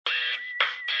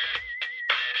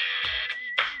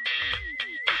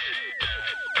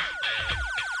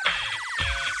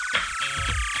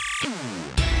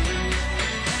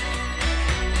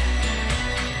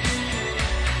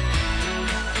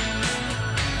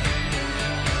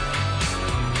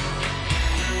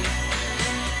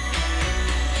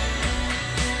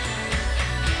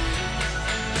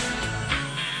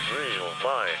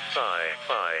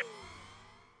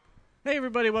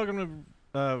everybody, welcome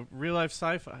to Real Life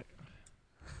Sci-Fi.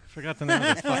 Forgot the name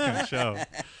of this fucking show.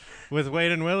 With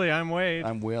Wade and Willie, I'm Wade.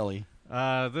 I'm Willie.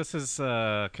 This is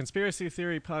a conspiracy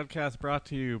theory podcast brought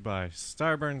to you by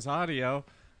Starburns Audio.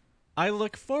 I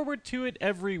look forward to it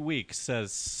every week,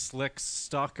 says Slick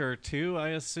Stalker 2, I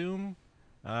assume.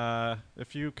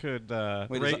 If you could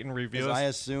rate and review us. I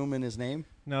assume in his name?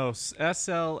 No,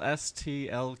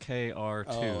 SLSTLKR2.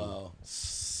 Oh.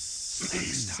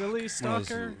 Silly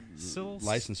Stalker?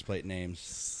 License plate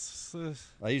names.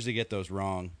 I usually get those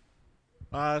wrong.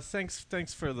 Thanks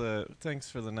for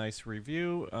the nice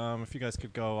review. If you guys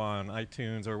could go on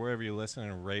iTunes or wherever you listen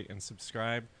and rate and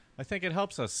subscribe, I think it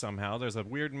helps us somehow. There's a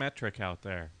weird metric out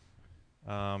there.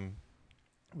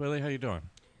 Willie, how you doing?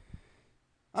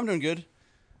 I'm doing good.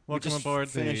 Welcome aboard.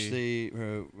 Finished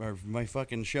my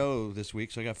fucking show this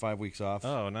week, so I got 5 weeks off.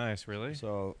 Oh, nice! Really?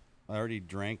 So I already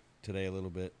drank today a little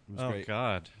bit. It was great.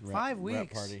 God! 5 weeks. Rap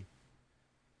party.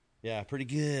 Yeah, pretty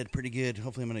good.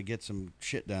 Hopefully I'm going to get some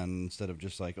shit done instead of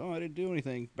just like, oh, I didn't do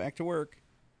anything. Back to work.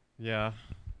 Yeah.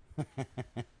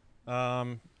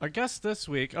 Our guest this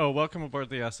week. Oh, welcome aboard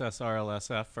the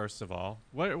SSRLSF. First of all,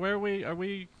 where are we? Are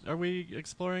we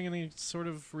exploring any sort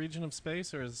of region of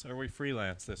space, or are we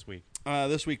freelance this week?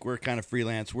 This week we're kind of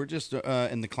freelance. We're just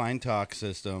in the Klein Talk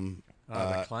system.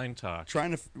 The Klein Talk.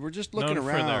 We're just looking known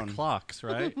around for their clocks,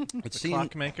 right?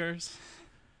 Clockmakers.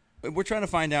 We're trying to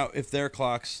find out if our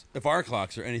clocks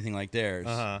are anything like theirs.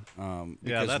 Yeah,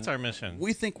 that's our mission.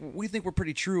 We think we're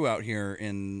pretty true out here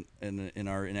in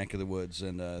our neck of the woods,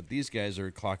 and these guys are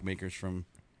clockmakers from.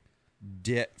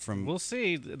 We'll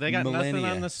see. They got millennia. nothing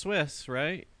on the Swiss,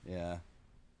 right? Yeah.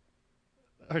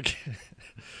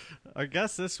 Our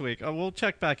guest this week. Oh, we'll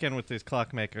check back in with these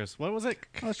clockmakers. What was it?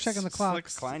 I was checking the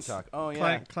clocks. Klein Talk. Oh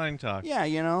yeah. Klein Talk. Yeah,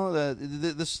 you know,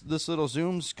 this little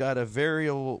Zoom's got a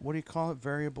variable. What do you call it?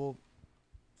 Variable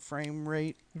frame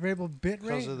rate. Variable bit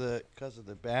rate. Because of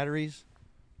the batteries.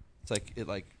 It's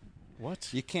like. What?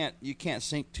 You can't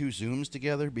sync two Zooms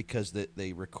together because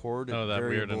they record. Oh, that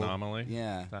variable, weird anomaly.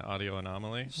 Yeah. That audio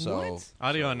anomaly. So what?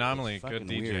 Audio anomaly. Good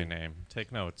DJ weird. name.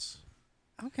 Take notes.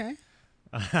 Okay.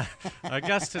 Our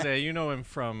guest today, you know him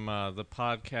from the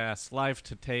podcast Live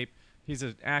to Tape. He's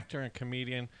an actor and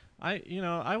comedian.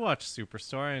 I watch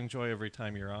Superstore. I enjoy every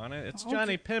time you're on it. It's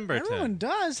Johnny Pemberton. Everyone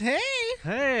does. Hey.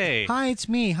 Hey. Hi, it's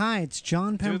me. Hi, it's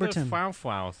John Pemberton. Do the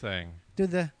fow thing.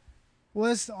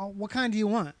 What kind do you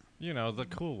want? You know, the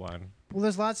cool one. Well,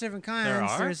 there's lots of different kinds. There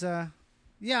are? There's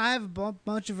yeah, I have a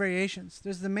bunch of variations.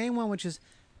 There's the main one, which is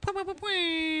or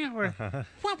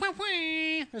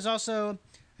there's also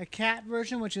a cat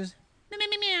version, which is meow,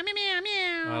 meow, meow, meow,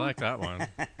 meow. I like that one.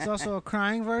 There's also a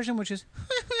crying version, which is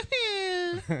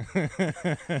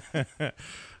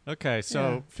Okay,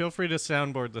 so feel free to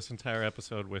soundboard this entire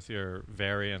episode with your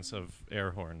variants of air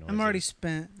horn noises. I'm already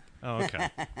spent. Oh, okay.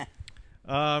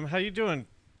 How you doing?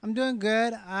 I'm doing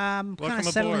good. I'm kind of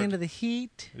settling aboard. into the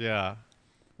heat. Yeah.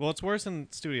 Well, it's worse in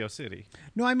Studio City.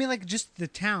 No, I mean like just the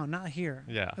town, not here.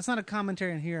 Yeah. That's not a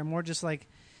commentary on here. I'm more just like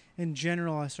in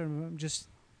general.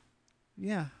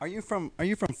 Yeah. Are you from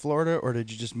Florida, or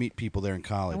did you just meet people there in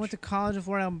college? I went to college in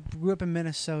Florida. I grew up in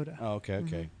Minnesota. Oh,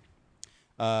 okay.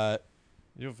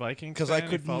 You a Vikings 'Cause fan? I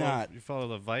could not. You follow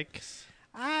the Vikes?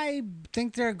 I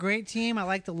think they're a great team. I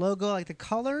like the logo, I like the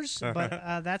colors, but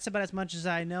that's about as much as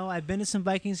I know. I've been to some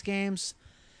Vikings games,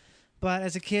 but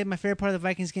as a kid, my favorite part of the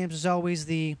Vikings games was always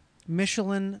the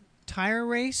Michelin tire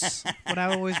race, but I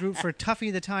always root for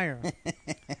Tuffy the tire,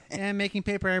 and making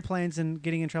paper airplanes and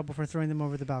getting in trouble for throwing them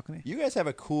over the balcony. You guys have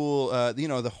a cool,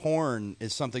 the horn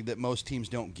is something that most teams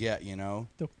don't get, you know?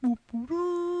 The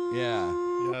whoop-whoop-whoop.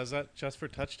 Yeah. Yeah, is that just for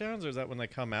touchdowns, or is that when they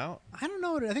come out? I don't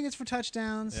know. I think it's for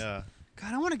touchdowns. Yeah.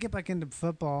 God, I want to get back into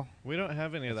football. We don't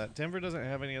have any of that. Denver doesn't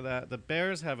have any of that. The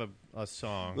Bears have a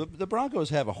song. The Broncos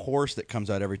have a horse that comes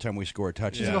out every time we score a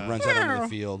touchdown. Yeah. It runs out onto the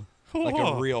field like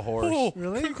a real horse.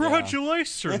 Really?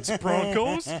 Congratulations,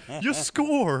 Broncos. You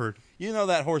scored. You know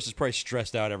that horse is probably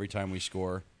stressed out every time we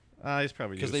score. He's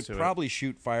probably used because to they probably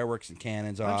shoot fireworks and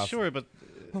cannons it. off. I'm sure, but...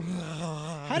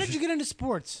 How did you get into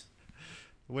sports?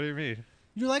 What do you mean?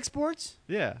 You like sports?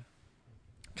 Yeah.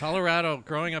 Colorado,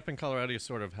 growing up in Colorado, you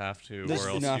sort of have to, There's or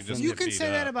else nothing. you just You get can beat say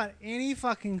up. that about any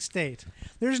fucking state.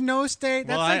 There's no state.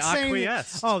 That's Well, like I saying,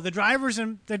 acquiesced. oh, the drivers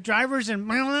in they're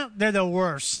the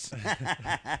worst.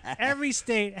 Every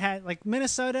state had, like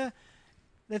Minnesota.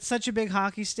 That's such a big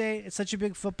hockey state. It's such a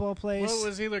big football place. Well, it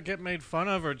was either get made fun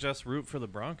of or just root for the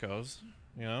Broncos.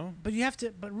 You know. But you have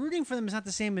to. But rooting for them is not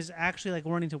the same as actually like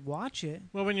wanting to watch it.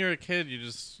 Well, when you're a kid, you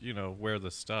just wear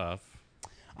the stuff.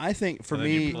 I think for And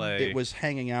then you me, play. it was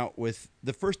hanging out with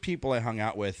the first people I hung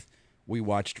out with we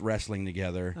watched wrestling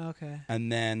together. Okay.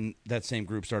 And then that same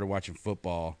group started watching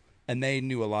football, and they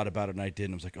knew a lot about it, and I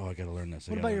didn't. I was like, oh, I got to learn this.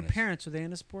 What about your parents? Were they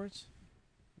into sports?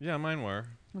 Yeah, mine were.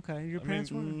 Okay, your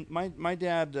parents were? My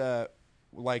dad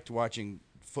liked watching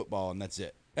football, and that's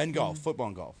it. And golf, football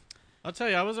and golf. I'll tell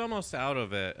you, I was almost out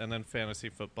of it, and then fantasy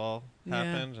football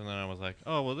happened, and then I was like,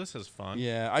 oh, well, this is fun.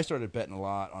 Yeah, I started betting a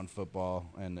lot on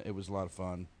football, and it was a lot of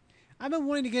fun. I've been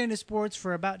wanting to get into sports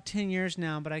for about 10 years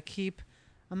now, but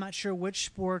I'm not sure which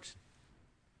sport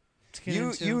to get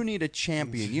into. You need a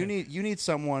champion. You need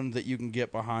someone that you can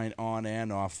get behind on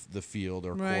and off the field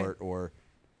or court, or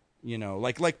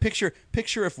like picture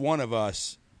if one of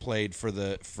us played for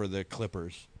the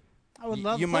Clippers. I would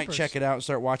love You Clippers. might check it out and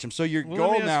start watching. So your Well,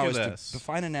 goal let me now ask is you to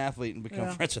find an athlete and become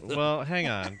friends with them. Well, hang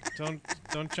on.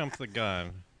 Don't jump the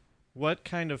gun. What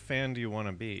kind of fan do you want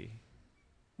to be?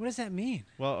 What does that mean?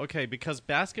 Well, okay, because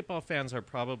basketball fans are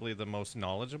probably the most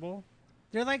knowledgeable.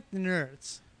 They're like the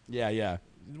nerds. Yeah.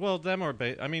 Well, them or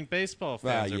baseball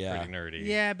fans are pretty nerdy.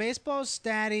 Yeah, baseball's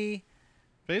statty.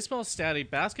 Baseball's statty.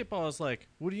 Basketball is like,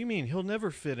 what do you mean? He'll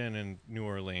never fit in New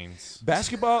Orleans.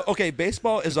 Basketball, okay,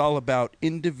 baseball is all about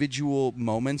individual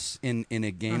moments in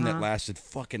a game that lasted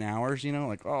fucking hours,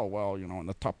 like, oh, well, in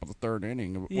the top of the third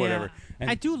inning, Yeah. whatever. And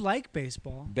I do like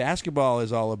baseball. basketball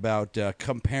is all about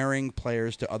comparing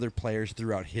players to other players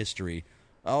throughout history.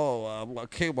 Oh,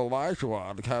 Hakeem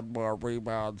Olajuwon had more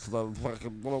rebounds than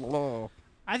fucking blah, blah.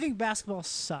 I think basketball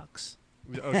sucks.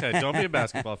 Okay, don't be a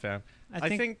basketball fan. I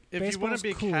think if you want to be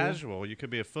baseball's cool. casual, you could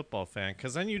be a football fan,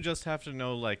 because then you just have to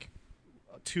know, like,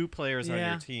 2 players on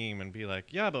your team and be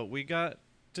like, yeah, but we got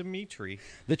Dimitri.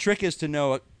 The trick is to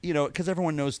know, because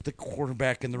everyone knows the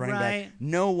quarterback and the running back.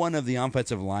 Know one of the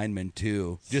offensive linemen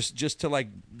too. Just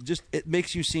it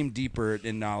makes you seem deeper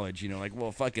in knowledge. Like,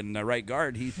 well, fucking the right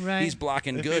guard, he's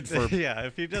blocking good for. Yeah,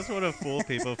 if you just want to fool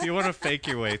people, if you want to fake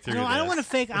your way through. No, I don't want to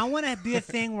this. fake. I want to be a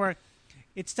thing where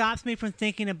it stops me from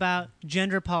thinking about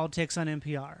gender politics on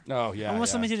NPR. Oh yeah. I want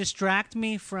something to distract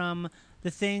me from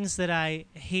the things that I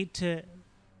hate to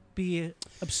be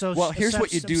obsessed. Well, here's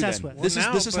what you do obsessed then. with. This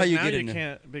is how you get into.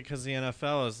 Can't, because the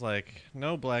NFL is like,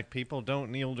 no black people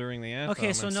don't kneel during the anthem.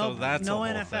 Okay, so that's no a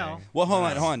whole NFL. thing. Well, hold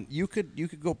on. You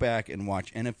could go back and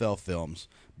watch NFL films,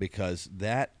 because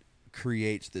that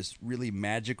creates this really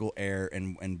magical air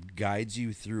and guides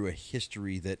you through a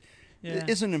history that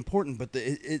isn't important, but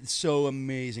it's so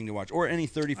amazing to watch. Or any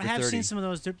 30 for 30. I have seen some of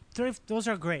those. Those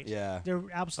are great. Yeah. They're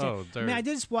outstanding. I mean, I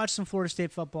did just watch some Florida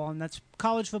State football, and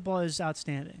college football is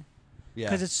outstanding. Yeah.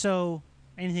 Because it's so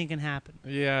anything can happen.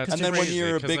 Yeah, and then when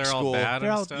you're a big school,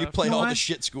 you play all the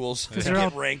shit schools to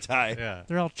get ranked high. Yeah.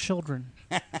 They're all children.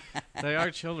 They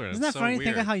are children. Isn't that so funny to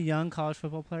weird. think of how young college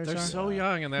football players They're are? so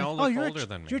young, and they all look older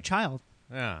than me. You're a child.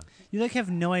 Yeah. You have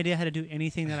no idea how to do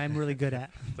anything that I'm really good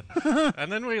at. And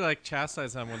then we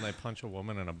chastise them when they punch a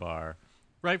woman in a bar.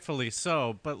 Rightfully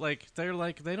so, but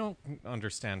they don't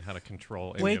understand how to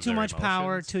control any Way of too their much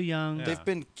power, emotions. too young. Yeah. They've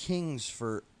been kings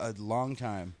for a long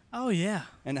time. Oh yeah.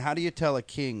 And how do you tell a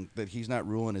king that he's not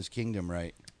ruling his kingdom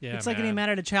right? Yeah, it's like getting mad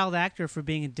at a child actor for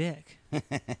being a dick.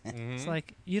 Mm-hmm. It's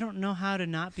like, you don't know how to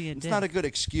not be a dick. It's not a good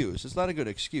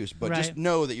excuse. But just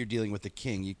know that you're dealing with the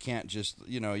king. You can't just,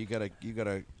 you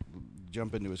gotta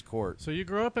jump into his court. So you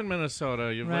grew up in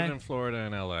Minnesota. You've lived in Florida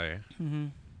and L.A. Mm-hmm.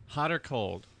 Hot or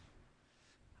cold?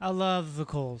 I love the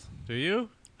cold. Do you?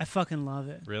 I fucking love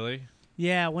it. Really?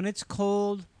 Yeah, when it's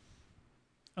cold,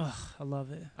 I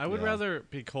love it. I would rather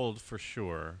be cold for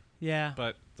sure. Yeah.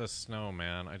 But the snow,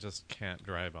 man, I just can't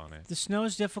drive on it. The snow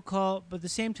is difficult, but at the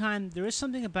same time, there is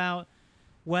something about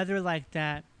weather like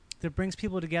that brings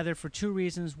people together for 2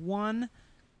 reasons. One,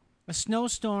 a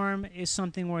snowstorm is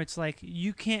something where it's like,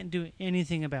 you can't do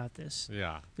anything about this.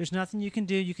 Yeah. There's nothing you can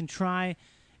do. You can try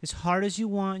as hard as you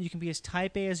want. You can be as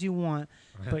type A as you want,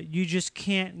 but you just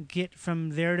can't get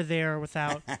from there to there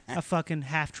without a fucking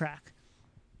half track.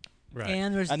 Right.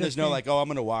 And there's no I'm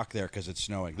going to walk there because it's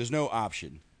snowing. There's no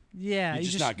option. Yeah, you're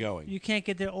just not going. You can't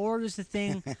get there. Or there's the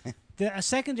thing, a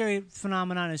secondary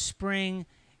phenomenon is spring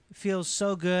feels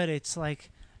so good. It's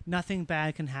like nothing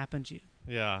bad can happen to you.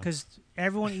 Yeah. Because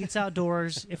everyone eats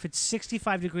outdoors. If it's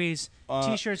 65 degrees,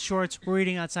 T-shirts, shorts, we're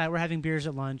eating outside. We're having beers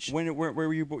at lunch. Where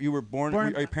were you? You were born? Are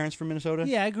your parents from Minnesota?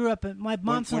 Yeah, I grew up. My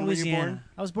mom's from Louisiana. Were you born?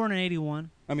 I was born in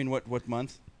 81. I mean, what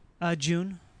month?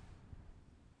 June.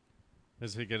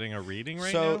 Is he getting a reading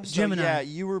right So now? Gemini. yeah,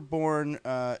 you were born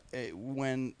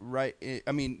when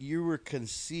you were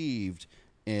conceived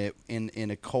in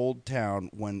a cold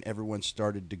town when everyone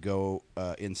started to go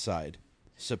inside.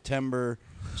 September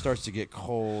starts to get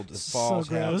cold. The fall's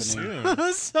so gross.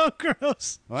 happening. So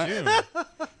gross. What?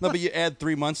 No, but you add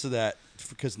 3 months to that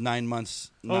because 9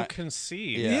 months.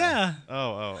 Conceived. Yeah.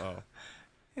 Oh.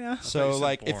 Yeah. So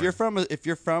like born. if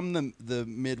you're from the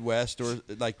Midwest or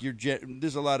like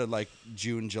there's a lot of like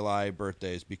June, July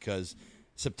birthdays because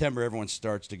September everyone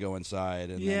starts to go inside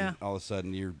and then all of a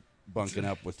sudden you're bunking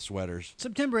up with sweaters.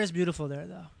 September is beautiful there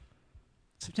though.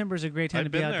 September is a great time to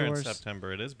be outdoors. I've been there in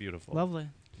September. It is beautiful. Lovely.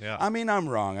 Yeah. I mean, I'm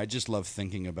wrong. I just love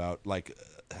thinking about like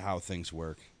how things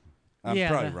work. I'm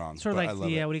probably wrong. Sort of but like I love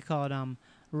the it. what do you call it?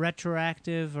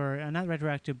 Retroactive or not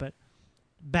retroactive, but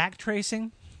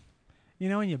backtracing. You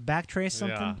know when you backtrace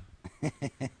something.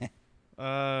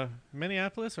 Yeah.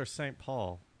 Minneapolis or St.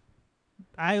 Paul?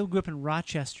 I grew up in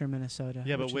Rochester, Minnesota.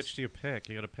 Yeah, but which do you pick?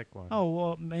 You got to pick one. Oh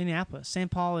well, Minneapolis.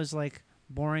 St. Paul is like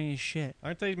boring as shit.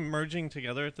 Aren't they merging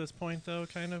together at this point, though?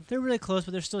 Kind of. They're really close,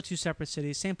 but they're still two separate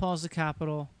cities. St. Paul's the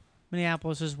capital.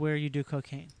 Minneapolis is where you do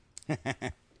cocaine.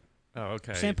 Oh,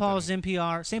 okay. St. Paul is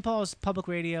NPR. St. Paul is public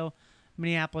radio.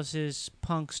 Minneapolis is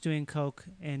punks doing coke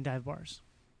in dive bars.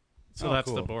 So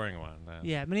that's the boring one, then.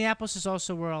 Yeah, Minneapolis is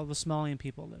also where all the Somalian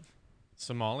people live.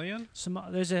 Somalian?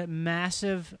 There's a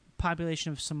massive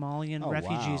population of Somalian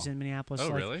refugees in Minneapolis.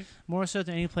 Oh, really? More so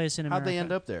than any place in America. How'd they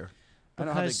end up there? I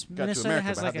know how they Because got to Minnesota America,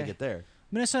 has but like how'd they get there?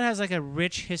 Minnesota has like a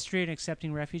rich history in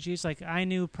accepting refugees. Like I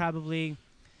knew probably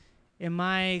in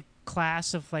my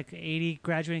class of like 80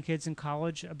 graduating kids in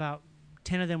college, about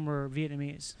 10 of them were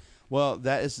Vietnamese. Well,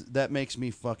 that makes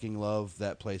me fucking love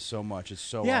that place so much. It's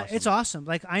so yeah, awesome. it's awesome.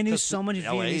 Like I knew so many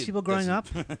LA Vietnamese people growing up,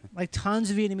 like tons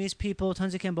of Vietnamese people,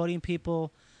 tons of Cambodian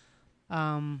people,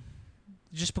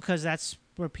 just because that's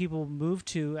where people moved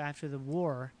to after the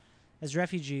war as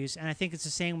refugees. And I think it's the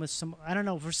same with some. I don't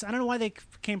know why they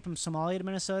came from Somalia to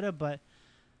Minnesota, but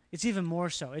it's even more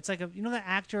so. It's like that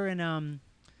actor in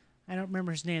I don't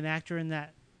remember his name. The actor in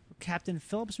that Captain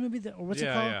Phillips movie, or what's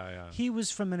it called? Yeah. He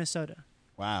was from Minnesota.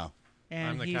 Wow. And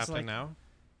I'm the he's captain like, now?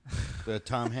 The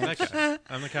Tom Hanks.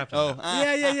 I'm the captain Oh, now.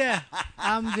 Yeah.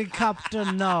 I'm the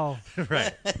captain now.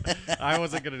 Right. I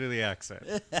wasn't going to do the accent.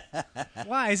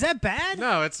 Why? Is that bad?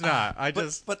 No, it's not.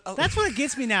 That's what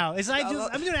gets me now. Is I've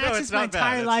been doing accents it's my not bad.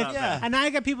 entire It's life, not bad. and now I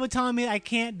got people telling me I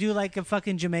can't do like a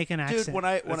fucking Jamaican accent.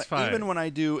 Dude, even when I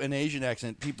do an Asian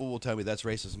accent, people will tell me that's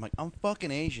racist. I'm like, I'm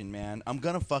fucking Asian, man. I'm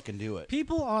gonna fucking do it.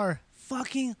 People are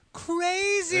fucking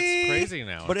crazy. It's crazy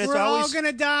now. But We're all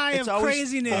gonna die it's of always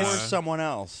craziness. for someone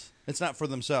else. It's not for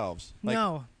themselves. Like,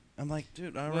 No. I'm like,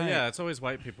 dude, all right. Well, yeah, it's always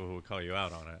white people who will call you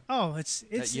out on it. Oh, it's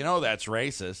That's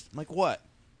racist. I'm like, what?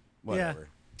 Whatever.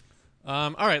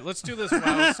 All right, let's do this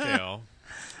WoW scale.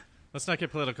 Let's not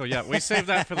get political yet. We saved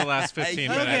that for the last 15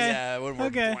 minutes. Okay. Yeah, when we're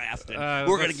Okay. blasted.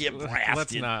 We're going to get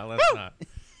blasted. Let's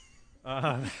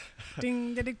not.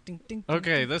 ding, ding, ding, ding.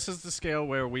 Okay, this is the scale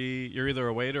where you're either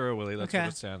a Wade or a Willie. That's Okay.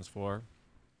 what it stands for.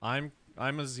 I'm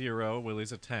a 0.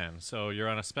 Willie's a 10. So you're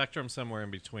on a spectrum somewhere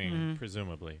in between,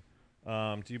 presumably.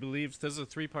 Do you believe this is a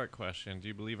 3-part question? Do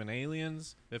you believe in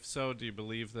aliens? If so, do you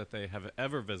believe that they have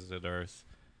ever visited Earth?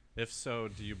 If so,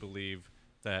 do you believe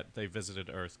that they visited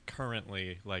Earth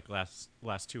currently, like last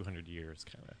 200 years,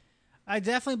 kind of? I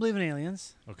definitely believe in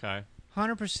aliens. Okay.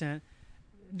 100%.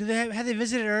 Have they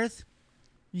visited Earth?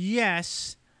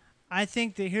 Yes. I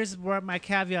think that here's where my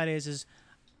caveat is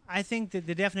I think that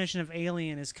the definition of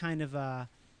alien is kind of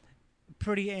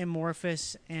pretty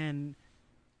amorphous, and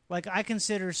like I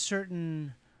consider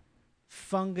certain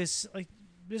fungus, like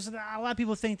there's a lot of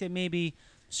people think that maybe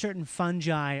certain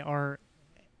fungi are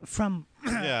from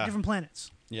different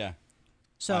planets. Yeah.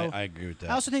 So I agree with that.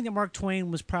 I also think that Mark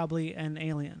Twain was probably an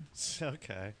alien.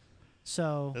 Okay.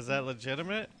 So Is that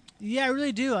legitimate? yeah, I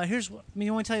really do.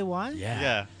 You want to tell you why?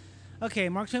 Yeah. Okay,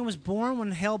 Mark Twain was born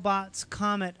when Hale-Bopp's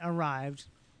comet arrived,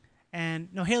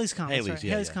 Halley's comet.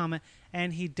 Halley's comet,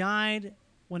 and he died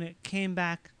when it came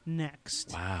back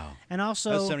next. Wow. And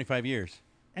also, That's 75 years.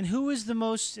 And who is the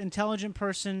most intelligent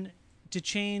person to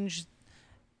change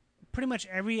pretty much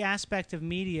every aspect of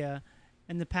media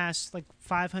in the past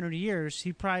 500 years?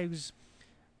 He probably was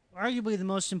arguably the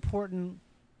most important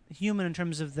human in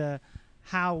terms of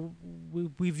how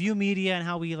we view media and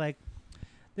how we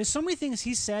There's so many things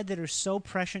he said that are so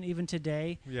prescient even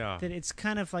today that it's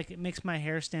kind of like it makes my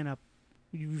hair stand up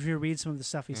if you read some of the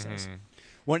stuff he says.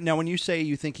 Now, when you say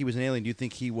you think he was an alien, do you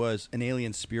think he was an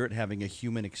alien spirit having a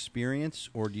human experience,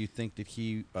 or do you think that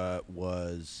he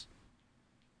was...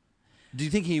 Do you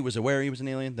think he was aware he was an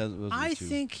alien? I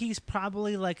think he's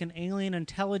probably like an alien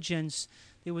intelligence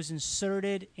that was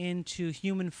inserted into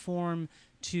human form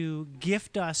to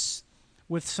gift us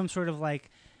with some sort of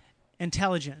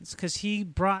intelligence, because he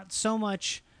brought so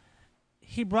much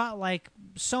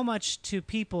to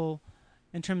people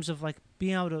in terms of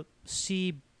being able to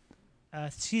see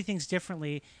things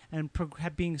differently and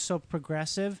being so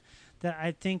progressive that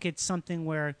I think it's something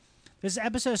where there's an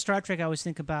episode of Star Trek I always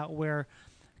think about where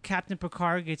Captain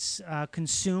Picard gets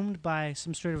consumed by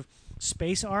some sort of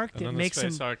space arc And that then makes the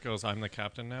space him. arc goes, I'm the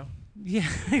captain now? Yeah,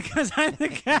 because I'm the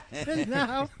captain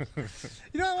now.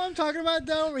 You know what I'm talking about,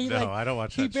 though? Where he, No, I don't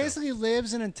watch He that show. basically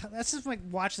lives in. That's just like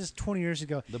watched this 20 years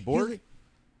ago. The Borg?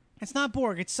 It's not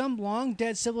Borg. It's some long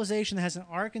dead civilization that has an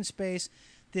arc in space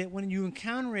that when you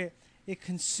encounter it, it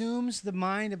consumes the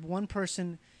mind of one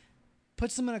person,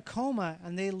 puts them in a coma,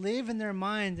 and they live in their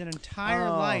mind an entire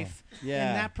life in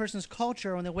that person's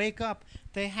culture. When they wake up,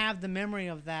 they have the memory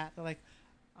of that. They're like,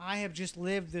 I have just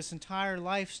lived this entire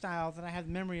lifestyle that I have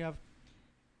the memory of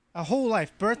a whole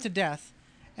life, birth to death.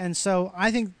 And so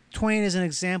I think Twain is an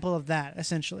example of that,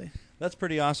 essentially. That's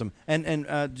pretty awesome. And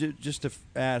just to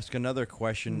ask another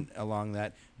question along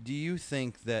that, do you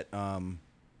think that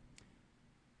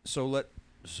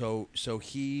so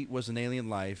he was an alien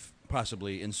life,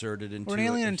 possibly inserted into Or an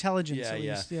alien intelligence, yeah, at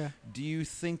least. Yeah. Do you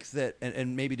think that,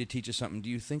 and maybe to teach us something, do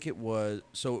you think it was,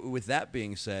 so with that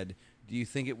being said, do you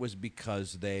think it was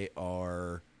because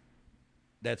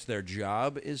that's their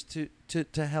job is to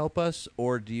help us,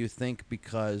 or do you think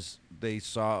because they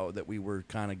saw that we were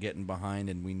kind of getting behind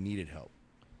and we needed help?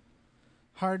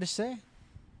 Hard to say.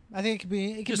 I think it could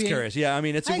be. It could Just be curious. Yeah, I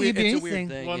mean, it's I a think it weird, could be it's a weird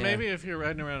anything. thing. Well, yeah. maybe if you're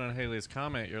riding around on Haley's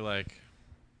Comet, you're like,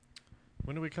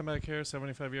 when do we come back here?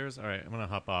 75 years? All right, I'm going to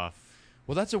hop off.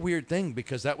 Well, that's a weird thing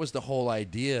because that was the whole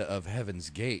idea of Heaven's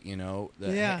Gate, you know?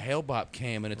 The Hale-Bop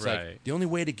came, and it's like, the only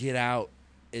way to get out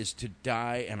is to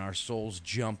die and our souls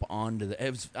jump onto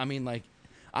the...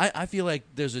 I feel like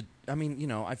there's a... I mean, you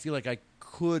know, I feel like I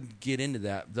could get into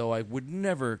that, though I would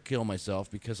never kill myself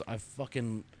because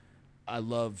I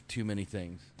love too many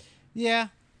things. Yeah.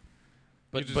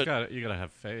 But you gotta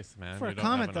have faith, man. For you a don't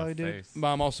comet, have though, enough dude. faith. But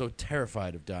I'm also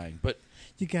terrified of dying. But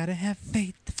You gotta have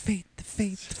faith, the faith, the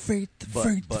faith, the faith, the But-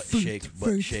 faith, but the shake, faith, but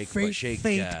faith, shake, faith, but shake,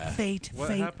 faith, What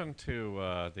faith. happened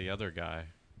to the other guy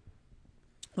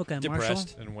Okay,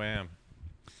 Depressed. Marshall. in Wham?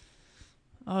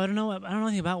 Oh, I don't know. I don't know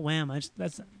anything about Wham.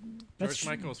 That's George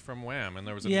Michael's from Wham, and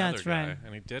there was Yeah, another that's guy, right.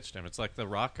 and he ditched him. It's like the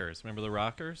Rockers. Remember the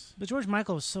Rockers? But George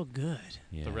Michael was so good.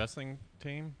 yeah. The wrestling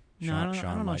team? No, I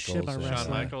don't know shit about Michaels, wrestling. Shawn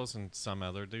Michaels and some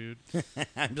other dude.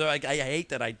 I'm like, I hate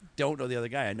that I don't know the other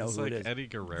guy. I know It's who like it is. Eddie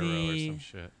Guerrero or some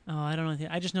shit. Oh, I don't know anything.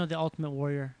 I just know the Ultimate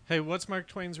Warrior. Hey, what's Mark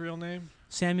Twain's real name?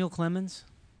 Samuel Clemens.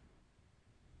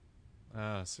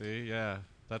 Ah, see, yeah.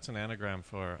 That's an anagram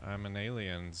for I'm an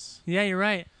aliens. Yeah, you're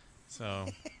right. So,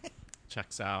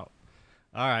 checks out.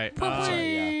 All right.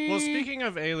 Sorry, Well, speaking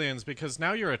of aliens, because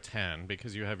now you're a 10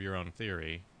 because you have your own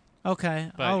theory.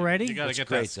 Okay, But already? You got to That's get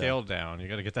great, that scale down. You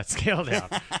got to get that scale down.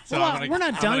 So Well, I'm gonna, we're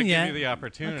not I'm done gonna yet. Give you the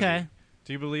opportunity. Okay.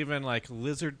 Do you believe in like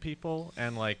lizard people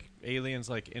and like aliens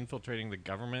like infiltrating the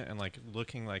government and like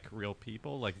looking like real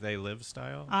people, like they live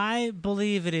style? I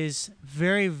believe it is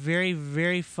very, very,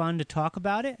 very fun to talk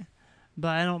about it,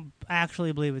 but I don't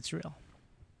actually believe it's real.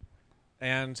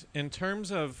 And in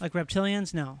terms of Like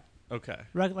reptilians, no. okay,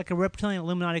 Like a reptilian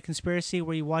Illuminati conspiracy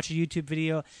where you watch a YouTube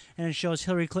video and it shows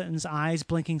Hillary Clinton's eyes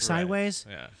blinking sideways.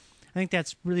 Right. Yeah. I think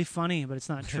that's really funny, but it's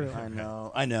not true. I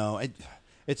know. I won't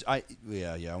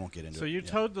get into it. So you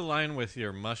towed the line with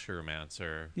your mushroom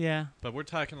answer, Yeah, but we're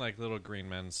talking like Little Green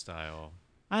Men style.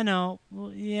 I know.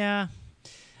 Well, yeah,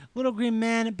 Little Green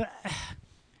Man, but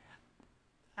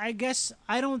I guess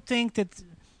I don't think that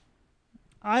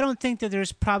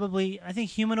there's probably. I think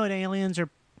humanoid aliens are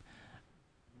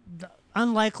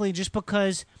unlikely, just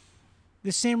because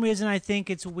the same reason I think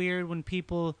it's weird when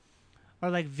people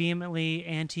are like vehemently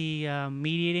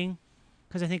anti-mediating,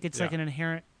 because I think it's like an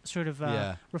inherent sort of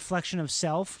reflection of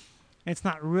self. And it's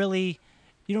not really,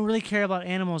 you don't really care about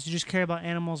animals. You just care about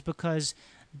animals because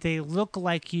they look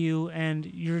like you, and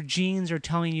your genes are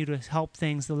telling you to help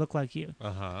things that look like you.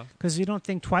 Because you don't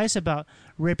think twice about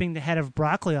ripping the head of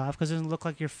broccoli off because it doesn't look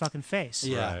like your fucking face.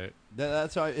 Yeah, Right.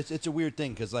 that's how it's a weird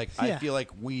thing because I feel like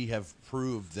we have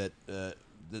proved that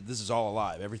that this is all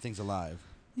alive. Everything's alive.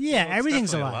 Yeah, Well, it's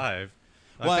everything's definitely alive.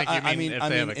 Well, think you I mean, if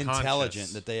they have a intelligent,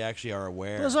 conscious. that they actually are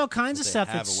aware. There's all kinds of that they stuff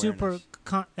have that's awareness.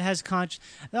 super has conscious.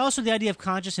 Also, the idea of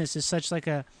consciousness is such like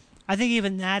a. I think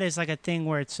even that is like a thing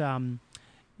where it's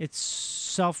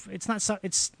self. It's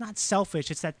not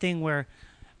selfish. It's that thing where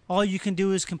all you can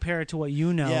do is compare it to what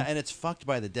you know. Yeah, and it's fucked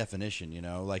by the definition. You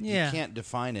know, like Yeah. you can't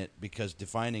define it because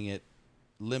defining it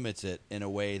limits it in a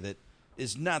way that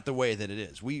is not the way that it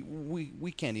is. We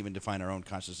can't even define our own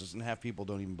consciousness, and half people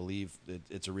don't even believe that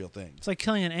it's a real thing. It's like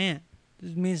killing an ant.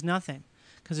 It means nothing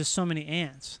because there's so many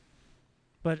ants.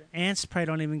 But ants probably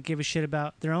don't even give a shit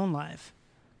about their own life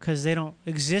because they don't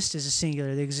exist as a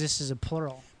singular. They exist as a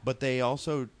plural. But they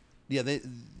also,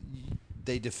 they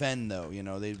they defend, though. You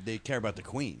know, they care about the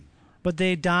queen. But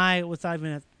they die without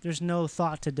even. There's no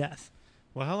thought to death.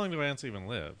 Well, how long do ants even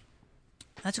live?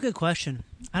 That's a good question.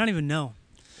 I don't even know.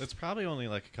 It's probably only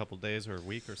like a couple days or a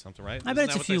week or something, right? I bet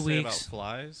it's a few Isn't that what they say weeks. about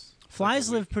flies? Flies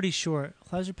live pretty short.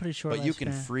 Flies are pretty short. But you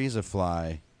can freeze a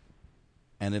fly,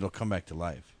 and it'll come back to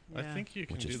life. I Yeah. think you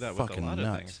can Which do is that with a fucking lot of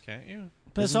nuts. things, can't you?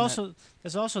 But Isn't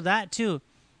there's also that too.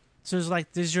 So it's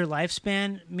like, does your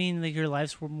lifespan mean like your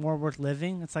life's more worth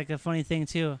living? It's like a funny thing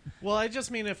too. Well, I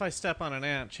just mean if I step on an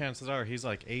ant, chances are he's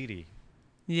like 80.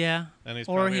 Yeah. And he's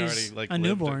or probably he's already like a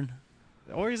newborn.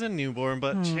 Or he's a newborn,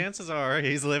 but chances are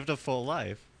he's lived a full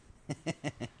life.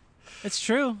 It's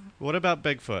true. What about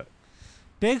Bigfoot?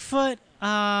 Bigfoot,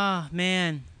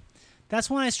 man, that's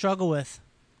one I struggle with.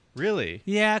 Really?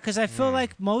 Yeah, because I feel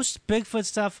like most Bigfoot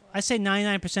stuff, I say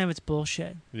 99% of it's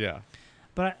bullshit. Yeah.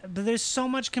 But there's so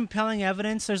much compelling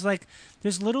evidence. There's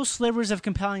little slivers of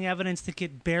compelling evidence that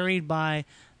get buried by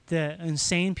the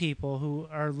insane people who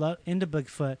are into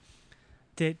Bigfoot.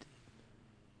 That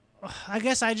I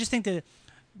guess I just think that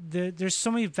there's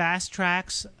so many vast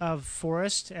tracts of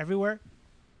forest everywhere,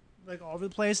 like all over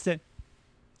the place, that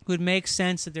would make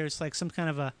sense that there's like some kind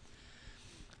of a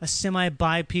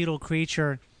semi-bipedal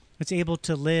creature that's able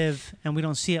to live and we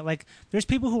don't see it. Like there's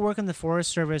people who work in the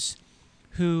Forest Service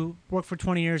who work for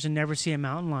 20 years and never see a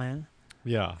mountain lion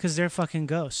Yeah. because they're fucking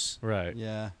ghosts. Right.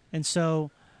 Yeah. And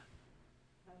so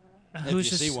If you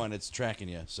see one, it's tracking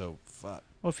you. So fuck.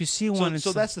 Well, if you see one,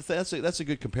 So that's that's a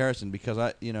good comparison because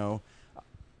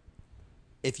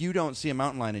if you don't see a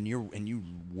mountain lion and you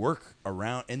work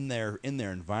around in their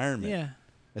environment, yeah.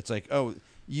 it's like, oh,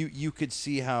 you could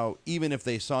see how even if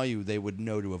they saw you, they would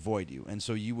know to avoid you, and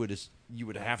so you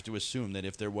would have to assume that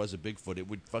if there was a Bigfoot, it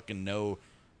would fucking know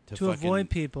to avoid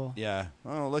people. Yeah.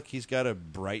 Oh, look, he's got a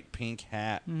bright pink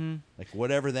hat. Mm-hmm. Like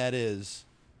whatever that is.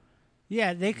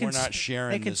 Yeah, they can. We're not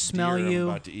sharing. They can this smell deer you. I'm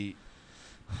about to eat.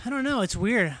 I don't know. It's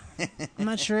weird. I'm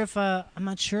not sure if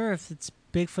it's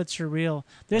Bigfoots are real.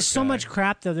 There's so much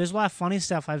crap though. There's a lot of funny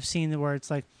stuff I've seen where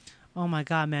it's like, oh my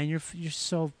god, man, you're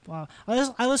so.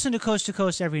 I listen to Coast to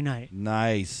Coast every night.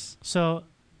 Nice. So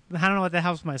I don't know what that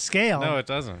helps my scale. No, it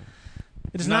doesn't.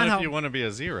 It does not not if help. you want to be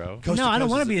a zero. Coast No, to I don't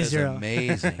Coast wanna be a is zero.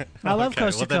 Amazing. I love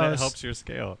Coast to then it Coast. helps your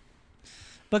scale.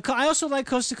 But I also like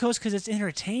Coast to Coast because it's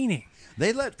entertaining.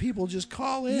 They let people just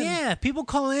call in. Yeah, people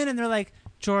call in and they're like,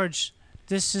 George,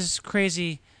 this is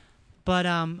crazy, but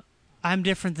I'm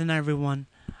different than everyone.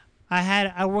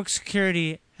 I work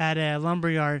security at a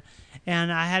lumberyard,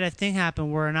 and I had a thing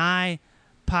happen where an eye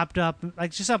popped up,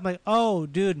 like just up, like, oh,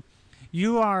 dude,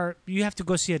 you have to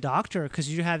go see a doctor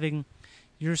because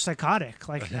you're psychotic.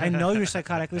 Like, I know you're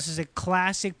psychotic. This is a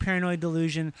classic paranoid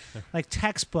delusion, like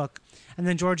textbook. And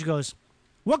then George goes,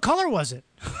 what color was it?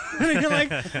 And you're like,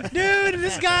 dude,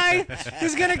 this guy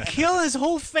is going to kill his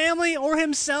whole family or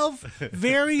himself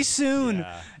very soon.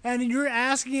 Yeah. And you're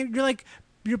asking him,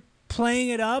 you're playing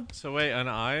it up. So wait, an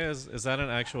eye is that an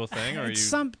actual thing, or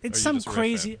It's are you some just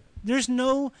crazy. riffing? There's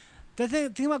no. The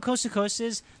thing about Coast to Coast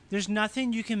is there's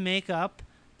nothing you can make up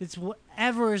that's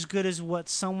ever as good as what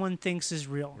someone thinks is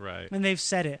real. Right. And they've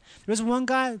said it. There was one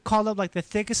guy called up like the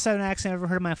thickest Southern accent I've ever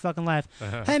heard in my fucking life.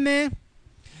 Hey man,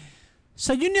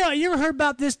 so you ever heard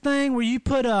about this thing where you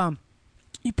put a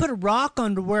rock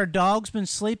under where a dog's been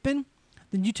sleeping,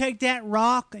 then you take that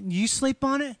rock and you sleep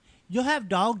on it, you'll have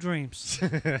dog dreams.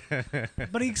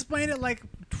 But he explained it like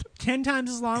 10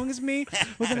 times as long as me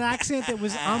with an accent that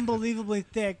was unbelievably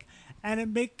thick, and it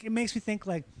makes me think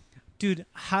like, dude,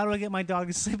 how do I get my dog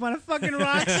to sleep on a fucking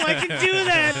rock so I can do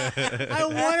that? I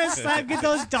want to get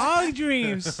those dog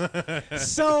dreams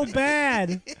so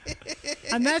bad.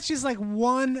 And that's just like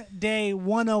one day,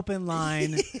 one open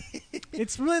line.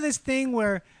 It's really this thing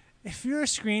where if you're a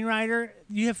screenwriter,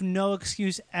 you have no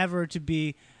excuse ever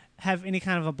to have any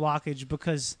kind of a blockage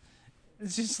because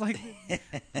it's just like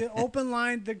the open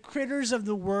line, the critters of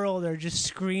the world are just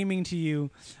screaming to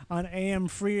you on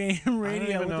free AM radio.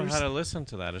 I don't even know how to listen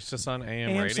to that. It's just on AM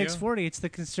radio. 640. It's the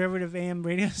conservative AM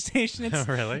radio station. It's,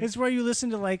 Really? It's where you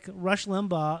listen to like Rush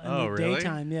Limbaugh in the really?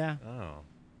 daytime. Yeah. Oh. All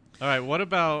right. What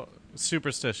about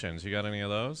superstitions? You got any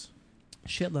of those?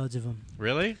 Shitloads of them.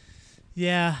 Really?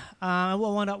 Yeah. I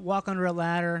won't walk under a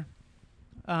ladder.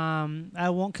 I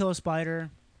won't kill a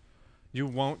spider. You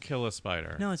won't kill a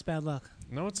spider. No, it's bad luck.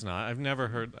 No, it's not. I've never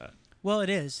heard that. Well, it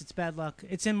is. It's bad luck.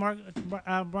 It's in Mark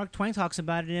Twain talks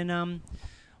about it in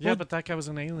Yeah, but that guy was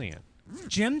an alien.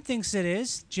 Jim thinks it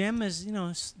is. Jim is,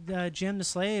 Jim the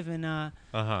slave, and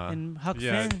Huck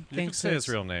Yeah, Finn you thinks can say it's his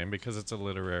real name because it's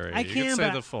alliterary. I You can can say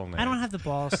but the full name. I don't have the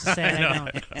balls to say it. I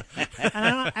don't.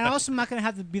 And I also am not going to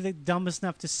have to be the dumbest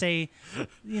enough to say,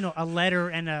 a letter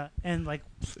and like.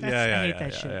 I hate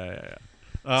that shit. Yeah.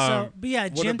 But yeah,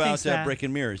 What Jim about thinks that. brick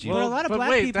and mirrors? Well, a lot of but black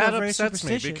wait, people that are very upsets me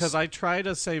superstitious. because I try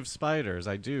to save spiders.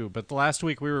 I do, but the last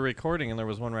week we were recording and there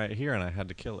was one right here and I had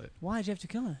to kill it. Why did you have to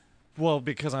kill it? Well,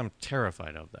 because I'm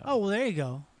terrified of them. Oh, well, there you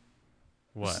go.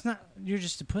 What? It's not, you're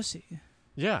just a pussy.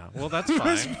 Yeah, well, that's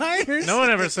fine. Spiders. No one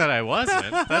ever said I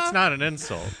wasn't. That's not an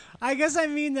insult. I guess I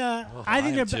mean I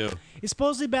think am they're too. it's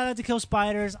supposedly bad to kill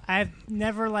spiders. I've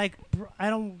never I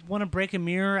don't want to break a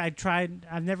mirror.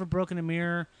 I've never broken a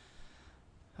mirror.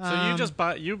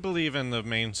 So you believe in the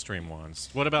mainstream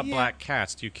ones. What about black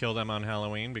cats? Do you kill them on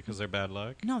Halloween because they're bad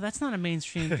luck? No, that's not a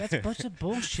mainstream. That's a bunch of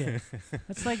bullshit.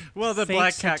 That's like the fake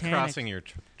black cat satanic. crossing your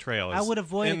trail is I would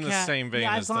avoid in a the cat. same vein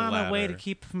I've as the gone on ladder. my way to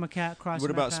keep from a cat crossing.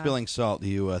 What my about path. spilling salt? Do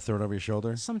you throw it over your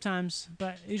shoulder? Sometimes,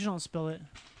 but you usually don't spill it.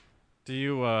 Do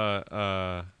you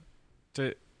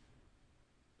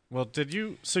did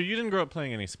you? So you didn't grow up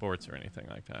playing any sports or anything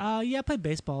like that? Yeah, I played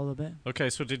baseball a little bit. Okay,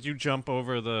 so did you jump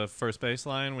over the first base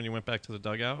line when you went back to the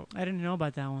dugout? I didn't know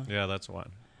about that one. Yeah, that's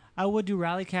one. I would do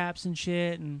rally caps and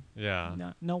shit, and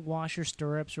Yeah, no wash your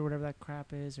stirrups or whatever that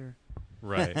crap is, or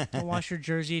right. don't wash your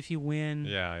jersey if you win.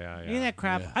 Yeah. Any of that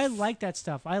crap. Yeah. I like that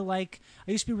stuff. I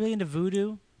used to be really into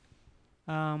voodoo,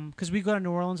 because we go to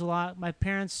New Orleans a lot. My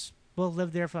parents both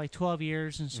lived there for like 12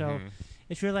 years, and so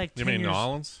if you're like 10 You mean years, New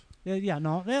Orleans? Yeah,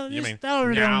 no. You mean no.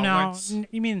 New Orleans?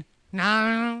 You mean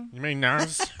no? You mean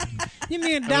Nars? You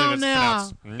mean I down believe there?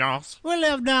 it's pronounced Nars. We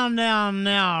live down there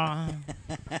now.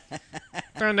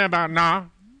 Turn about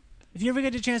now. If you ever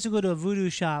get the chance to go to a voodoo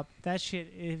shop, that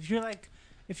shit. If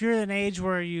you're an age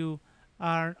where you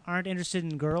aren't interested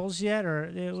in girls yet, or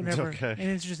whatever, Okay. and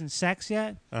interested in sex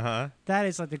yet, that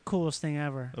is like the coolest thing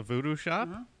ever. A voodoo shop?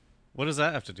 What does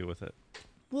that have to do with it?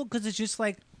 Well, because it's just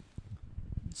like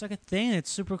it's like a thing. It's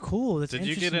super cool. It's Did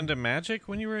you get interesting. into magic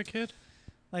when you were a kid?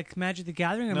 Like Magic the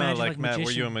Gathering or No, Magic like Matt, magician?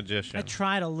 were you a magician? I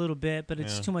tried a little bit, but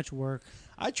it's Yeah. too much work.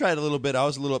 I tried a little bit. I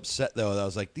was a little upset though. I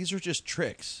was like, these are just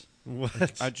tricks.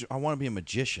 What? I want to be a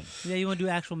magician. Yeah, you want to do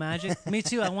actual magic? Me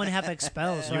too. I want to have like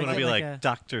spells. So You I want to get be like a...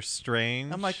 Doctor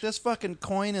Strange? I'm like, this fucking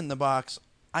coin in the box.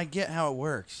 I get how it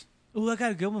works. Ooh, I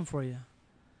got a good one for you.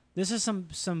 This is some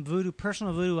voodoo,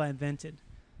 personal voodoo I invented.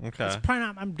 Okay. It's probably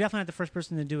not. I'm definitely not the first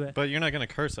person to do it. But you're not going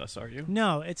to curse us, are you?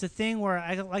 No, it's a thing where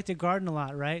I like to garden a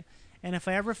lot, right? And if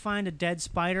I ever find a dead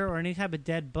spider or any type of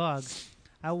dead bug,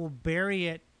 I will bury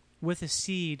it with a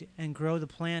seed and grow the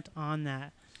plant on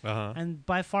that. And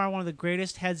by far one of the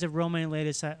greatest heads of romaine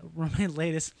lettuce I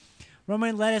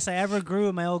ever grew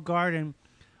in my old garden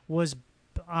was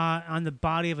on the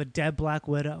body of a dead black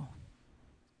widow.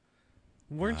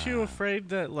 Weren't you afraid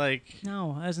that, like,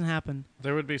 No, it hasn't happened.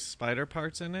 there would be spider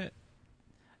parts in it?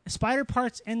 Spider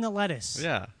parts in the lettuce.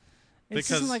 Yeah. It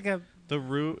Because isn't like a. the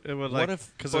root, it would, like,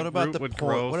 because what the about root the would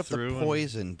grow what if through. the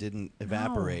poison didn't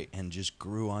evaporate and just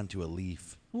grew onto a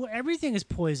leaf? Well, everything is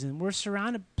poison. We're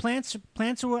surrounded. Plants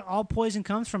are where all poison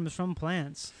comes from. Is from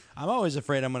plants. I'm always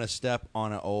afraid I'm going to step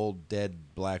on an old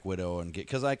dead black widow and get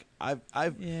because like I've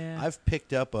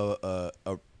picked up a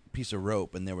piece of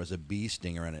rope and there was a bee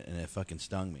stinger in it and it fucking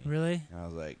stung me. Really?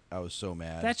 And I was so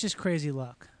mad. That's just crazy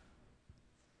luck.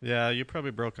 Yeah, you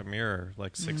probably broke a mirror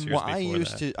like 6 years well, before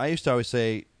I used to always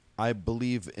say I don't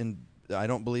believe in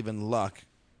luck.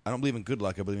 I don't believe in good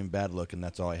luck. I believe in bad luck, and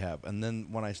that's all I have. And then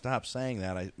when I stopped saying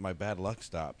that, my bad luck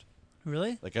stopped.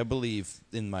 Really? Like I believe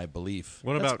in my belief.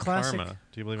 What That's about classic karma?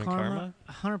 Do you believe in karma?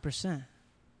 100%.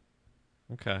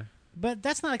 Okay. But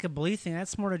that's not like a belief thing.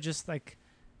 That's more to just like.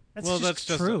 That's that's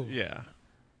just true. Yeah.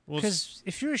 Well, Because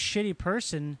if you're a shitty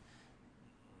person,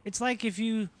 it's like if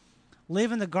you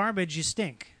live in the garbage, you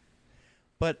stink.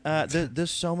 But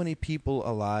there's so many people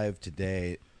alive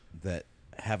today that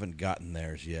haven't gotten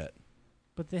theirs yet.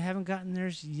 But they haven't gotten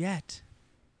theirs yet.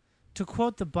 To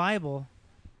quote the Bible,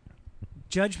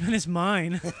 judgment is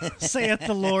mine, saith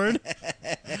the Lord.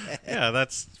 yeah,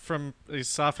 that's from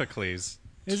Sophocles.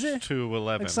 Is it?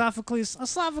 2:11.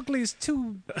 Sophocles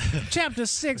 2, chapter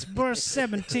 6, verse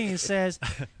 17 says,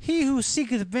 He who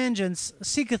seeketh vengeance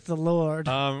seeketh the Lord.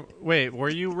 Wait, were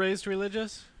you raised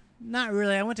religious? Not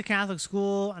really. I went to Catholic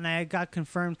school, and I got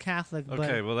confirmed Catholic.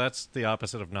 Okay, But, well, that's the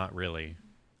opposite of not really.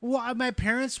 well, my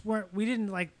parents weren't. We didn't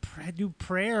like do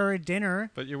prayer at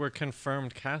dinner. But you were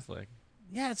confirmed Catholic.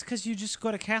 Yeah, it's because you just go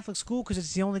to Catholic school because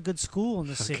it's the only good school in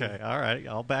the city. Okay, all right,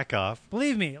 I'll back off.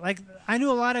 Believe me, like I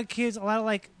knew a lot of kids, a lot of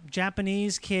like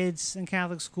Japanese kids in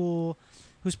Catholic school,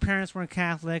 whose parents weren't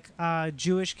Catholic,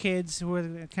 Jewish kids who were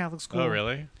in Catholic school. Oh,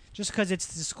 really? Just because it's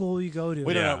the school you go to.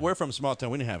 We don't Yeah. know. We're from a small town.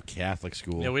 We didn't have Catholic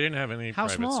school. Yeah, we didn't have any How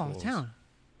private small schools. town?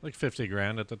 Like 50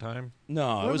 grand at the time.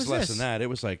 No, Where it was was less this? than that. It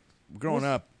was like growing What's-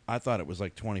 up. I thought it was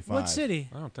like 25. What city?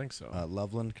 I don't think so.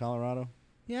 Loveland, Colorado.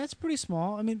 Yeah, it's pretty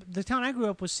small. I mean, the town I grew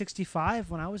up was 65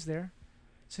 when I was there.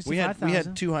 We had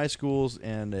 65,000. 2 high schools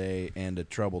and a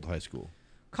troubled high school.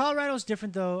 Colorado's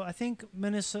different though. I think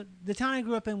Minnesota, the town I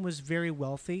grew up in, was very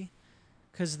wealthy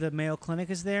because the Mayo Clinic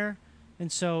is there,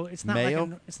 and so it's not Mayo?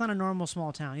 like it's not a normal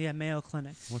small town. Yeah, Mayo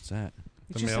Clinic. What's that?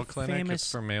 It's the just Mayo a Clinic, famous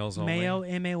it's for males only. Mayo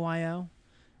Mayo.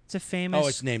 It's a famous. Oh,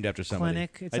 it's named after somebody.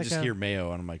 clinic. It's I like just a- hear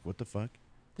Mayo and I'm like, what the fuck?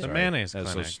 The Sorry. mayonnaise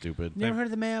That's clinic. so stupid. You never heard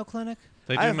of the Mayo Clinic?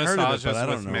 They do I've heard of it, massages but I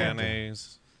don't with know.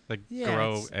 mayonnaise. They Yeah,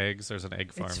 grow it's- eggs. There's an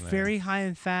egg farm It's there. very high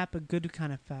in fat, but good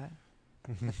kind of fat.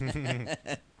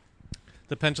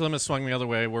 The pendulum has swung the other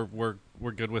way. We're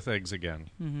good with eggs again.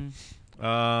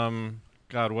 Mm-hmm.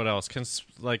 God, what else?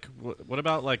 What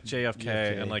about like JFK,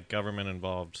 JFK. and like government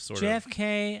involved sort of?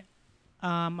 JFK,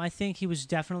 I think he was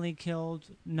definitely killed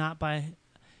not by.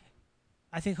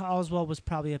 I think Oswald was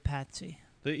probably a patsy.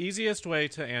 The easiest way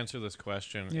to answer this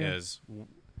question Yeah. is: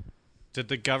 did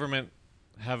the government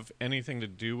have anything to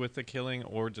do with the killing,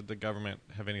 or did the government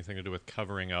have anything to do with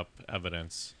covering up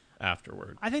evidence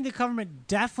afterward? I think the government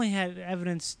definitely had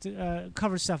evidence to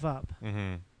cover stuff up.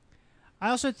 Mm-hmm. I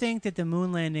also think that the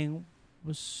moon landing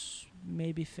was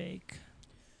maybe fake.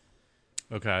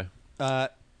 Okay.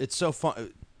 It's so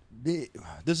fun. This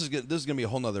is gonna be a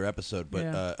whole nother episode, but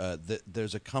Yeah.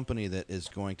 there's a company that is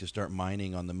going to start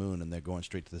mining on the moon, and they're going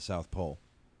straight to the South Pole.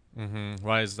 Mm-hmm.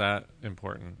 Why is that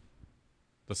important?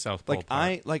 The South Pole.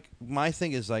 My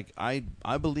thing is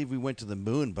I believe we went to the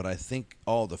moon, but I think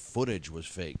all the footage was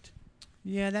faked,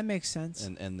 Yeah, that makes sense.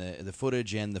 and the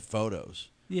footage and the photos.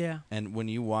 Yeah. And when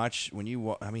you I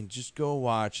mean, just go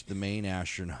watch the main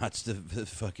astronauts. The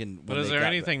fucking. But is there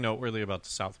anything noteworthy about the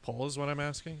South Pole? Is what I'm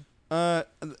asking. To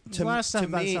a lot of stuff to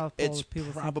about me, South Pole it's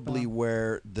people think probably about.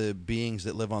 where the beings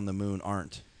that live on the moon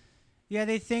aren't Yeah,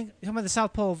 they think talking about the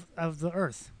South Pole of the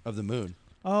Earth. of the moon.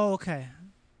 Oh, okay.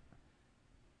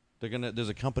 There's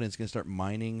a company that's gonna start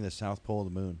mining the South Pole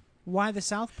of the moon. Why the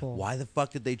South Pole? Why the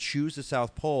fuck did they choose the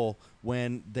South Pole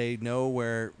when they know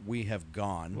where we have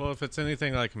gone? Well, if it's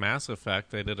anything like Mass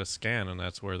Effect, they did a scan, and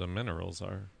that's where the minerals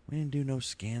are. We didn't do no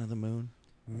scan of the moon.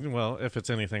 Well, if it's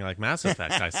anything like Mass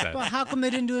Effect, I said. Well, how come they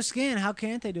didn't do a scan? How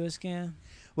can't they do a scan?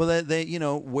 Well, they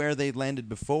where they landed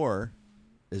before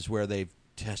is where they've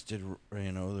tested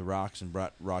the rocks and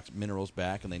brought minerals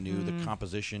back, and they knew the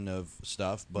composition of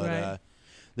stuff. But Right.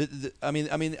 the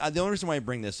only reason why I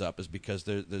bring this up is because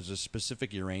there's a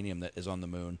specific uranium that is on the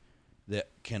moon that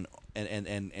can and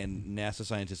NASA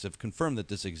scientists have confirmed that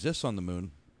this exists on the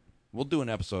moon. We'll do an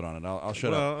episode on it. I'll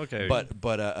shut up. Okay. But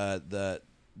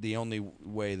the only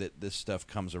way that this stuff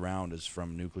comes around is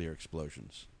from nuclear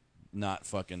explosions. Not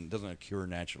fucking doesn't occur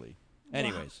naturally.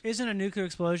 Anyways, Isn't a nuclear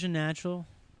explosion natural?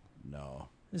 no.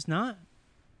 It's not.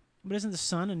 But isn't the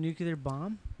sun a nuclear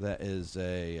bomb? That is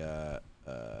a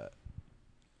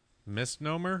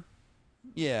Misnomer?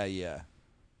 yeah.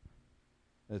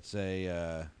 It's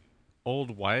a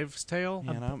Old wives' tale?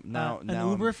 an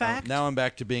Uber fact? Now I'm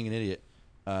back to being an idiot.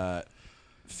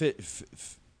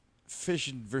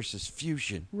 Fission versus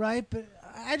fusion. Right, but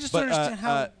I just don't understand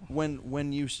how.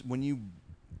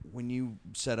 When you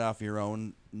set off your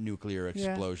own nuclear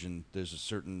explosion, there's a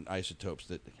certain isotopes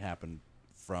that happen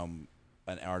from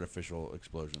an artificial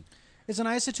explosion. Is an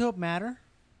isotope matter?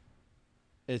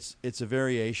 It's a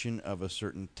variation of a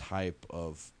certain type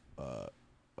of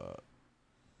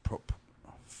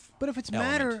But if it's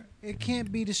element. matter, it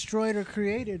can't be destroyed or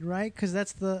created, right? Because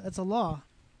that's a law.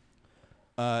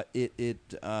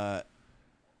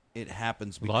 It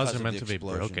happens because Laws are of meant the to be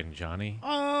explosion. broken, Johnny.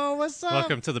 Oh, what's up?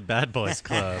 Welcome to the Bad Boys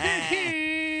Club.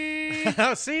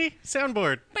 Oh, see?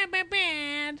 Soundboard.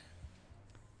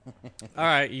 All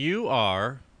right, you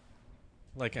are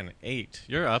like an 8.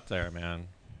 You're up there, man.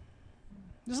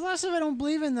 There's a lot of stuff I don't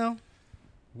believe in, though.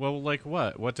 Well, like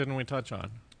what? What didn't we touch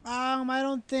on? I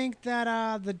don't think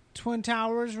that the Twin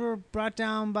Towers were brought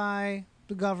down by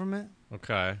the government.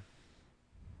 Okay. I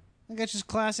think that's just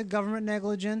classic government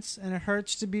negligence, and it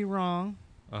hurts to be wrong.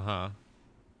 Uh-huh.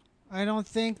 I don't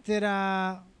think that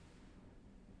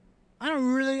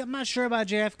I'm not sure about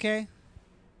JFK.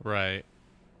 Right.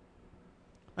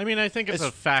 I mean, I think it's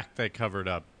a fact they covered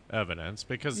up evidence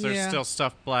because there's still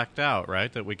stuff blacked out,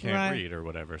 right, that we can't read or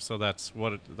whatever. So that's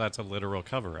a literal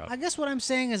cover-up. I guess what I'm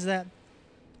saying is that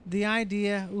the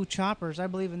idea, choppers, I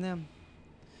believe in them.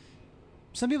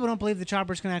 Some people don't believe the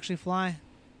choppers can actually fly.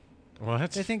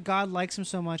 What? They think God likes them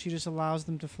so much he just allows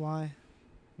them to fly.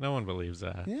 No one believes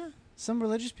that. Yeah, some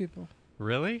religious people.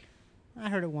 Really? I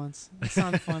heard it once. It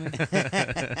sounded funny.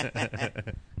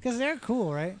 Because they're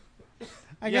cool, right?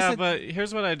 But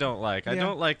here's what I don't like. I Yeah.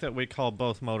 don't like that we call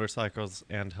both motorcycles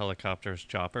and helicopters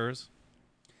choppers.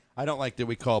 I don't like that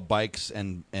we call bikes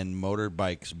and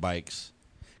motorbikes bikes.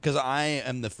 Because I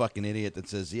am the fucking idiot that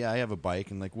says, "Yeah, I have a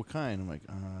bike," and like, "What kind?" I'm like,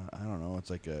 "I don't know. It's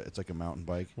like a mountain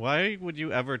bike." Why would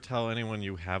you ever tell anyone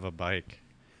you have a bike?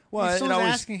 Well, if it someone's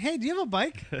always asking, "Hey, do you have a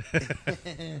bike?"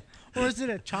 Or is it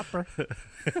a chopper?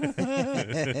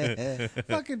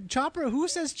 Fucking chopper. Who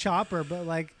says chopper? But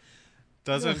like,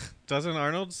 Doesn't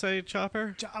Arnold say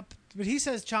chopper? but he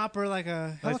says chopper like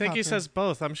a helicopter. I think he says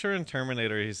both. I'm sure in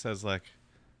Terminator he says like,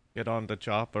 "Get on the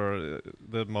chopper,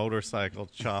 the motorcycle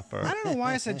chopper." I don't know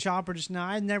why I said chopper just now.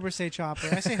 I never say chopper.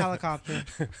 I say helicopter.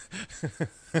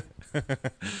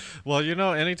 Well, you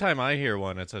know, anytime I hear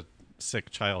one, it's a sick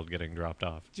child getting dropped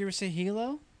off. Did you ever say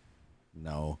helo?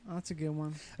 no. Oh, that's a good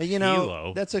one. You know,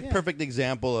 Helo. that's a Yeah. perfect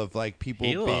example of like people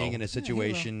Helo. being in a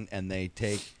situation and they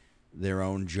take their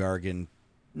own jargon,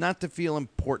 not to feel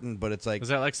important, but it's like Is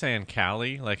that like saying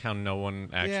Cali? Like how no one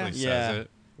actually says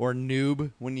it? or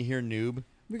noob when you hear noob.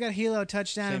 We got helo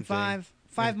touchdown Same in 5.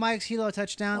 5 mics, helo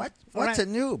touchdown. What? All What's right.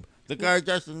 a noob? The guy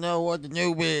doesn't know what the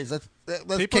noob is. Let's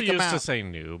People kick him used out. to say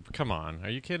noob. Come on. Are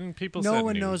you kidding? People No said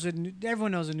one noob. knows what.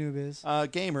 Everyone knows what noob is.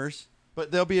 Gamers,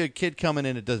 but there'll be a kid coming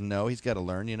in that doesn't know. He's got to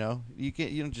learn. You know, you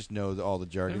don't just know all the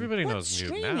jargon. Everybody What's knows noob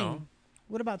streaming? now.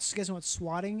 What about guys know what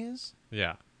swatting is?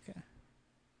 Yeah.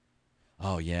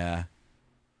 Oh yeah.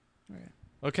 Okay.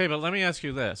 Okay, but let me ask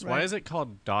you this. Why Right. is it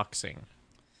called doxing?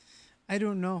 I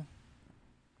don't know.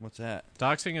 What's that?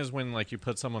 Doxing is when like you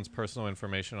put someone's personal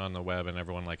information on the web and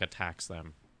everyone like attacks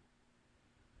them.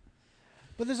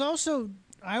 But there's also,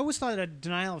 I always thought a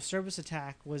denial of service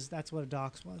attack that's what a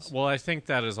dox was. Well, I think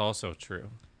that is also true.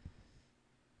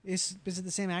 Is it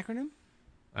the same acronym?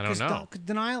 I don't know.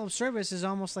 Denial of service is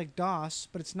almost like DOS,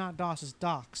 but it's not DOS, it's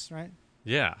dox, right?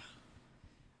 Yeah.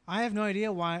 I have no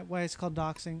idea why it's called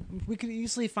doxing. We could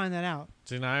easily find that out.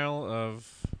 Denial of...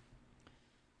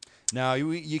 No,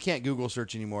 you can't Google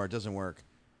search anymore. It doesn't work.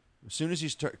 As soon as you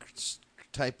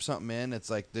type something in, it's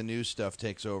like the new stuff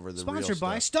takes over. The Sponsored real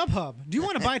by stuff. StubHub. Do you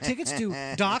want to buy tickets to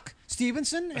Doc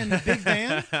Stevenson and the Big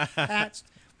Band?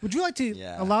 Would you like to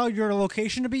allow your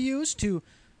location to be used to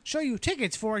show you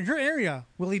tickets for your area,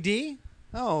 Willie D?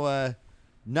 Oh,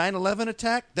 9/11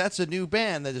 attack. That's a new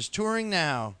band that is touring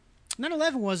now.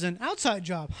 9/11 was an outside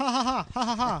job. Ha ha ha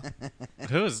ha ha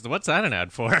ha. What's that an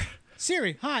ad for?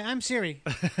 Siri, hi, I'm Siri.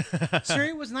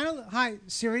 Siri was 9/11. Hi,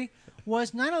 Siri.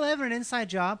 Was 9/11 an inside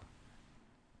job?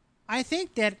 I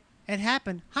think that it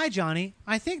happened. Hi, Johnny.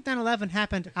 I think 9/11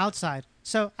 happened outside.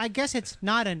 So I guess it's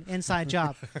not an inside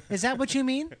job. Is that what you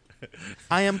mean?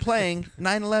 I am playing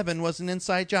 9/11 was an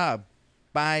inside job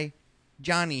by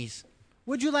Johnny's.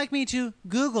 Would you like me to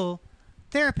Google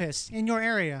therapists in your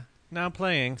area? Now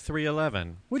playing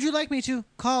 311. Would you like me to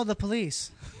call the police?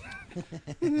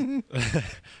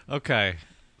 Okay.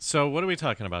 So what are we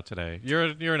talking about today? You're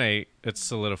an 8. It's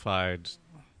solidified.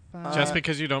 Just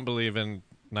because you don't believe in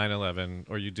 9/11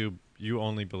 or you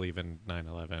only believe in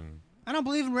 9/11. I don't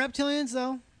believe in reptilians,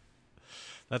 though.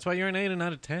 That's why you're an 8 and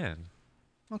not a 10.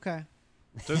 Okay.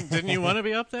 Didn't you want to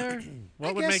be up there?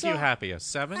 What would guess make you so. happy? A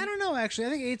 7? I don't know, actually. I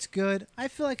think 8's good. I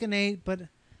feel like an 8, but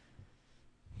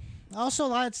also a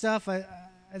lot of stuff.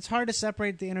 It's hard to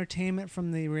separate the entertainment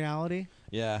from the reality.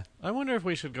 Yeah. I wonder if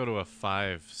we should go to a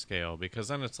 5 scale because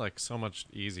then it's like so much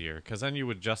easier. Because then you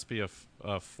would just be a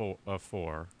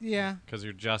 4. Yeah. Because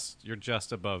you're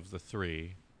just above the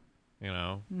 3. You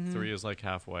know, 3 is like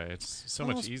halfway. It's so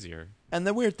much easier. And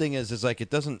the weird thing is like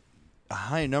a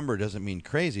high number doesn't mean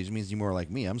crazy. It just means you're more like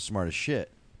me. I'm smart as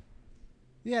shit.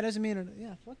 Yeah, it doesn't mean it.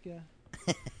 Yeah, fuck yeah.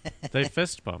 They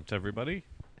fist bumped everybody.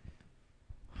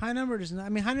 High number does not. I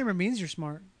mean, high number means you're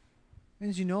smart. It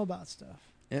means you know about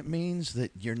stuff. It means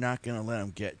that you're not going to let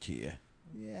them get to you.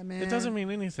 Yeah, man. It doesn't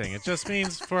mean anything. It just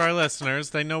means for our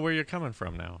listeners, they know where you're coming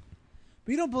from now.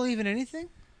 But you don't believe in anything?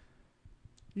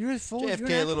 You're full. JFK you're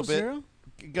an a little actual bit. zero?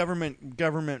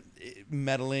 Government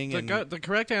meddling. The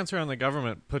correct answer on the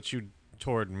government puts you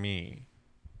toward me,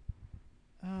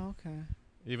 Oh, okay.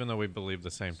 even though we believe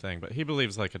the same thing. But he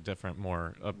believes like a different,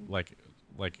 more like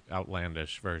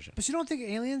outlandish version. But you don't think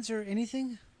aliens are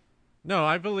anything? No,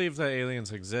 I believe that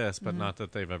aliens exist, but not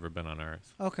that they've ever been on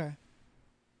Earth. Okay.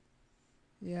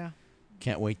 Yeah.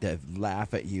 Can't wait to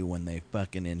laugh at you when they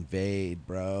fucking invade,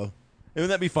 bro. Wouldn't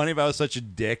that be funny if I was such a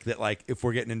dick that, like, if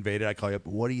we're getting invaded, I call you up,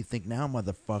 what do you think now,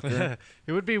 motherfucker?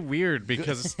 It would be weird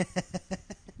because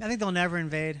I think they'll never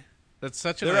invade. that's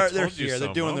such a they're I told you here. so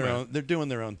They're doing moment.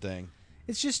 their own thing.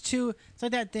 It's just too. It's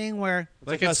like that thing where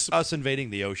Like us invading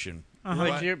the ocean.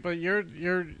 Like you're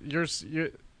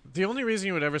the only reason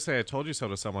you would ever say "I told you so"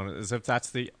 to someone is if that's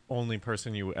the only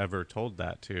person you ever told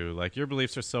that to. Like your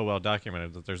beliefs are so well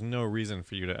documented that there's no reason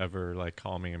for you to ever like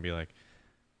call me and be like,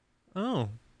 "Oh,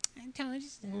 I told you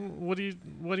so. what do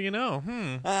you know?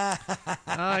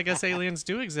 I guess aliens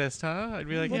do exist, huh?" I'd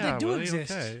be like, Well, "Yeah, they do well,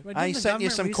 exist. okay." Right, I didn't the sent you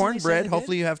government some recently say cornbread. they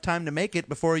Hopefully did? you have time to make it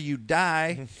before you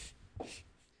die.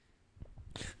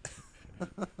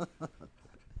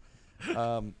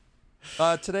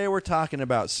 Today we're talking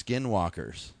about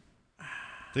skinwalkers.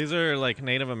 These are like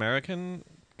Native American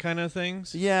kind of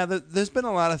things. Yeah, there's been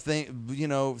a lot of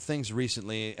things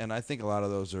recently, and I think a lot of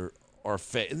those are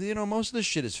fake. Most of this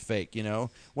shit is fake.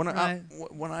 When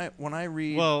I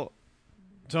read, Well,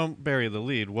 don't bury the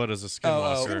lead. What is a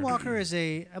skinwalker? Skinwalker is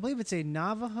I believe it's a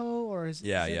Navajo, or is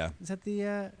Yeah. Is that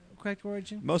the correct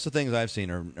origin? most of the things I've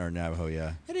seen are Navajo.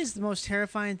 Yeah, It is the most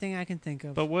terrifying thing I can think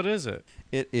of. But what is it?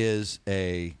 it is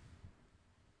a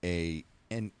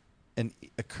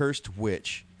cursed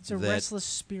witch. It's a that- restless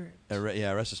spirit. a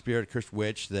restless spirit, cursed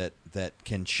witch that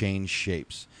can change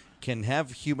shapes, can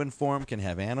have human form, can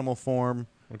have animal form.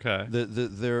 Okay.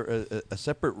 They're a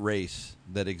separate race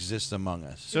that exists among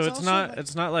us. So It's it's also not like-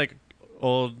 it's not like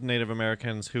old Native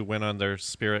Americans who went on their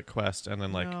spirit quest and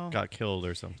then No. got killed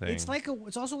or something.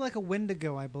 It's also like a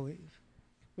Wendigo, I believe,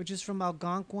 which is from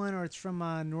Algonquin, or it's from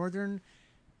northern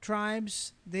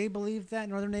tribes. They believe that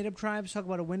northern native tribes talk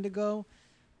about a Wendigo,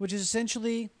 which is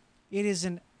essentially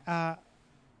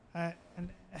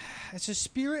it's a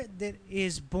spirit that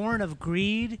is born of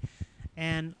greed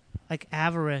and like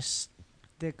avarice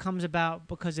that comes about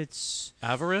because it's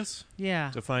Avarice?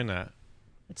 yeah, Define that.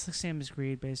 it's the same as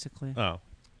greed basically. Oh.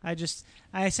 I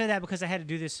said that because I had to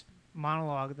do this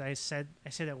monologue that I said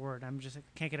that word. I'm just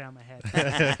can't get it out of my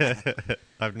head.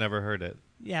 I've never heard it.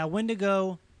 Yeah,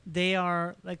 Wendigo, they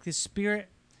are like this spirit,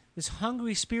 this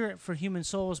hungry spirit for human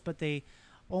souls, but they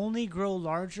only grow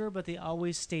larger, but they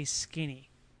always stay skinny.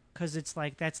 Because it's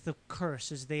like, that's the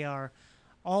curse, is they are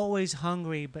always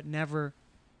hungry, but never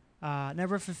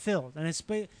fulfilled. And it's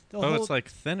It's like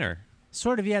thinner.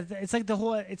 sort of, yeah, it's like the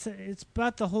whole, it's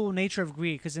about the whole nature of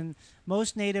greed. Because in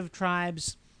most native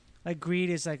tribes, like greed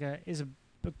is like a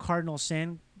cardinal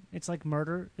sin. It's like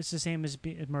murder. It's the same as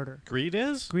murder. Greed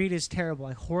is? Greed is terrible.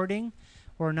 Like hoarding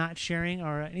or not sharing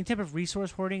or any type of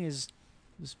resource hoarding is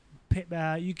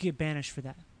you get banished for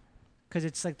that because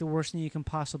it's like the worst thing you can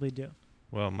possibly do.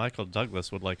 Well, Michael Douglas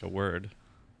would like a word.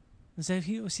 Was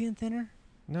he in Thinner?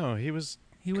 No, he was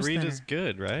Greed Thinner. is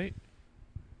good, right?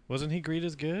 Wasn't he Greed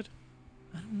is good?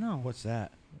 I don't know. What's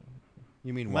that?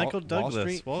 You mean Michael Douglas, Wall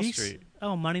Street? Wall Street.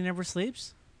 Oh, Money Never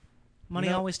Sleeps? Money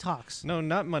No. Always Talks. No,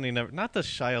 not Money Never. Not the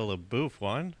Shia LaBeouf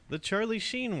one. The Charlie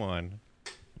Sheen one.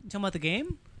 You talking about the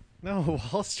game? No,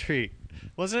 Wall Street.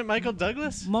 Wasn't it Michael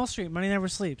Douglas? Wall Street, Money Never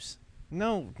Sleeps.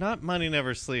 No, not Money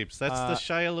Never Sleeps. That's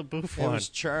the Shia LaBeouf It one.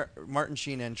 was Martin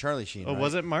Sheen and Charlie Sheen. Oh, right?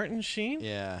 was it Martin Sheen?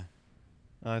 Yeah.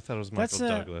 Oh, I thought it was That's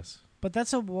Michael a- Douglas. But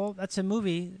that's a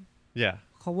movie Yeah.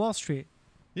 called Wall Street.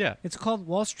 Yeah. It's called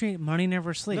Wall Street, Money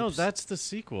Never Sleeps. No, that's the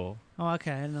sequel. Oh,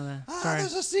 okay. I didn't know that. Sorry.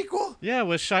 There's a sequel. Yeah,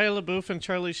 with Shia LaBeouf and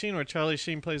Charlie Sheen, where Charlie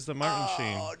Sheen plays the Martin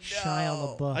Sheen. Oh, no.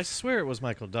 Shia LaBeouf. I swear it was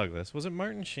Michael Douglas. Was it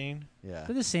Martin Sheen? Yeah.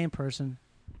 They're the same person.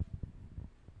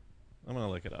 I'm going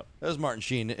to look it up. That was Martin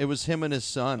Sheen. It was him and his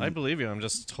son. I believe you. I'm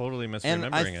just totally and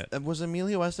misremembering it. Was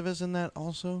Emilio Estevez in that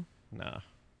also? Nah.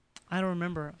 I don't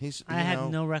remember. He's. I had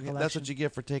no recollection. That's what you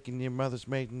get for taking your mother's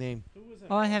maiden name.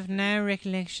 Oh, I have no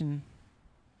recollection.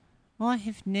 Oh, I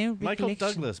have no recollection. Michael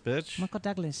Douglas, bitch. Michael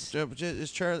Douglas.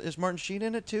 Is Martin Sheen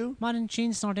in it too? Martin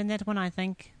Sheen's not in that one, I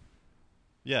think.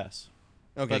 Yes.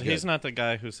 Okay, But good. he's not the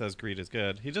guy who says greed is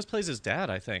good. He just plays his dad,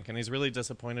 I think, and he's really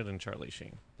disappointed in Charlie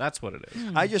Sheen. That's what it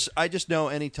is. I just know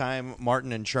anytime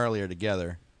Martin and Charlie are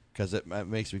together, because it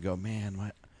makes me go,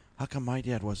 man, how come my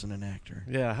dad wasn't an actor?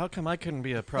 Yeah, how come I couldn't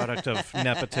be a product of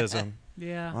nepotism?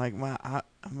 Yeah. Like,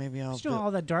 maybe I'll. You know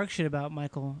all that dark shit about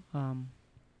Michael.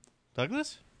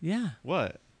 Douglas? Yeah.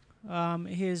 What?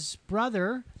 His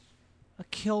brother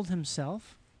killed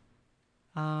himself.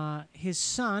 His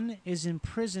son is in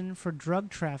prison for drug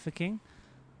trafficking.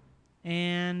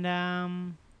 And,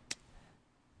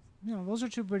 those are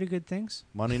two pretty good things.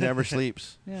 Money never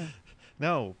sleeps. Yeah.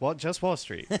 No, just Wall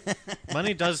Street.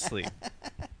 Money does sleep.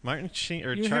 Martin Sheen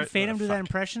or You heard Fatum do that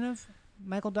impression of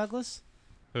Michael Douglas?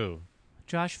 Who?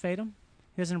 Josh Fatum.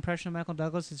 He has an impression of Michael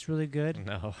Douglas. It's really good.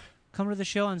 No. Come to the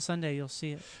show on Sunday. You'll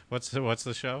see it. What's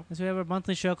the show? So we have a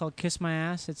monthly show called Kiss My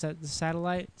Ass. It's at the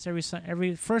Satellite. It's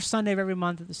every first Sunday of every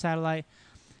month at the Satellite.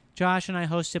 Josh and I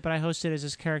host it, but I host it as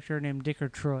this character named Dicker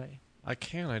Troy. I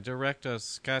can't. I direct a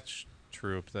sketch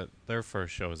troupe that their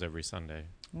first show is every Sunday.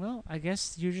 Well, I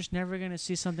guess you're just never going to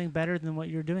see something better than what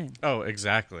you're doing. Oh,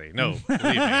 exactly. No, believe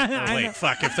me. Oh, wait,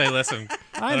 fuck, if they listen.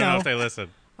 I don't know if they listen.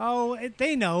 Oh,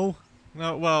 they know.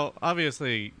 No, well,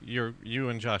 obviously, you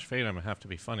and Josh Fadum have to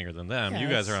be funnier than them. Yeah, you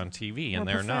guys are on TV, and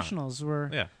they're not. We're professionals.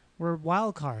 Yeah. We're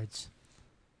wild cards.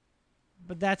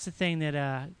 But that's the thing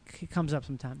that comes up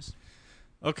sometimes.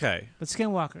 Okay. But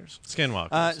Skinwalkers.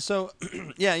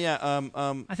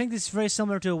 I think this is very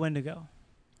similar to a Wendigo.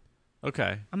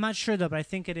 Okay. I'm not sure, though, but I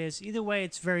think it is. Either way,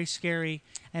 it's very scary,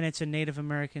 and it's a Native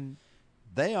American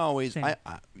They always, thing.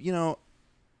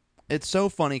 It's so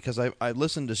funny because I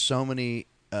listened to so many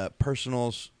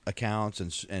personal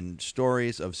accounts and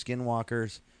stories of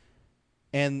Skinwalkers,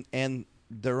 and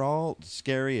they're all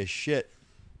scary as shit.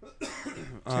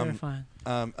 Terrifying.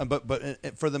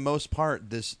 But for the most part,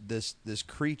 this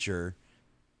creature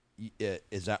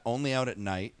is only out at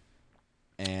night,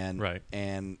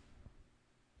 and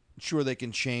sure they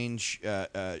can change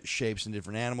shapes in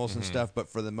different animals and stuff, but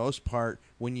for the most part,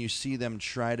 when you see them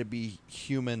try to be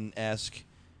human-esque,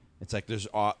 it's like there's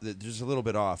a little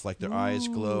bit off, like their eyes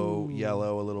glow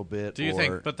yellow a little bit. Do you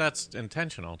think? But that's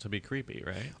intentional to be creepy,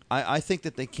 right? I think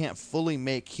that they can't fully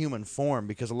make human form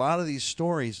because a lot of these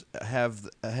stories have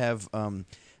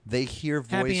they hear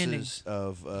voices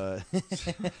of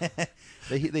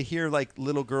they hear like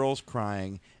little girls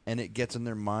crying, and it gets in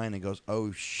their mind and goes,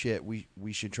 oh shit, we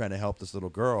should try to help this little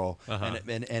girl,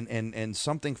 and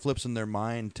something flips in their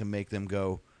mind to make them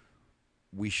go,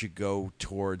 we should go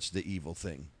towards the evil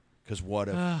thing. Because what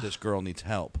if this girl needs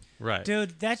help? Right.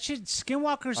 Dude, that shit,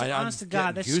 Skinwalkers, honest to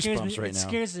God, that scares me. Right it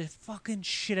scares the fucking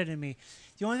shit out of me.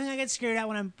 The only thing I get scared of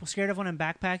when I'm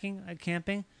backpacking,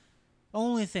 camping,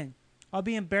 only thing, I'll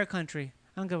be in bear country.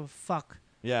 I don't give a fuck.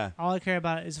 Yeah. All I care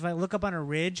about is if I look up on a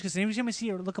ridge, because every time I see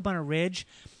you look up on a ridge,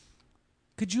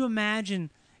 could you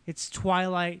imagine it's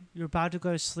twilight, you're about to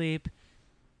go to sleep,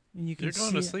 and you can You're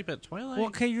going to sleep at twilight? Well,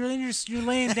 okay, you're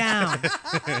laying down.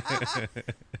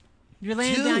 You're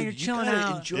laying down. You're chilling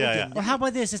out. Or how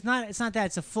about this? It's not that.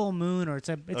 It's a full moon, or it's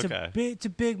a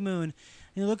big moon. And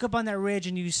you look up on that ridge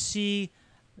and you see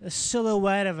a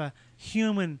silhouette of a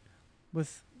human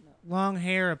with long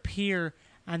hair appear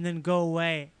and then go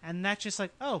away, and that's just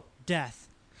like, oh, death.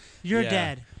 You're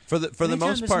dead. For the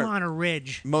most part, on a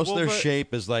ridge. Most of their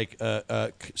shape is like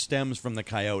stems from the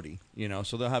coyote,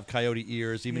 so they'll have coyote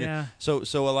ears. So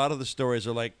a lot of the stories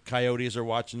are like coyotes are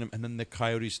watching them, and then the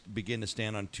coyotes begin to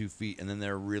stand on 2 feet, and then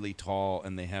they're really tall,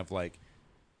 and they have like,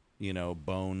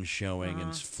 bone showing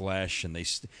and flesh, and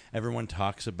everyone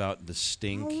talks about the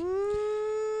stink.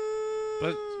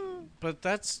 But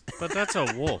that's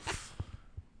a wolf.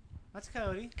 That's a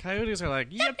coyote. Coyotes are like,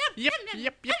 yep, yep,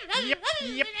 yep, yep, yep,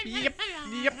 yep, yep,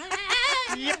 yep,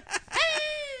 yep.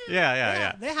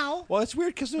 Yeah. They howl. Well, it's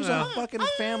weird because there's a fucking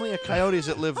family of coyotes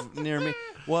that live near me.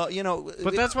 Well,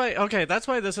 But that's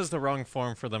why this is the wrong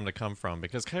form for them to come from,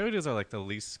 because coyotes are like the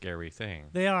least scary thing.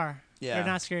 They are. Yeah. They're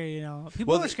not scary,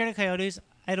 People who are scared of coyotes,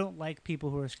 I don't like people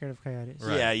who are scared of coyotes.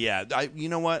 Right. Yeah. You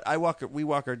know what? We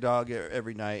walk our dog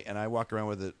every night, and I walk around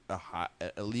with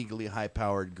a legally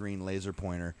high-powered green laser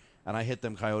pointer, and I hit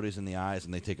them coyotes in the eyes,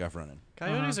 and they take off running.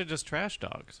 Coyotes are just trash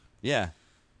dogs. Yeah.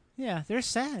 Yeah, they're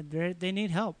sad. They need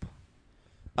help.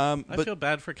 I feel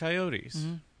bad for coyotes.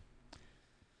 Mm-hmm.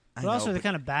 But also, they're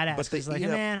kind of badass. Because like, hey,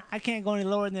 man, I can't go any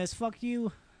lower than this. Fuck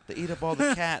you. They eat up all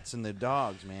the cats and the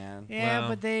dogs, man. Yeah,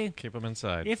 but they keep them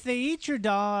inside. If they eat your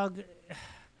dog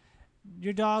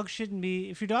shouldn't be.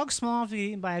 If your dog's small enough to get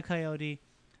eaten by a coyote,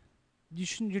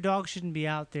 your dog shouldn't be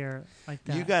out there like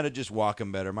that. You got to just walk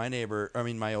them better.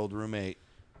 My old roommate,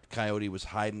 coyote was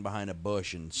hiding behind a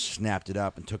bush and snapped it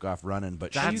up and took off running.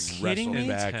 But that's she wrestled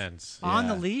back on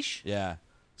the leash. Yeah.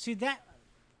 See that?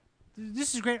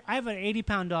 This is great. I have an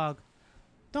 80-pound dog.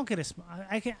 Don't get a small.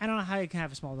 I don't know how you can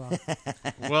have a small dog.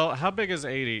 Well, how big is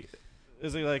 80?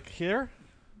 Is he like here?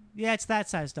 Yeah, it's that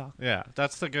size dog. Yeah,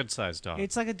 that's the good size dog.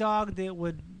 It's like a dog that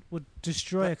would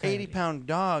destroy a coyote. 80-pound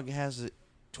dog has a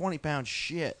 20-pound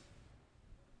shit.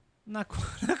 Not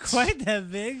quite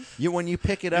that big. When you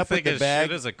pick it up with the bag,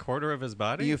 shit is a quarter of his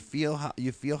body. You feel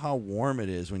how warm it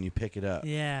is when you pick it up.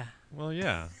 Yeah. Well,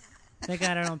 yeah. Thank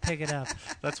God I don't pick it up.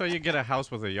 That's why you get a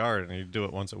house with a yard and you do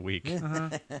it once a week.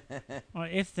 Or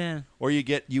if then. Or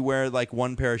you wear like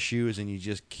one pair of shoes and you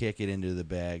just kick it into the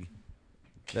bag.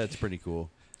 That's pretty cool.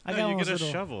 You get a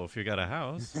shovel if you got a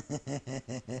house.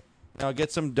 Now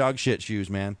get some dog shit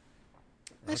shoes, man.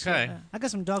 Okay. I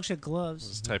got some dog shit gloves.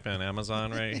 Just type in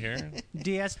Amazon right here.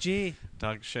 DSG.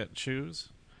 Dog shit shoes.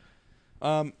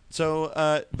 But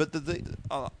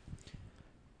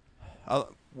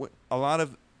a lot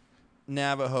of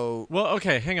Navajo. Well,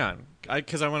 okay, hang on,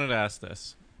 because I wanted to ask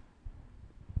this.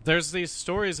 There's these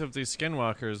stories of these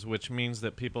skinwalkers, which means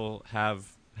that people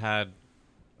have had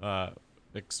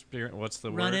experience. What's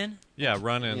the word? Run-in? Yeah,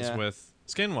 run-ins Yeah. with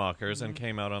skinwalkers and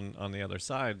came out on the other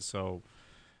side. So,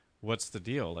 what's the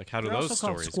deal? Like, how do They're those also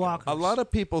called stories squawkers. A lot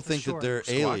of people For think sure. that they're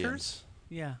Squawkers? aliens.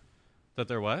 Yeah. go? That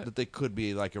they're what? That they could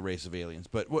be like a race of aliens,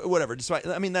 but whatever. Despite,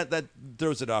 I mean, that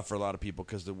throws it off for a lot of people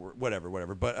because whatever.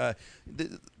 But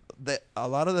a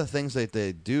lot of the things that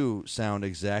they do sound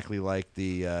exactly like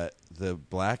the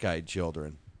black-eyed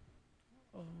children,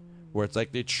 where it's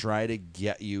like they try to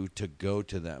get you to go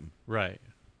to them, Right.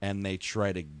 and they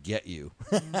try to get you.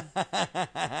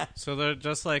 So they're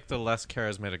just like the less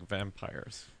charismatic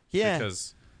vampires. Yeah.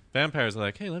 Because vampires are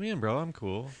like, hey, let me in, bro. I'm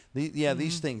cool.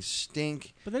 These things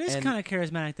stink. But that is and- kind of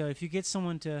charismatic, though. If you get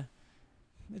someone to,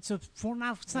 it's a form.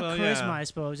 It's not Well, charisma, yeah. I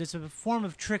suppose. It's a form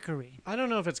of trickery. I don't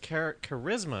know if it's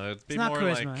charisma. It'd be It's not more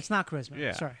charisma. like... It's not charisma.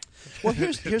 Yeah. Sorry. Well,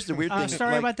 here's the weird thing.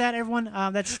 Sorry about that, everyone.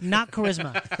 That's not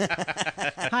charisma.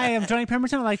 Hi, I'm Johnny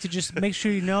Pemberton. I'd like to just make sure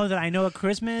you know that I know what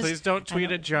charisma is. Please don't I tweet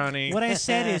know- at Johnny. What I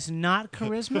said is not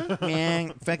charisma.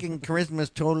 Man, fucking charisma's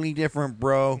totally different,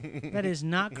 bro. That is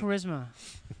not charisma.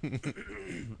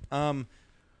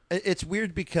 It's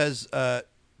weird because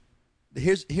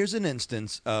here's an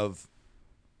instance of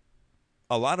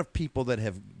a lot of people that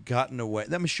have gotten away.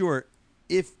 I'm sure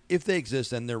if they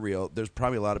exist and they're real, there's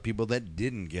probably a lot of people that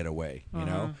didn't get away. You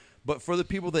know, but for the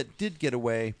people that did get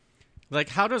away, Like,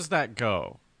 how does that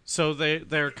go? So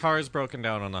their car's broken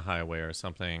down on the highway or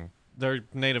something. They're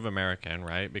Native American,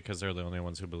 right? Because they're the only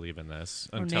ones who believe in this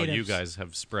Or until you natives. guys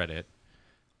have spread it.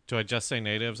 Do I just say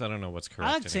natives? I don't know what's correct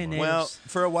I'd say anymore. natives. well,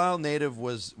 for a while, Native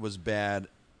was bad,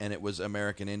 and it was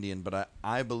American Indian. But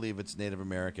I believe it's Native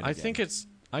American. I again.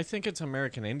 think it's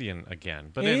American Indian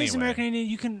again. But It anyway, is American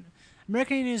Indian.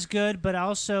 American Indian is good, but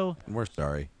also We're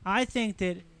sorry. I think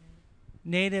that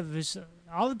Native is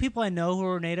all the people I know who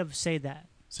are Native say that.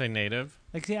 say native.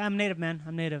 Like, say, I'm Native, man.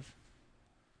 I'm Native.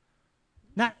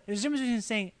 Not there's a difference between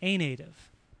saying a Native.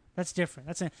 That's different.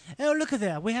 That's saying, oh, look at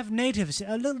that. We have natives.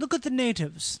 Look at the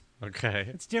natives. Okay.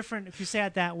 It's different if you say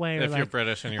it that way. Or If like, you're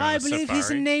British and you're I on a believe safari. he's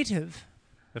a native.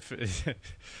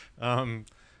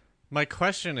 My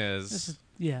question This is, is,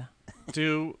 yeah.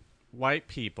 do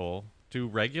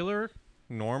regular,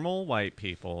 normal white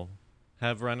people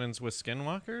have run-ins with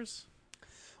skinwalkers?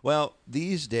 Well,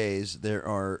 these days there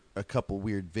are a couple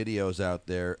weird videos out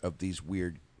there of these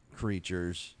weird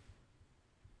creatures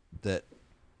that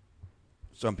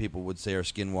some people would say are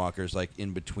skinwalkers, like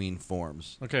in between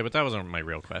forms. Okay, but that wasn't my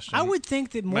real question. I would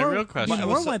think that My more, real question more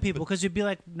was- white people, because you'd be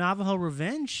like Navajo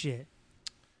revenge shit.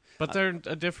 But they're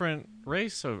a different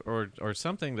race or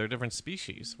something. They're a different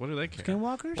species. What do they care?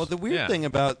 Skinwalkers? Well, the weird Yeah. thing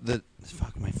about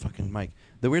fuck my fucking mic.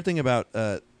 The weird thing about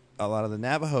a lot of the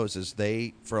Navajos is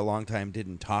they, for a long time,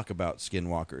 didn't talk about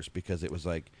skinwalkers because it was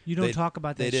like You don't they- talk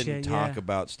about They that didn't shit, talk yeah.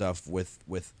 about stuff with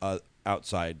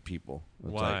outside people.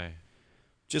 It's like- Why?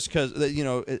 just because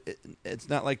it's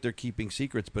not like they're keeping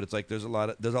secrets, but it's like there's a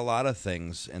lot of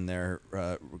things in their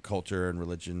culture and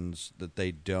religions that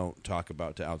they don't talk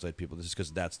about to outside people. This is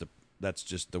because that's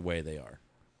just the way they are.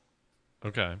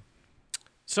 Okay.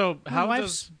 So My how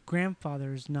wife's does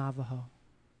grandfather is Navajo.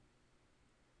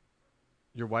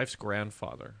 your wife's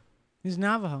grandfather? He's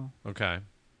Navajo. Okay.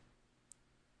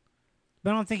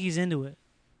 But I don't think he's into it.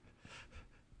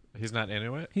 He's not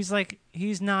into it? He's like,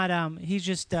 he's not, he's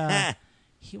just, what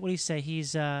do you say?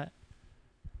 He's,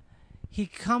 he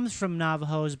comes from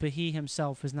Navajos, but he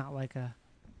himself is not like a,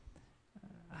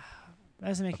 that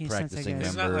doesn't make A any sense, I practicing guess.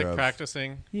 He's not member like of-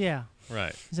 practicing. Yeah.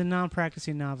 Right. He's a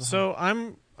non-practicing Navajo.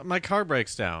 So my car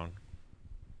breaks down.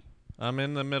 I'm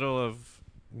in the middle of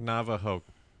Navajo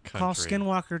country. Call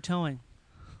Skinwalker Towing.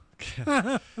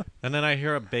 And then I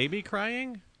hear a baby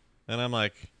crying, and I'm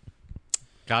like,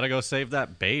 gotta go save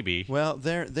that baby. Well,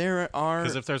 there are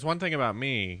Because if there's one thing about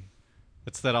me,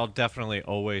 it's that I'll definitely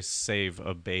always save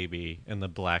a baby in the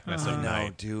blackness I of know,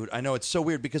 night. dude. I know it's so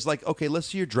weird because, like, okay, let's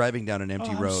say you're driving down an empty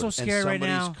I'm road so and scared right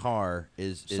somebody's now. car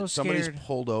is So somebody's scared.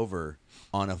 pulled over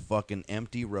on a fucking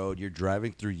empty road. You're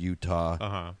driving through Utah,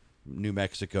 Uh-huh. New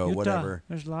Mexico, Utah. whatever,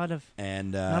 There's a lot of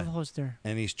and Navajos there.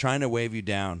 and he's trying to wave you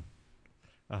down.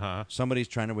 Uh-huh. Somebody's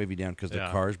trying to wave you down because the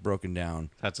Yeah. car's broken down,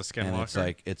 That's a and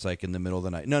skinwalker. it's like in the middle of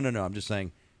the night. No. I'm just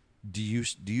saying. Do you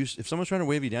if someone's trying to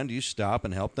wave you down, do you stop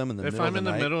and help them in the If middle I'm of in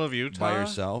the the night middle of Utah, by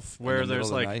yourself, in where the middle there's of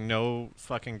the like night? no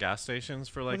fucking gas stations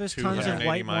for like there's tons of 280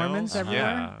 white miles, Mormons everywhere?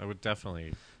 yeah, I would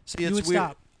definitely. See, You it's would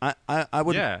weird. stop. I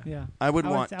would. Yeah. Yeah. I would I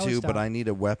would- want I would to, stop. but I need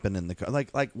a weapon in the car.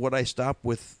 Like would I stop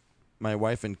with my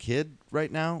wife and kid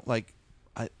right now? Like,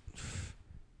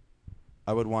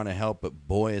 I would want to help, but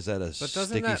boy, is that a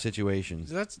sticky situation.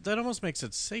 That almost makes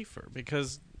it safer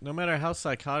because no matter how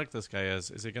psychotic this guy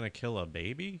is he going to kill a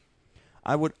baby?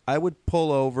 I would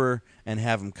pull over and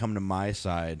have him come to my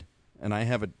side, and I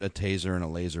have a taser and a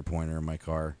laser pointer in my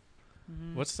car.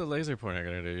 Mm-hmm. What's the laser pointer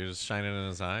going to do? You just shine it in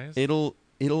his eyes?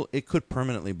 It could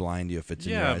permanently blind you if it's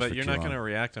in your eyes. Yeah, but you're not going to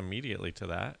react immediately to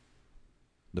that.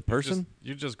 The person?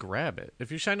 You just grab it. If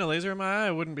you shine a laser in my eye,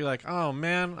 I wouldn't be like, oh,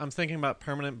 man, I'm thinking about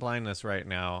permanent blindness right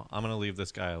now. I'm going to leave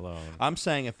this guy alone. I'm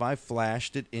saying if I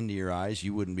flashed it into your eyes,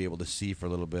 you wouldn't be able to see for a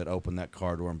little bit, open that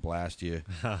car door and blast you.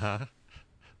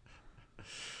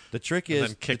 The trick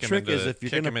is if you're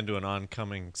kick him into an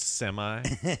oncoming semi.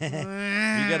 You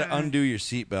got to undo your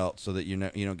seatbelt so that you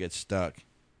don't get stuck.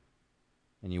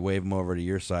 And you wave him over to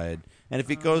your side. And if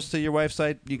he goes to your wife's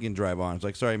side, you can drive on. It's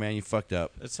like, sorry, man, you fucked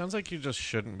up. It sounds like you just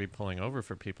shouldn't be pulling over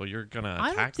for people. You're going to attack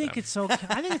them. I don't think it's okay.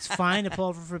 I think it's fine to pull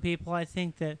over for people. I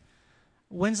think that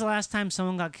when's the last time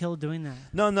someone got killed doing that?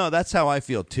 No, that's how I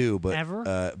feel too. But ever?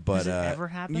 Does it ever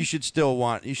happen? You should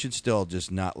still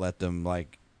just not let them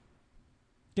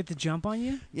get the jump on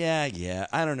you. Yeah.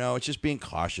 I don't know. It's just being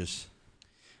cautious.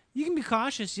 You can be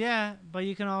cautious, yeah, but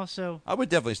you can also... I would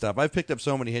definitely stop. I've picked up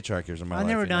so many hitchhikers in my life. I've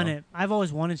never done it. I've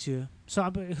always wanted to. So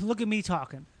look at me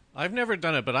talking. I've never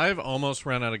done it, but I've almost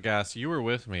run out of gas. You were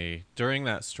with me during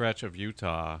that stretch of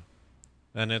Utah,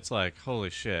 and it's like, holy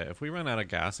shit, if we run out of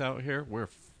gas out here, we're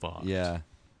fucked. Yeah.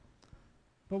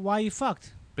 But why are you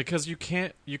fucked? Because you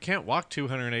can't walk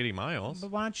 280 miles.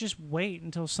 But why not just wait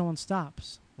until someone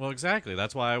stops? Well, exactly.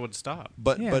 That's why I would stop.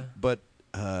 But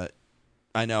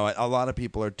I know a lot of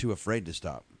people are too afraid to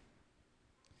stop.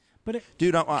 But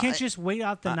dude, can't you just wait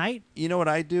out the night? You know what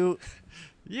I do?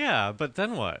 Yeah, but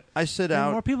then what? I sit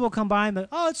out. More people come by and be,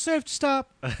 it's safe to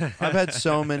stop. I've had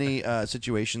so many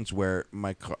situations where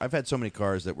I've had so many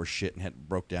cars that were shit and had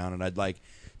broke down, and I'd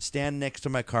stand next to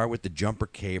my car with the jumper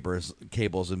cables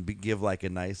and give a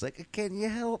nice can you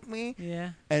help me?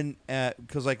 Yeah. And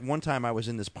because one time I was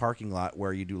in this parking lot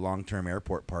where you do long-term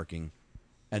airport parking.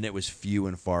 And it was few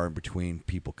and far in between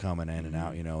people coming in and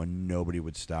out, and nobody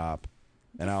would stop.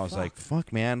 And I was like,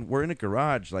 fuck, man, we're in a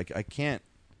garage. I can't.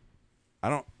 I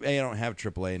don't have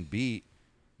AAA, and B,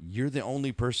 you're the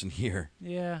only person here.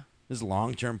 Yeah. This is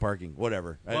long-term parking,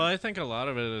 whatever. Well, I think a lot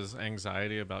of it is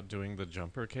anxiety about doing the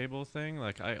jumper cable thing.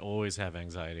 I always have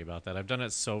anxiety about that. I've done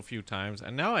it so few times.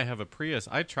 And now I have a Prius.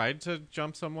 I tried to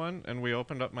jump someone, and we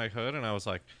opened up my hood, and I was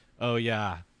like, oh,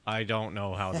 yeah. I don't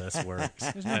know how this works.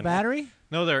 There's no battery?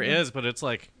 No, there is, but it's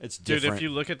it's dude, if you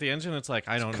look at the engine, it's I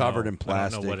don't know. It's covered in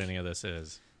plastic. I don't know what any of this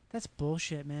is. That's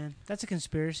bullshit, man. That's a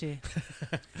conspiracy.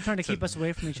 They're trying to keep us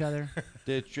away from each other.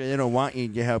 They don't want you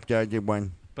to help the other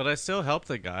one. But I still helped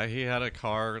the guy. He had a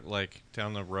car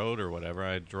down the road or whatever.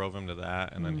 I drove him to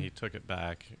that, and then he took it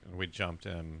back, and we jumped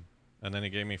him. And then he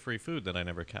gave me free food that I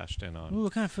never cashed in on. Ooh,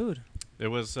 what kind of food? It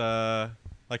was...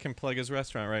 I can plug his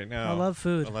restaurant right now. I love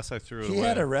food. Unless I threw it away. He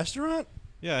had a restaurant?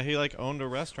 Yeah, he owned a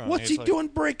restaurant. What's he doing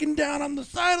breaking down on the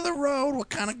side of the road? What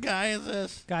kind of guy is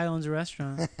this? Guy owns a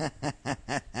restaurant.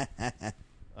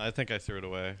 I think I threw it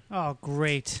away. Oh,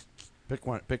 great. Pick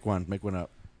one. Make one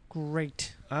up.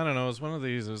 Great. I don't know. It was one of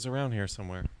these. It was around here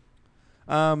somewhere.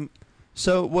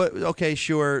 So what? Okay,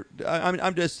 sure.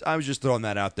 I was just throwing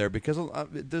that out there because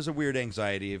there's a weird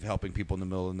anxiety of helping people in the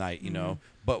middle of the night, you know.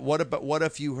 But what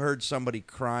if you heard somebody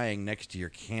crying next to your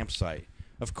campsite?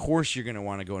 Of course, you're going to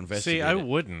want to go investigate. See, I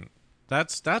wouldn't.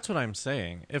 That's what I'm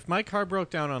saying. If my car broke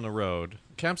down on the road,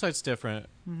 campsite's different,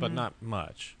 but not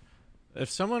much. If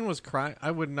someone was crying,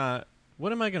 I would not.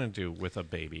 What am I going to do with a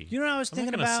baby? You know what I was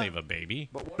thinking about? I'm not going to save a baby.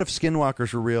 But what if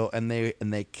Skinwalkers were real and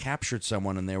they captured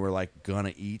someone and they were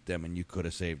gonna eat them and you could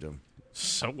have saved them?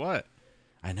 So what?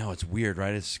 I know it's weird,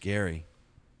 right? It's scary.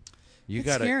 You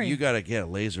gotta get a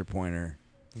laser pointer.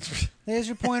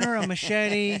 Laser pointer, a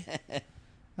machete.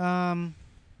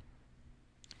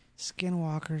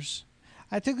 Skinwalkers.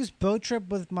 I took this boat trip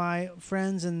with my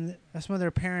friends and some of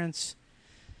their parents,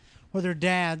 or their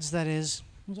dads, that is.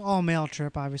 It was an all-male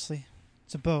trip, obviously.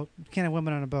 It's a boat. You can't have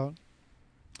women on a boat.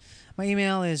 My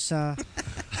email is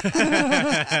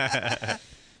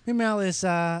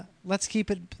let's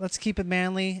keep it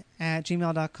manly at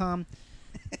gmail.com.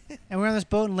 And we're on this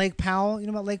boat in Lake Powell. You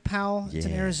know about Lake Powell? It's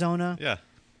in Arizona. Yeah.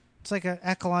 It's like an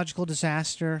ecological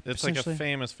disaster. It's like a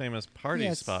famous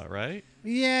party spot, right?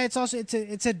 Yeah, it's also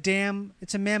it's a dam.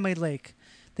 It's a man-made lake.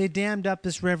 They dammed up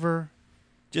this river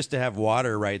just to have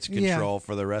water rights control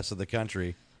for the rest of the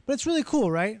country. But it's really cool,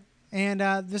 right? And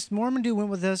this Mormon dude went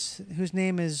with us, whose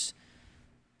name is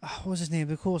what was his name?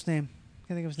 The coolest name. I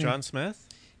can't think of his name. John Smith?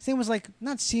 His name was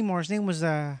not Seymour. His name was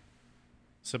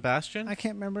Sebastian? I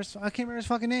can't remember his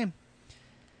fucking name.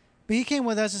 But he came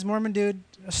with us, this Mormon dude.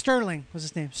 Sterling was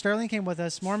his name. Sterling came with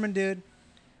us. Mormon dude.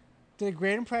 Did a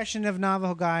great impression of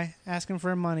Navajo guy asking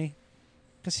for money.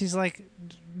 Because he's like,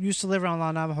 used to live around a lot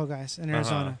of Navajo guys in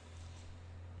Arizona.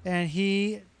 And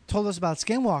he told us about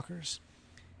skinwalkers.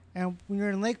 And when you're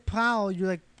in Lake Powell,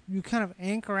 you kind of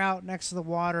anchor out next to the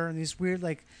water in these weird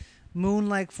like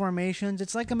moon-like formations.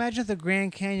 It's like, imagine if the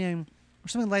Grand Canyon or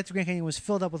something like the Grand Canyon was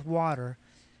filled up with water.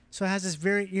 So it has this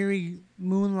very eerie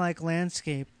moon-like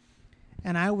landscape.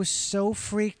 And I was so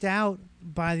freaked out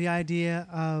by the idea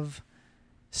of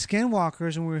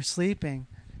skinwalkers when we were sleeping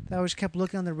that I just kept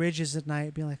looking on the ridges at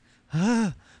night being like,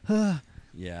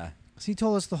 Yeah. So he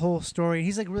told us the whole story.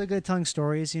 He's like really good at telling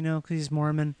stories, because he's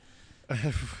Mormon.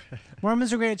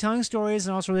 Mormons are great at telling stories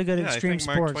and also really good at extreme I think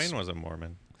sports. Mark Twain was a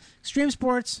Mormon. Extreme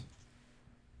sports.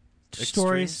 Stories.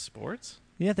 Extreme sports?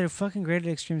 Yeah, they're fucking great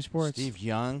at extreme sports. Steve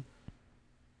Young.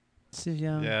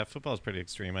 Yeah, football's pretty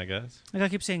extreme, I guess. Like I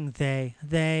keep saying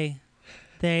they,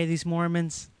 these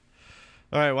Mormons.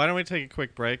 All right, why don't we take a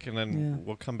quick break, and then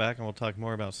we'll come back and we'll talk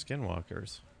more about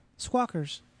skinwalkers.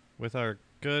 Squawkers. With our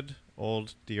good,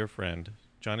 old, dear friend,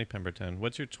 Johnny Pemberton.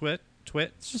 What's your twit?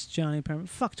 It's just Johnny Pemberton.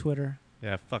 Fuck Twitter.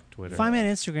 Yeah, fuck Twitter. Find me on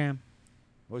Instagram.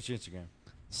 What's your Instagram?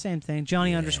 Same thing.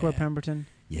 Johnny_Pemberton.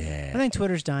 Yeah. I think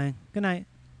Twitter's dying. Good night.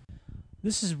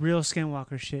 This is real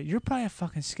skinwalker shit. You're probably a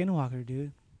fucking skinwalker,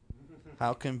 dude.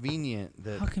 How convenient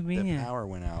that How convenient. the power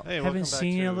went out. Hey, Haven't welcome back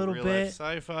seen you to in a little Real bit. Life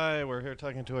Sci-Fi. We're here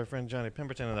talking to our friend Johnny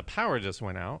Pemberton, and the power just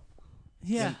went out.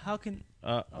 Yeah, how can...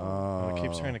 It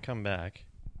keeps trying to come back.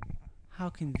 How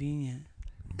convenient.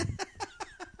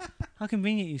 How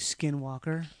convenient, you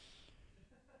skinwalker.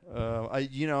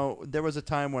 There was a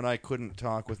time when I couldn't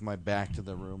talk with my back to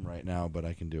the room right now, but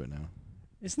I can do it now.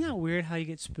 Isn't that weird how you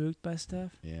get spooked by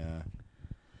stuff? Yeah.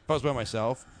 If I was by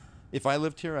myself, if I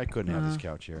lived here, I couldn't have this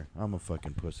couch here. I'm a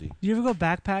fucking pussy. Do you ever go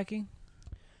backpacking?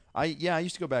 I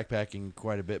used to go backpacking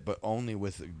quite a bit, but only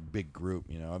with a big group.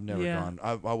 I've never gone.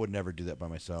 I would never do that by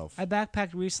myself. I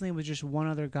backpacked recently with just one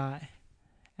other guy,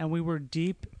 and we were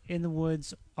deep in the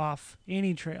woods off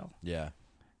any trail. Yeah.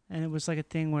 And it was like a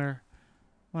thing where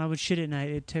when I would shit at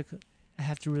night, I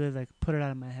have to really like put it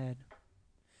out of my head.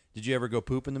 Did you ever go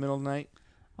poop in the middle of the night?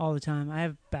 All the time. I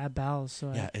have bad bowels,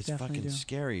 so Yeah, I it's definitely fucking do.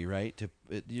 scary, right?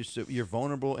 You're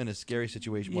vulnerable in a scary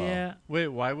situation. Yeah. Well, Wait,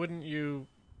 why wouldn't you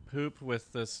poop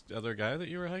with this other guy that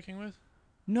you were hiking with?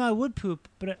 No, I would poop,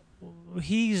 but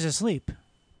he's asleep.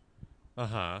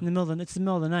 Uh-huh. It's the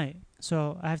middle of the night,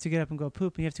 so I have to get up and go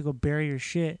poop, and you have to go bury your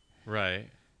shit. Right.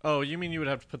 Oh, you mean you would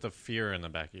have to put the fear in the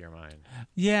back of your mind?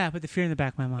 Yeah, put the fear in the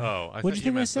back of my mind. Oh, what did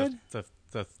you think I meant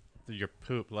said? Your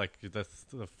poop, like the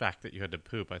fact that you had to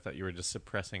poop. I thought you were just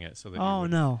suppressing it so that. Oh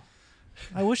no,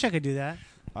 I wish I could do that.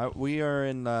 we are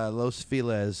in Los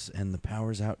Feliz, and the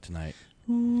power's out tonight.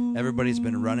 Everybody's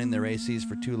been running their ACs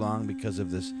for too long because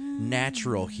of this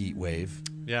natural heat wave.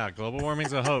 Yeah, global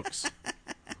warming's a hoax.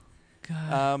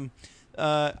 God.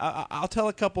 I'll tell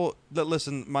a couple.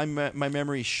 Listen, my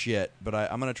memory's shit, but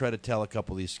I'm going to try to tell a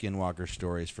couple of these Skinwalker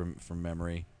stories from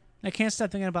memory. I can't stop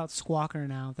thinking about Squawker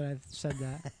now that I've said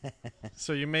that.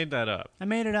 So you made that up. I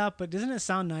made it up, but doesn't it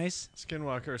sound nice?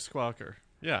 Skinwalker, Squawker.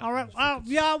 Yeah. All right. Oh,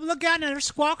 yeah, look out now.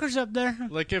 There's Squawkers up there.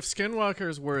 Like if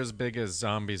Skinwalkers were as big as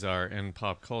zombies are in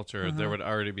pop culture, there would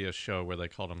already be a show where they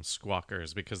called them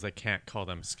Squawkers because they can't call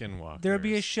them Skinwalkers. There would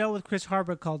be a show with Chris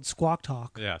Harbor called Squawk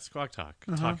Talk. Yeah, Squawk Talk.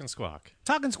 Talk and Squawk.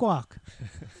 Talk and Squawk.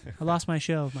 I lost my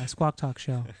show, my Squawk Talk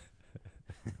show.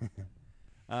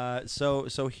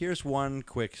 So here's one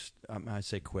quick. I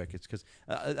say quick. It's because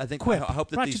I think Quip. I hope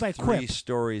that Brought to these you by three Quip.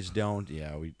 stories don't.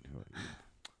 Yeah, we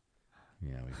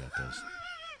got those.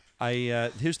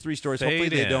 Here's three stories. Fade Hopefully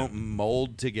they in. don't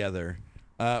mold together.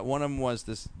 One of them was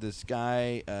this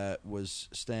guy was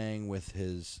staying with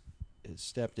his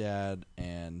stepdad,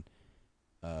 and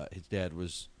his dad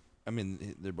was. I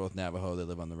mean, they're both Navajo. They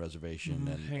live on the reservation.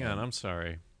 And Hang on, I'm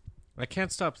sorry. I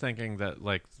can't stop thinking that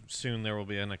like soon there will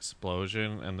be an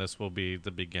explosion and this will be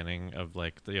the beginning of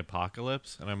like the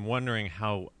apocalypse, and I'm wondering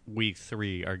how we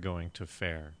three are going to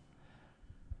fare.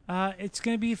 It's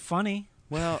going to be funny.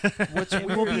 Well, what's It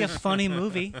will be a funny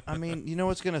movie. I mean, you know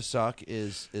what's gonna suck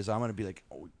is I'm gonna be like,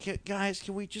 guys,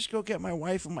 can we just go get my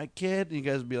wife and my kid? And you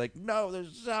guys will be like, no,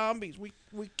 there's zombies. We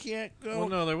can't go. Well,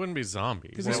 no, there wouldn't be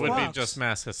zombies. 'Cause It there's would be squawks. just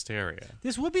mass hysteria.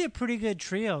 This would be a pretty good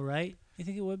trio, right? You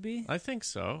think it would be? I think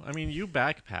so. I mean, you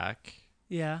backpack.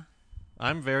 Yeah.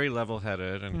 I'm very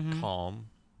level-headed and calm.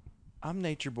 I'm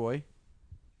nature boy.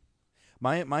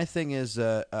 My thing is,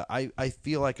 I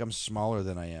feel like I'm smaller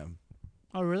than I am.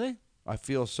 Oh, really? I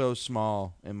feel so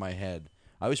small in my head.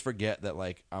 I always forget that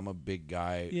like I'm a big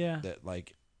guy. Yeah. That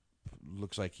like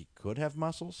looks like he could have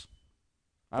muscles.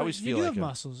 I always feel you do like have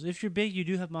muscles. If you're big, you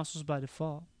do have muscles by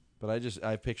default. But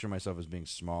I picture myself as being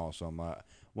small, so I'm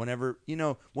whenever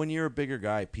when you're a bigger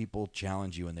guy, people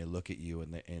challenge you and they look at you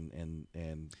and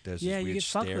there's Yeah, these you weird get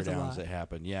fucked stare with a downs lot. that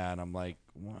happen. Yeah, and I'm like,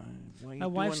 why are you My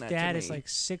doing wife's that dad to is me? like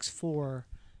 6'4".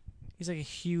 He's like a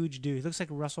huge dude. He looks like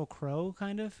Russell Crowe,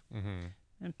 kind of. Mm-hmm.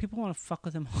 And people want to fuck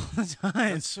with him all the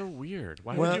time. That's so weird.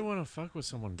 Why Well, would you want to fuck with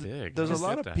someone big? There's I a don't lot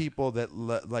get of that. people that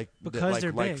Because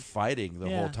they're like big. fighting the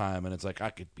whole Yeah. time, and it's like I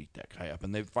could beat that guy up,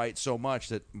 and they fight so much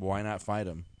that why not fight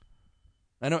him?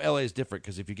 I know LA is different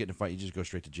because if you get in a fight, you just go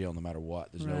straight to jail no matter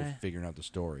what. There's no Right. figuring out the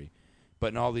story. But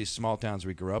in all these small towns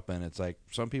we grew up in, it's like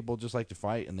some people just like to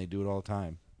fight, and they do it all the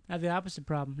time. I have the opposite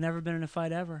problem. Never been in a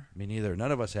fight ever. Me neither.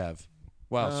 None of us have.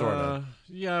 Well, sort of.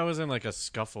 Yeah, I was in like a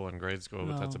scuffle in grade school,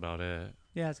 but that's No. about it.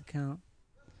 Yeah, that's a count.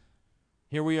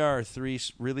 Here we are, three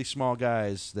really small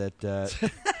guys that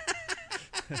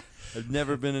have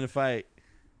never been in a fight.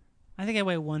 I think I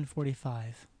weigh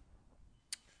 145.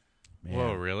 Man.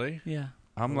 Whoa, really? Yeah.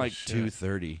 I'm Oh, like shit.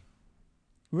 230.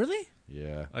 Really?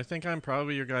 Yeah. I think I'm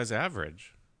probably your guy's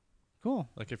average. Cool.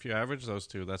 Like if you average those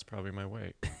two, that's probably my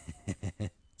weight.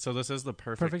 So this is the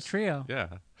Perfect trio. Yeah.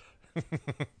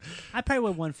 I probably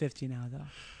weigh 150 now, though.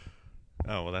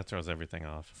 Oh, well, that throws everything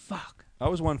off. Fuck. I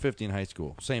was 150 in high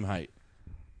school. Same height.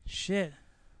 Shit.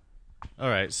 All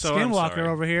right, so I'm Skinwalker sorry.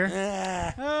 over here.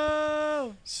 Ah.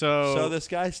 Oh. So this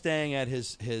guy's staying at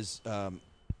his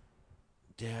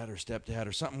dad or stepdad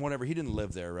or something, whatever. He didn't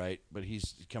live there, right? But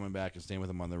he's coming back and staying with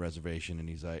him on the reservation, and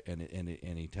he's like, and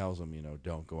he tells him,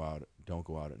 don't go out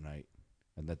at night.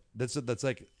 And that's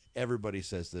like everybody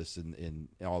says this in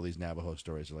all these Navajo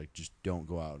stories. They're like, just don't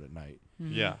go out at night.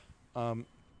 Mhm. Yeah.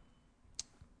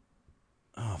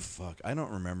 Oh fuck, I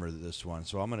don't remember this one,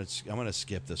 so I'm gonna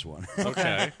skip this one.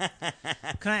 Okay.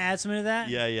 Can I add something to that?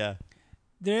 yeah.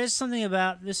 There is something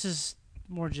about this is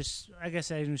more just. I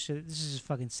guess I even should. This is just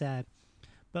fucking sad,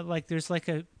 but like there's like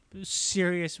a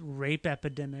serious rape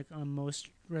epidemic on most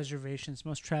reservations,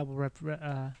 most tribal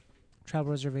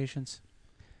reservations.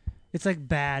 It's like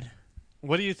bad.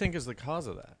 What do you think is the cause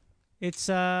of that? It's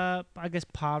I guess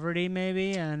poverty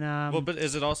maybe, and Well, but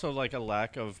is it also like a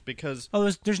lack of because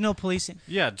there's no policing.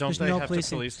 yeah, don't There's they no have policing.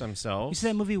 to police You themselves? see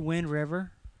that movie Wind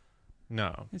River?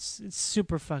 No. It's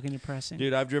super fucking depressing.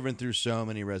 Dude, I've driven through so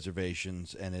many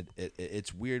reservations, and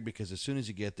it's weird because as soon as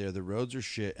you get there, the roads are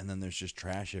shit, and then there's just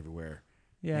trash everywhere.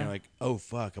 Yeah. And you're like, oh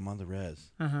fuck, I'm on the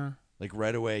res. Like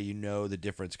right away, you know the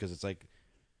difference because it's like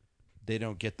they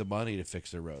don't get the money to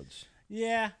fix their roads.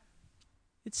 Yeah.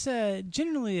 It's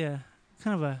generally a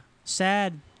kind of a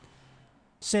sad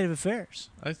state of affairs.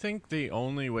 I think the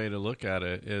only way to look at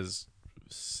it is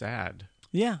sad.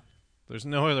 Yeah. There's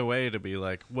no other way to be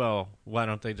like, well, why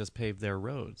don't they just pave their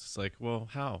roads? It's like, well,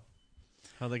 how?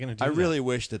 How are they going to do I that? really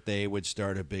wish that they would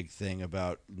start a big thing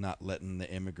about not letting the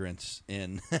immigrants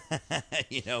in.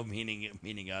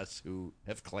 Meaning us who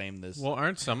have claimed this. Well,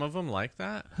 aren't some of them like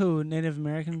that? Who, Native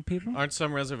American people? Aren't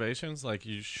some reservations like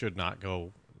you should not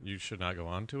go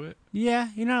onto it? Yeah,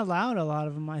 you're not allowed a lot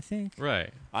of them, I think.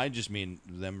 Right. I just mean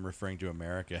them referring to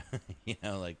America.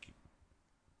 Like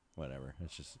whatever.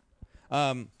 It's just.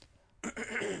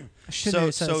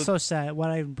 It's so sad. Why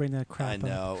did I even bring that crap I up?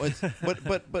 know,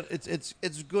 but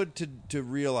it's good to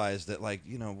realize that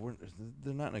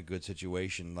they're not in a good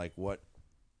situation. Like what?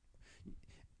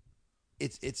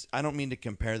 It's I don't mean to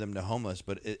compare them to homeless,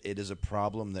 but it is a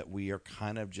problem that we are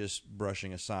kind of just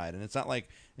brushing aside, and it's not like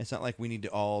we need to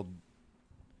all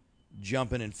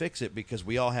jump in and fix it because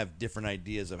we all have different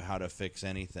ideas of how to fix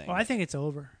anything. Well, I think it's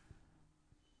over.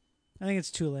 I think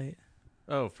it's too late.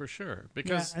 Oh, for sure. Yeah,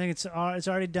 Because I think it's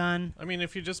already done. I mean,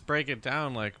 if you just break it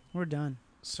down, like We're done.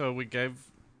 so, we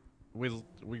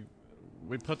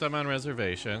put them on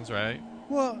reservations, right?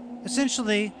 Well,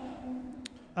 essentially,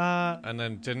 And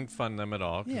then didn't fund them at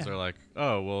all because Yeah. they're like,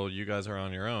 oh, well, you guys are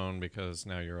on your own because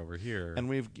now you're over here. And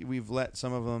we've let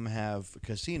some of them have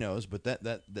casinos, but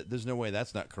that there's no way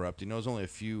that's not corrupt. There's only a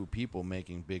few people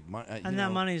making big money, and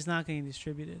that money is not getting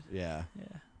distributed. Yeah.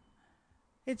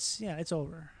 Yeah, it's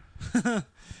over.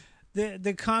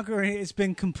 The conquering has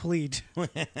been complete.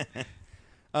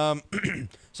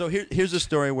 So here's a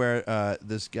story where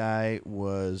this guy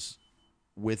was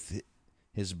with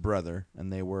his brother,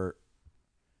 and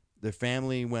their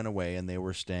family went away, and they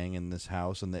were staying in this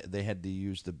house, and they had to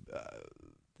use the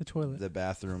toilet, the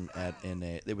bathroom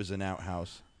it was an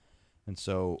outhouse, and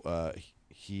so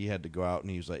he had to go out,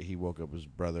 and he woke up his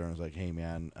brother and was like, "Hey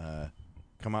man,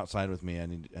 come outside with me. I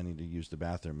need to use the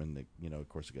bathroom." And of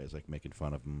course the guy's like making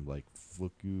fun of him, like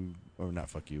 "Fuck you," or not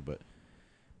 "fuck you," but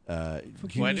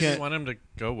Why did he want him to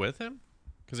go with him?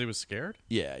 Because he was scared?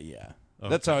 Yeah. Okay.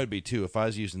 That's how it'd be too. If I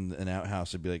was using an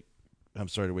outhouse, I'd be like, "I'm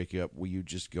sorry to wake you up. Will you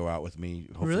just go out with me?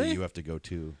 Hopefully, Really? you have to go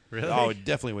too." Really? Oh, it'd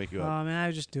definitely wake you Oh up. man, I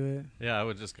would just do it. Yeah, I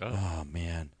would just go. Oh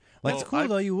man, That's cool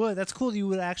though. You would. That's cool. You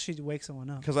would actually wake someone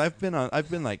up. because I've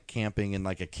been like camping in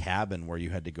like a cabin where you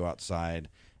had to go outside,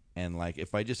 and like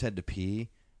if I just had to pee,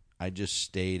 I just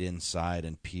stayed inside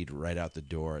and peed right out the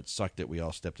door. It sucked that we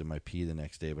all stepped in my pee the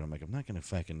next day, but I'm like, I'm not gonna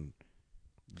fucking.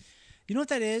 You know what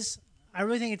that is? I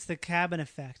really think it's the cabin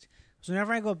effect. So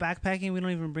whenever I go backpacking, we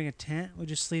don't even bring a tent. We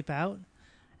just sleep out.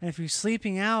 And if you're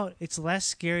sleeping out, it's less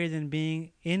scary than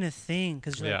being in a thing.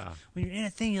 Because like, when you're in a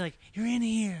thing, you're like, you're in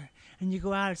here. And you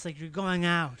go out, it's like you're going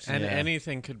out. And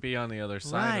anything could be on the other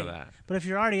side of that. But if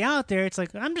you're already out there, it's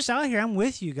like, I'm just out here. I'm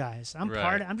with you guys. I'm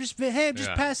part of I'm just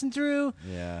passing through.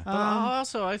 Yeah. But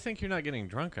also, I think you're not getting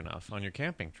drunk enough on your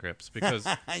camping trips because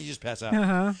you just pass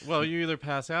out. Well, you either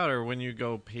pass out or when you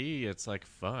go pee, it's like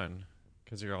fun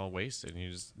because you're all wasted and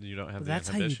you don't have the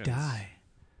inhibitions. That's how you die.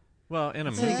 Well, in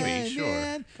a movie, sure.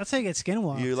 Man. That's how you get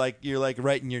skinwalked. You're like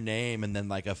writing your name and then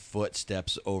like a foot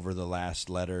steps over the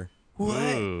last letter.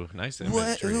 Ooh, nice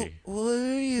imagery. What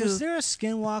are you? Was there a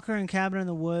skinwalker in Cabin in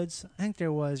the Woods? I think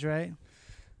there was, right?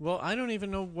 Well, I don't even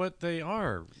know what they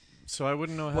are, so I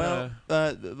wouldn't know how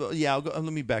to... yeah, let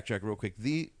me backtrack real quick.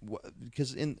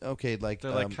 Because they're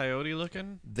like coyote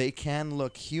looking? They can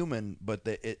look human, but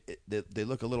they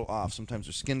look a little off. Sometimes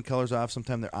their skin color's off.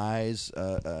 Sometimes their eyes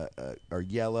are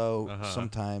yellow.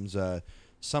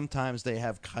 Sometimes they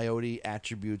have coyote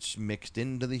attributes mixed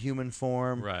into the human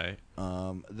form. Right.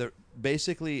 They're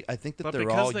basically, I think that but they're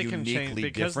because all they can uniquely change,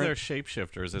 because different. they're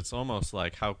shapeshifters, it's almost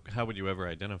like how would you ever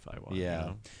identify one? Yeah. You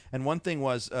know? And one thing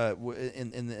was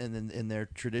in their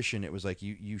tradition, it was like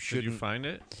you shouldn't. Did you find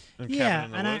it? Yeah,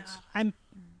 Cabin in the Woods?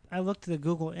 I looked at the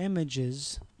Google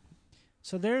images.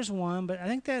 So there's one, but I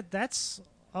think that's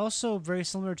also very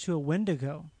similar to a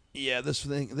Wendigo. Yeah, this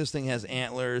thing has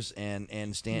antlers and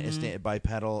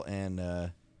bipedal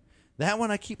and that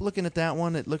one I keep looking at that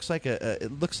one. It looks like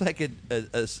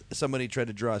somebody tried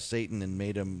to draw Satan and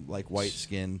made him like white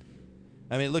skin.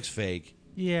 I mean, it looks fake.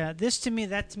 Yeah, to me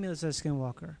looks like a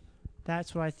skinwalker.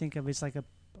 That's what I think of. It's like a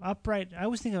upright. I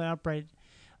always think of an upright,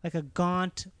 like a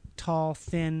gaunt, tall,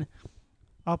 thin,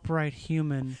 upright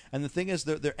human. And the thing is,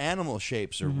 their animal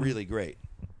shapes are really great.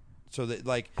 So that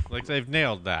like they've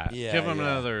nailed that. Yeah, Give them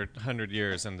another 100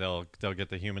 years and they'll get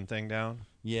the human thing down.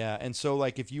 Yeah, and so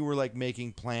like if you were like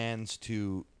making plans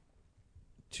to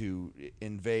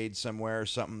invade somewhere or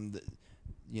something,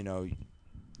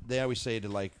 they always say to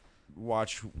like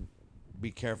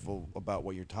be careful about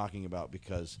what you're talking about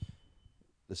because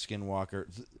the skinwalker.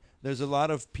 There's a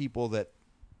lot of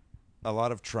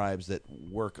tribes that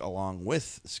work along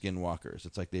with skinwalkers.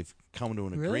 It's like they've come to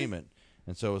an agreement.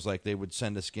 And so it was like they would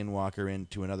send a skinwalker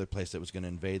into another place that was going to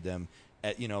invade them.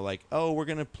 We're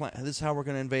going to plan. This is how we're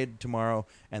going to invade tomorrow.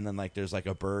 And then like there's like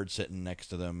a bird sitting next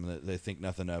to them that they think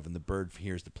nothing of, and the bird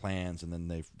hears the plans, and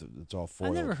then it's all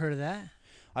foiled. I've never heard of that.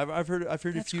 I've heard That's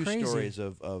a few crazy. stories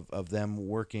of them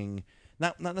working,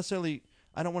 not necessarily.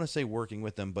 I don't want to say working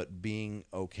with them, but being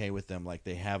okay with them. Like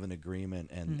they have an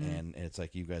agreement, and it's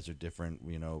like you guys are different,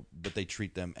 but they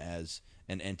treat them as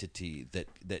an entity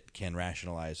that can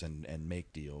rationalize and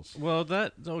make deals. Well,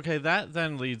 that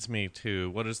then leads me to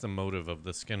what is the motive of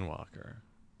the skinwalker?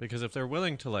 Because if they're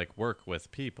willing to like work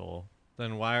with people,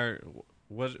 then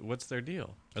what's their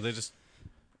deal? Are they just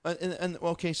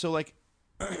okay? So like,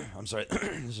 I'm sorry,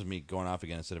 this is me going off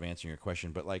again instead of answering your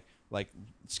question, but like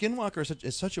skinwalker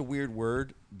is such a weird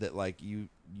word that like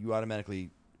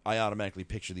I automatically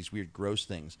picture these weird gross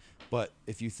things. But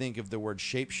if you think of the word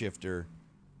shapeshifter,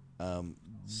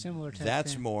 similar to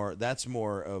that's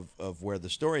more of where the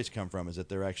stories come from, is that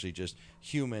they're actually just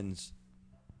humans.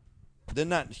 They're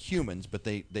not humans, but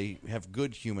they have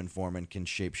good human form and can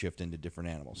shapeshift into different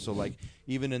animals. So, like,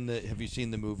 even have you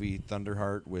seen the movie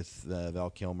Thunderheart with Val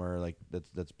Kilmer? Like,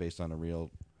 that's based on a real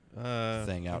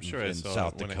thing out in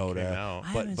South Dakota.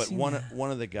 But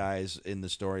one of the guys in the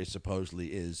story supposedly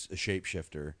is a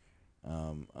shapeshifter,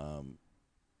 and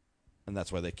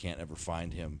that's why they can't ever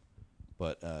find him.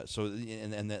 But that's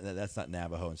not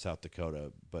Navajo in South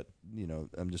Dakota. But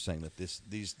I'm just saying that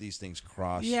these things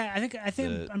cross. Yeah, I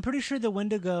think I'm pretty sure the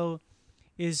Wendigo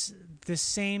is the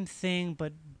same thing,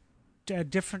 but a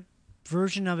different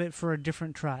version of it for a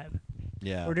different tribe.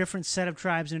 Yeah, or a different set of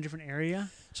tribes in a different area.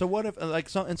 So what if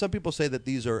some people say that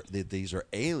these are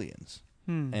aliens,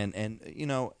 and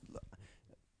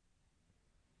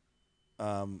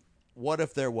what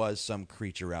if there was some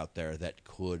creature out there that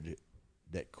could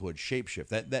shapeshift?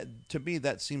 That to me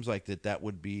that seems like that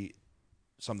would be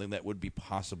something that would be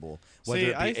possible, whether See,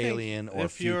 it be alien or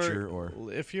future or.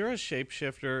 If you're a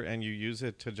shapeshifter and you use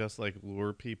it to just like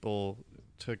lure people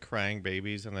to crying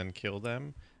babies and then kill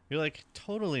them, you're like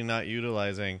totally not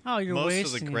utilizing most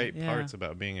of the great parts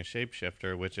about being a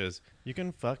shapeshifter, which is you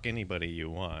can fuck anybody you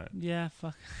want. Yeah,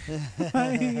 fuck.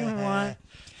 You want.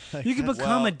 You can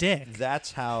become a dick.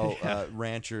 That's how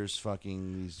ranchers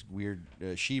fucking these weird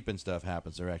sheep and stuff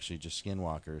happens. They're actually just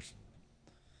skinwalkers.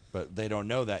 But they don't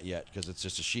know that yet because it's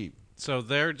just a sheep. So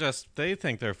they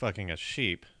think they're fucking a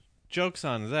sheep. Joke's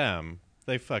on them.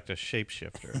 They fucked a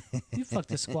shapeshifter. You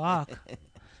fucked a squawk.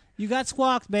 You got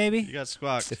squawked, baby. You got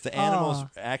squawked. If the animal's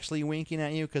actually winking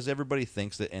at you, because everybody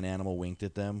thinks that an animal winked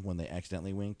at them when they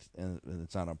accidentally winked, and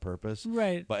it's not on purpose.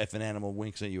 Right. But if an animal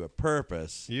winks at you at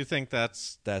purpose, you think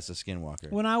that's a skinwalker.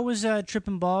 When I was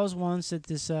tripping balls once at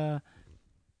this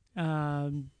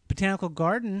botanical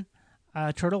garden,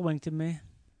 a turtle winked at me.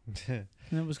 And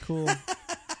it was cool.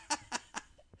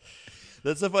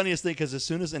 That's the funniest thing, because as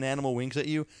soon as an animal winks at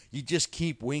you, you just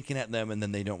keep winking at them, and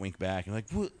then they don't wink back. You're like,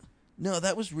 what? No,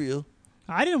 that was real.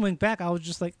 I didn't wink back. I was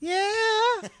just like,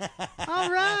 yeah,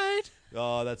 all right.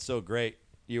 Oh, that's so great.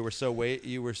 You were so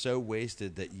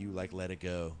wasted that you like let it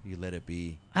go. You let it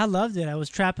be. I loved it. I was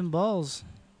trapping bulls.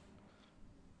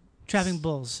 Trapping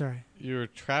bulls, sorry. You were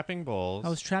trapping bulls. I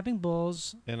was trapping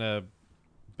bulls in a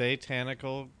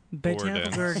botanical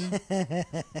garden.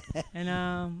 And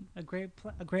a great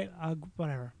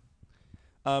whatever.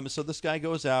 So this guy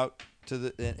goes out to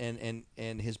the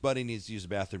and his buddy needs to use the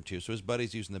bathroom too. So his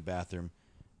buddy's using the bathroom,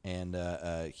 and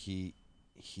he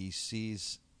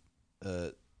sees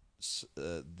this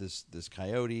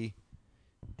coyote,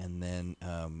 and then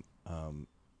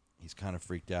he's kind of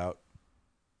freaked out,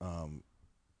 and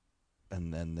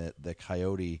then the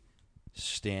coyote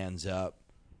stands up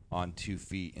on 2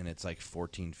 feet, and it's like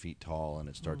 14 feet tall, and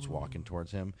it starts walking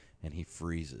towards him, and he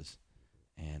freezes,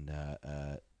 and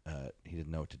he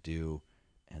didn't know what to do,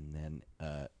 and then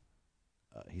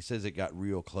he says it got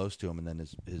real close to him, and then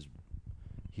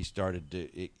he started to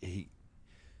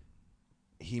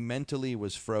he mentally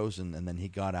was frozen, and then he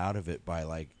got out of it by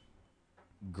like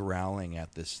growling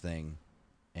at this thing,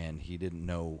 and he didn't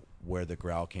know where the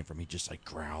growl came from. He just like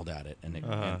growled at it, and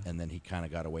and then he kind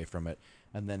of got away from it.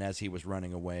 And then as he was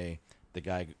running away, the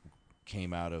guy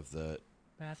came out of the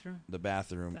bathroom, the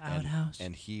outhouse,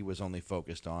 and he was only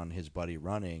focused on his buddy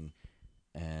running,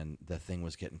 and the thing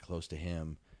was getting close to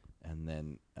him, and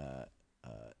then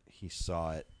he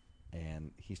saw it,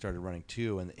 and he started running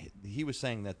too. And he was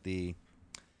saying that the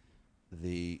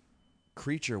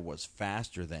creature was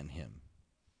faster than him,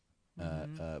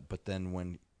 but then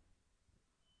when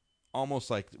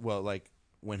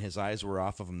when his eyes were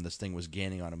off of him, this thing was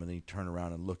gaining on him, and then he turned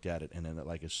around and looked at it, and then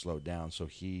it slowed down. So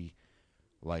he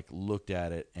looked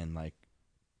at it and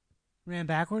ran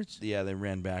backwards. Yeah, they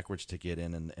ran backwards to get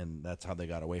in, and that's how they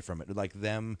got away from it. Like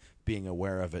them being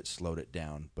aware of it slowed it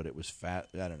down, but it was fat.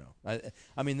 I don't know.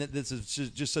 I mean, this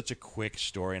is just such a quick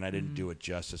story, and I didn't do it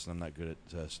justice, and I'm not good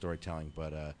at storytelling.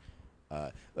 But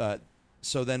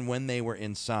so then when they were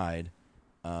inside,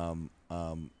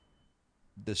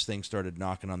 this thing started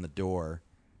knocking on the door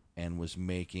and was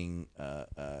making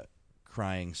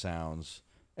crying sounds.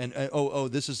 And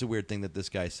this is the weird thing that this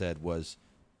guy said was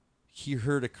he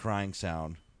heard a crying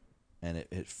sound, and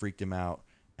it freaked him out.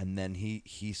 And then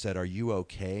he said, "Are you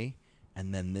okay?"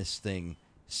 And then this thing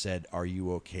said, "Are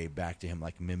you okay?" back to him,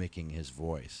 like mimicking his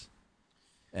voice.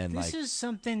 And this is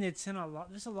something that's in a lot.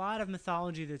 There's a lot of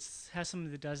mythology that has something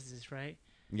that does this, right?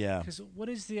 Yeah. Because what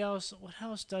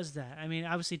else does that? I mean,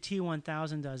 obviously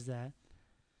T-1000 does that.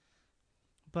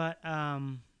 But I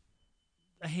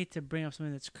hate to bring up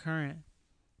something that's current,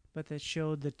 but that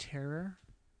showed The Terror.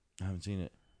 I haven't seen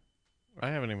it. I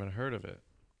haven't even heard of it.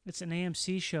 It's an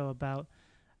AMC show about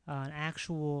an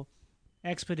actual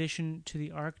expedition to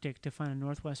the Arctic to find a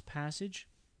Northwest Passage.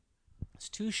 It's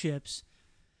 2 ships.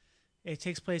 It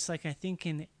takes place, I think,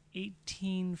 in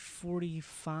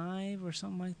 1845 or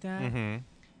something like that. Mm-hmm.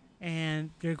 And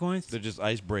they're going they're just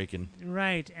ice breaking.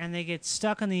 Right, and they get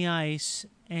stuck on the ice,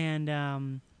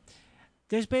 and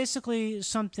there's basically there's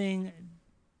some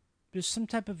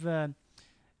type of a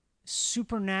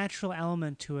supernatural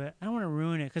element to it. I don't want to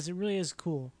ruin it because it really is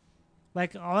cool.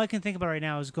 Like, all I can think about right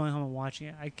now is going home and watching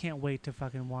it. I can't wait to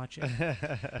fucking watch it.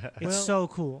 It's so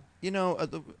cool. You know,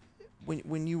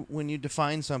 when you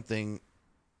define something,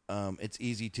 it's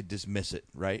easy to dismiss it,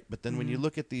 right? But then when you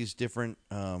look at these different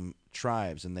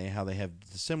tribes and how they have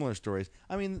similar stories,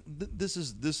 I mean, this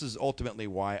is ultimately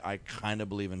why I kind of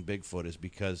believe in Bigfoot, is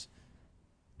because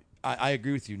I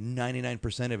agree with you.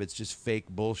 99% of it's just fake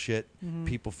bullshit.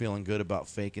 People feeling good about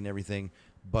fake and everything,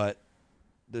 but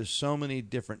there's so many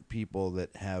different people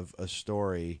that have a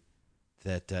story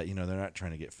that they're not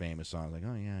trying to get famous on. Like,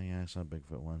 oh yeah, I saw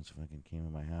Bigfoot once. Fucking came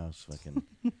in my house. Fucking,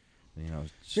 Hey,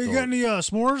 you got any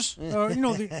s'mores?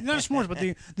 Not s'mores, but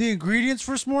the ingredients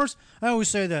for s'mores. I always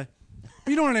say that.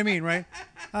 You know what I mean, right?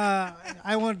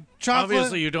 I want chocolate.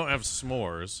 Obviously, you don't have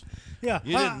s'mores. Yeah,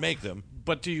 You didn't make them.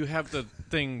 But do you have the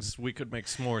things we could make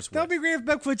s'mores with? That'd be great if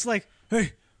Bigfoot's like,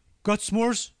 hey, got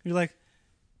s'mores? You're like,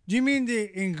 do you mean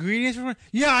the ingredients for?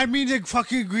 Yeah, I mean the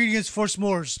fucking ingredients for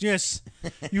s'mores. Yes,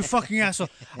 you fucking asshole.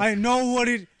 I know what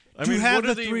it. I mean, have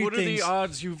what the are three what are the things.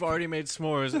 odds you've already made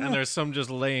s'mores and there's some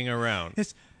just laying around?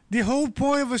 The whole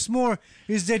point of a s'more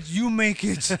is that you make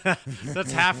it.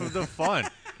 That's half of the fun.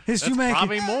 Is That's you make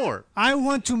probably it. more. I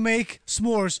want to make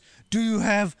s'mores. Do you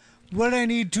have what I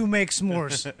need to make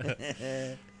s'mores?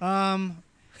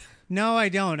 No, I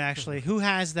don't actually. Who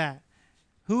has that?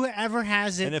 Whoever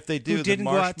has it, And if they who do, the didn't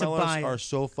go out to marshmallows buy it. are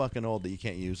so fucking old that you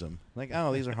can't use them. Like,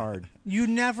 oh, these are hard. You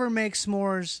never make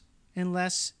s'mores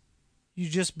unless you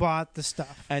just bought the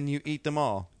stuff. And you eat them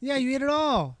all. Yeah, you eat it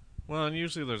all. Well, and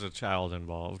usually there's a child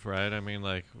involved, right? I mean,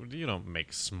 like, you don't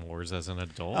make s'mores as an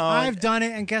adult. I've done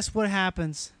it, and guess what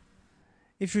happens?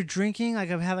 If you're drinking,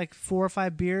 like I've had like 4 or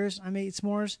 5 beers, I may eat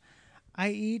s'mores.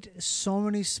 I eat so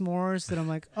many s'mores that I'm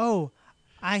like, oh,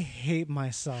 I hate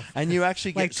myself. And you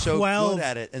actually get Like so 12, good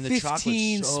at it, and the 15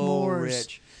 chocolate's so s'mores.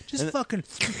 rich. Just fucking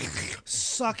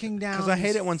sucking down. Because I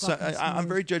hate it when fucking I'm s'mores.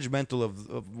 very judgmental of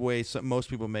the way most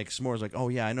people make s'mores. Like, oh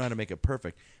yeah, I know how to make it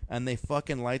perfect, and they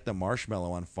fucking light the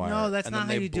marshmallow on fire. No, that's and not then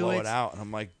how they you do blow it. it out. And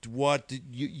I'm like, what?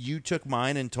 You took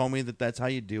mine and told me that that's how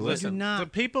you do Listen, it. not. the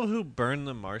people who burn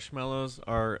the marshmallows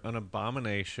are an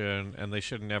abomination, and they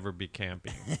should never be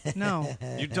camping. No.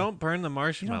 You don't burn the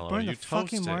marshmallow. burn the toast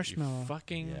fucking it, marshmallow. You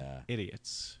fucking Yeah.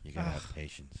 idiots. You gotta have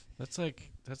patience. That's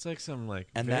like some like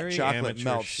And very that chocolate amateur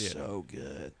melts shit. so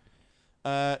good.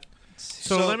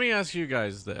 So let me ask you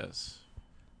guys this,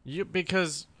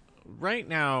 because right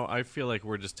now I feel like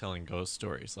we're just telling ghost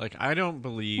stories. Like I don't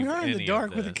believe We are in any the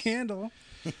dark of with a this. candle.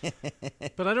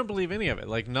 But I don't believe any of it.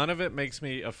 Like none of it makes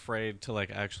me afraid to like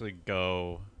actually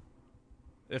go.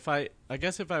 I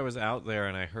guess if I was out there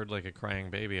and I heard like a crying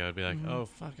baby, I'd be like, oh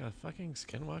fuck, a fucking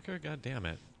skinwalker, god damn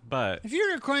it. But If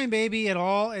you're a crying baby at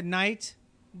all at night,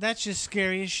 that's just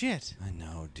scary as shit. I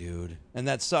know, dude, and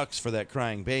that sucks for that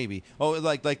crying baby. Oh,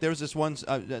 like there's this one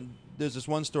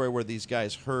story where these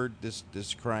guys heard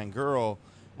this crying girl,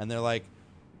 and they're like,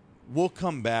 "We'll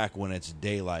come back when it's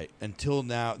daylight." Until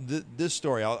now, this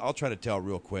story I'll try to tell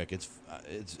real quick. It's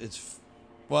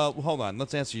well, hold on.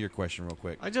 Let's answer your question real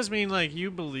quick. I just mean like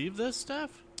you believe this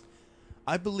stuff?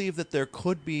 I believe that there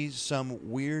could be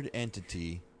some weird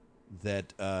entity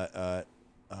that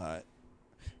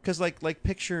because like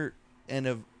picture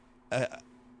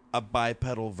a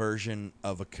bipedal version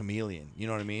of a chameleon. You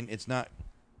know what I mean? It's not.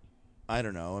 I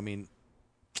don't know. I mean,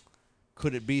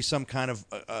 could it be some kind of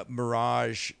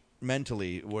mirage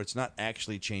mentally, where it's not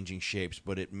actually changing shapes,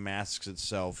 but it masks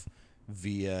itself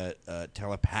via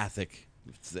telepathic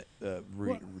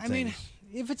I mean,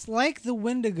 if it's like the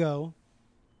Wendigo,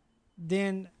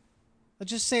 then let's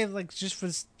just say, like, just for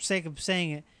the sake of saying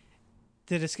it,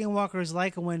 that a skinwalker is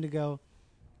like a Wendigo.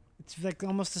 It's like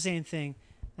almost the same thing.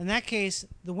 In that case,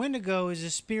 the Wendigo is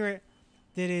a spirit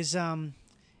that is,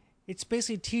 it's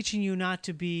basically teaching you not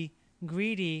to be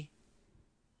greedy.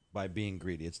 By being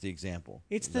greedy, it's the example.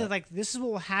 It's this is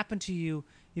what will happen to you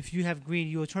if you have greed.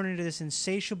 You will turn into this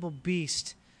insatiable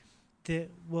beast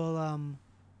that will,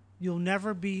 you'll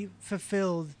never be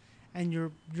fulfilled, and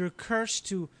you're cursed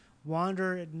to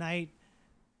wander at night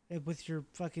with your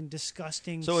fucking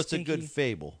disgusting. So it's stinky... a good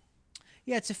fable.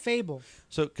 Yeah, it's a fable.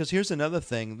 So, because here's another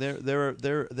thing, there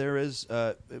is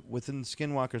within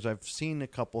Skinwalkers, I've seen a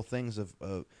couple things of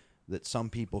that some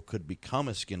people could become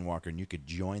a Skinwalker, and you could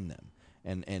join them.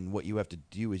 And what you have to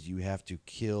do is you have to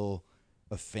kill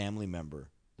a family member.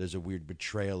 There's a weird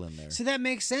betrayal in there. So that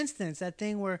makes sense then. It's that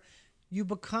thing where you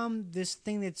become this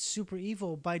thing that's super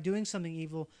evil by doing something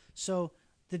evil. So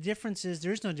the difference is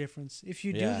there's no difference. If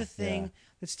you do the thing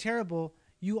that's terrible,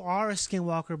 you are a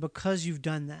Skinwalker because you've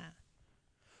done that.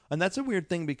 And that's a weird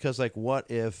thing because, like, what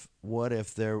if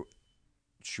they're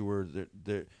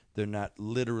not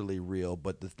literally real,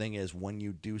 but the thing is, when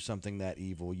you do something that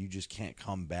evil, you just can't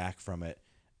come back from it,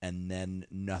 and then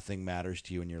nothing matters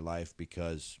to you in your life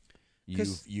because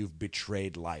you've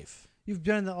betrayed life. You've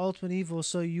done the ultimate evil,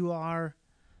 so you are,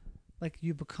 like,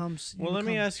 you become... Well, let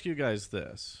me ask you guys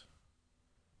this.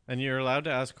 And you're allowed to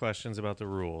ask questions about the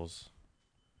rules.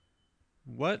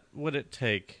 What would it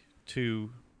take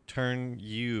to turn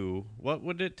you... What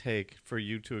would it take for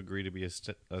you to agree to be a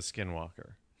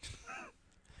skinwalker?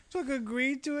 So I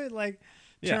agree to it, like,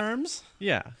 Yeah. terms.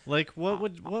 Yeah. Like, what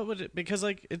would it... Because,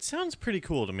 like, it sounds pretty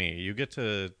cool to me. You get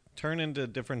to turn into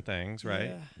different things, right?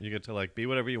 Yeah. You get to, like, be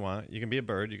whatever you want. You can be a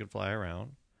bird. You can fly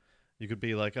around. You could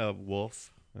be, like, a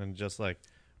wolf and just, like,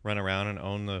 run around and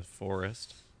own the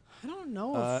forest. I don't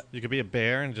know. If, You could be a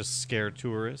bear and just scare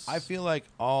tourists. I feel like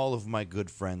all of my good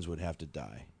friends would have to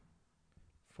die.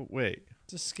 Wait.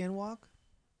 to skinwalk.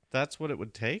 That's what it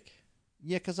would take?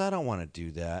 Yeah, because I don't want to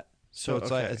do that. So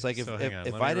it's okay. like if So hang on.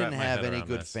 if Let me I didn't wrap my have head any around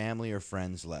good this. family or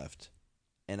friends left,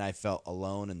 and I felt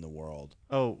alone in the world.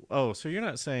 Oh, so you're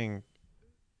not saying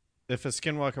if a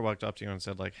skinwalker walked up to you and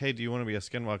said, like, hey, do you want to be a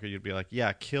skinwalker? You'd be like,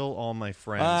 yeah, kill all my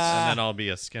friends, and then I'll be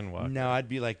a skinwalker. No, I'd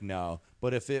be like, no.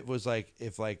 But if it was like,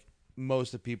 if like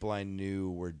most of the people I knew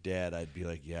were dead, I'd be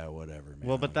like, yeah, whatever, man.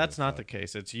 Well, but that's not the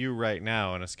case. It's you right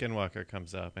now, and a skinwalker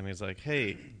comes up, and he's like,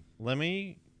 hey, let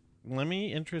me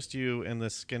interest you in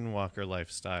this skinwalker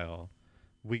lifestyle.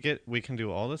 We can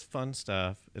do all this fun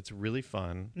stuff. It's really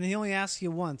fun. And he only asks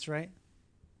you once, right?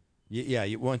 Yeah,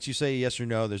 once you say yes or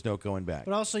no, there's no going back.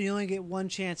 But also, you only get one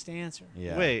chance to answer.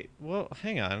 Yeah. Wait, well,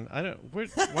 hang on. I don't.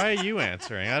 Why are you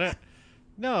answering? I don't.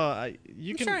 No,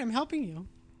 you I'm can. sorry, I'm helping you.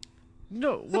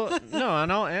 No, well, no,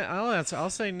 and I'll answer. I'll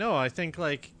say no. I think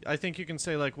you can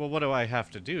say like, well, what do I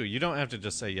have to do? You don't have to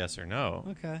just say yes or no.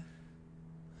 Okay.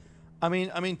 I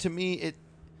mean, to me,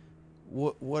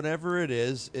 whatever it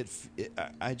is,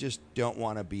 I just don't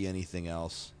want to be anything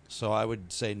else. So I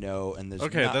would say no. And there's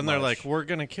Okay, not then they're much. like, we're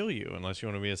gonna kill you unless you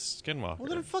want to be a skinwalker. Well,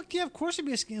 then fuck yeah, of course you'd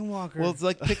be a skinwalker. Well, it's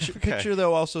like Okay. picture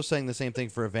though also saying the same thing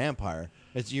for a vampire.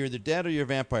 It's you're either dead or you're a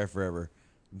vampire forever.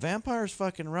 Vampire's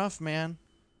fucking rough, man.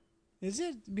 Is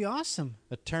it? It'd be awesome.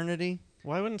 Eternity.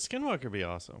 Why wouldn't skinwalker be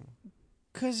awesome?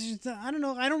 Because, I don't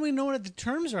know. I don't really know what the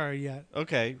terms are yet.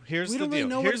 Okay, here's We the don't really deal.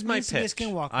 know what Here's it my means to be a pitch.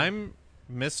 skinwalker. I'm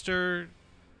Mr.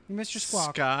 Mr.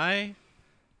 Squawk. Sky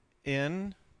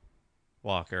in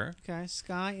Walker. Okay,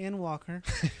 Sky and Walker.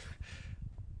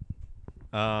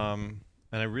 And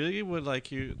I really would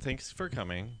like you. Thanks for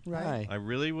coming. Right. Hi. I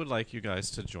really would like you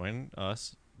guys to join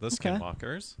us, the Okay.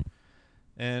 Skinwalkers.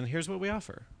 And here's what we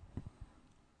offer: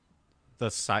 the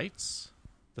sights,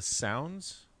 the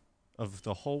sounds of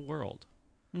the whole world.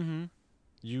 Mm-hmm.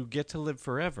 You get to live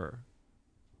forever.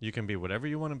 You can be whatever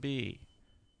you want to be.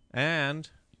 And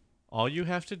all you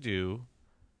have to do,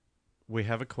 we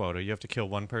have a quota. You have to kill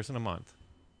one person a month.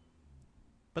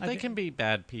 But they Okay. can be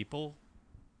bad people.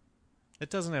 It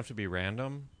doesn't have to be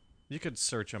random. You could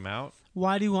search them out.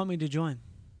 Why do you want me to join?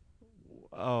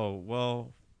 Oh,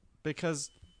 well, because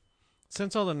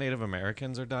since all the Native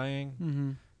Americans are dying,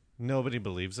 Mm-hmm. nobody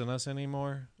believes in us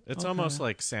anymore. It's Okay. almost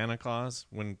like Santa Claus.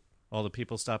 When all the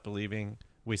people stop believing,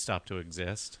 we stop to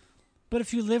exist. But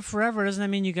if you live forever, doesn't that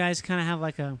mean you guys kind of have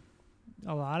like a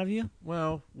lot of you?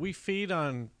 Well, we feed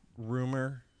on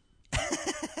rumor.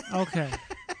 Okay.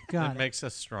 Got It it. makes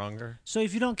us stronger. So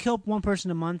if you don't kill one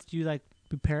person a month, do you like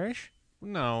perish?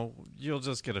 No, you'll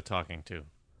just get a talking to.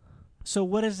 So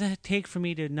what does it take for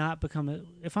me to not become a...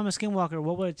 If I'm a skinwalker,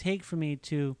 what would it take for me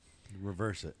to...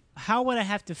 Reverse it. How would I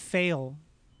have to fail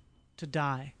to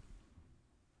die?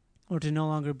 Or to no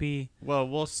longer be... Well,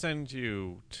 we'll send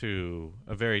you to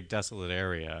a very desolate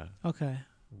area Okay.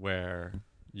 where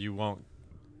you won't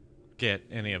get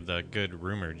any of the good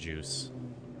rumor juice.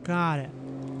 Got it.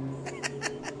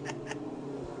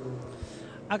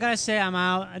 I gotta say I'm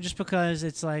out just because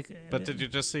it's like... But did you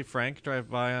just see Frank drive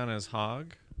by on his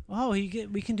hog? Oh, we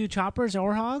can do choppers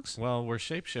or hogs? Well, we're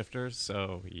shapeshifters,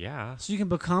 so yeah. So you can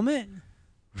become it?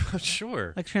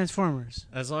 Sure. Like Transformers.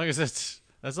 As long as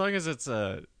it's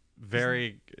a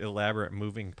very elaborate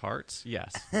moving parts,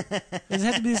 yes. Does it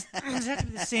have to be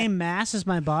the same mass as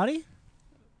my body?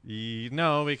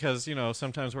 No, because,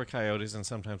 sometimes we're coyotes and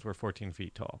sometimes we're 14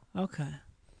 feet tall. Okay.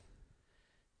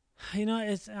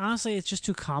 It's honestly, it's just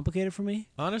too complicated for me.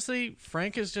 Honestly,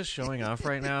 Frank is just showing off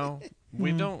right now.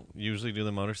 We don't usually do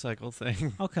the motorcycle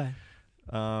thing. Okay.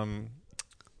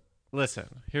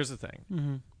 Listen, here's the thing.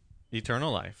 Mm-hmm.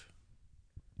 Eternal life.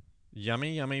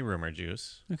 Yummy, yummy rumor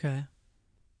juice. Okay.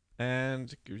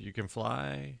 And you can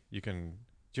fly. Do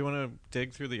you want to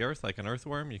dig through the earth like an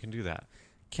earthworm? You can do that.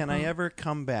 Can I ever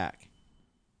come back?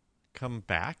 Come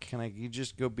back? Can I you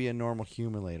just go be a normal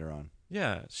human later on?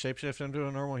 Yeah, shapeshift into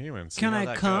a normal human. See Can how I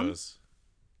that come? goes.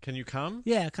 Can you come?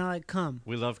 Yeah, kind of like come.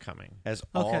 We love coming. As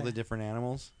Okay. all the different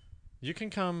animals? You can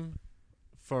come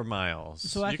for miles.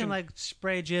 So I You can like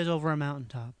spray jizz over a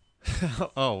mountaintop.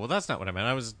 Oh, well, that's not what I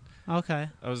meant. Okay.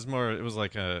 I was more. It was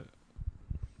like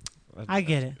I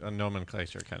get it. a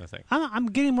nomenclature kind of thing. I'm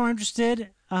getting more interested.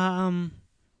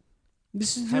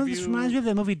 This Have this you- reminds me of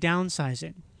the movie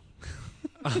Downsizing.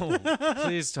 Oh,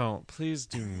 please don't. Please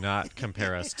do not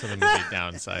compare us to the movie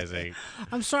Downsizing.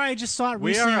 I'm sorry, I just saw it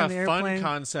We recently are on the a fun airplane.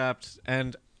 concept,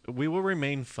 and we will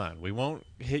remain fun. We won't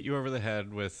hit you over the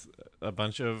head with a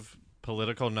bunch of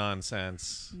political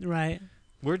nonsense. Right.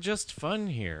 We're just fun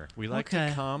here. We like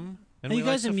to come, and Are we you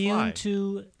guys like to immune fly.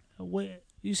 to what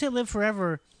you say live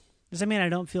forever? Does that mean I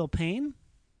don't feel pain?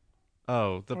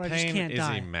 Oh, the Or I just pain can't is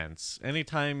die. immense.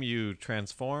 Anytime you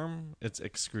transform, it's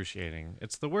excruciating.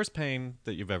 It's the worst pain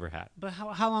that you've ever had. But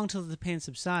how long till the pain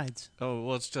subsides? Oh,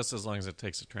 well, it's just as long as it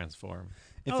takes to transform.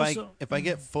 If I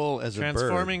get full as a bird,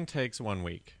 Transforming takes 1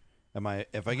 week.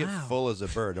 if I get full as a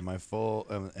bird, am I full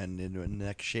and into the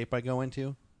next shape I go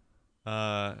into?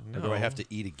 No. Or do I have to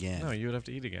eat again? No, you would have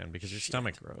to eat again because your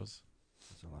stomach grows.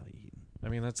 That's a lot of eating. I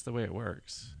mean, that's the way it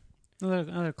works.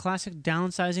 Another classic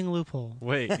downsizing loophole.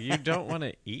 Wait, you don't want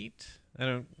to eat? I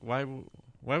don't. Why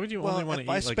would you only want to eat if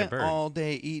I like a spent bird? all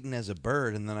day eating as a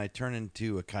bird and then I turn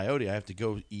into a coyote, I have to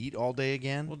go eat all day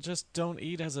again? Well, just don't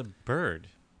eat as a bird.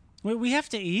 Wait, we have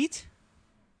to eat?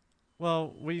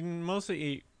 Well, we mostly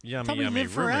eat thought yummy, we yummy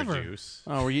lived rumor forever. juice.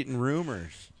 Oh, we're eating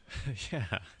rumors. Yeah,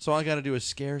 So all I got to do is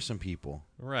scare some people.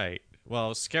 right.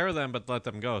 Well, scare them, but let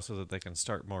them go so that they can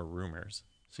start more rumors.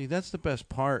 See, that's the best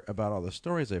part about all the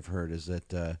stories I've heard is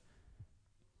that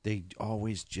they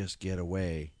always just get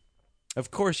away.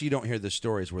 Of course, you don't hear the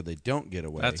stories where they don't get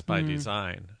away. That's by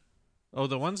design. Oh,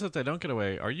 the ones that they don't get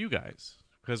away are you guys,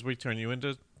 because we turn you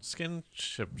into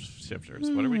shifters.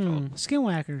 What are we called?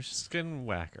 Skinwalkers.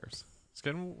 Skinwalkers.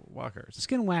 Skinwalkers.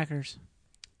 Skinwhackers.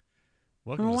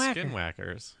 Welcome I'm a to whacker.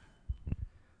 Skinwalkers.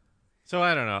 So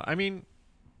I don't know. I mean,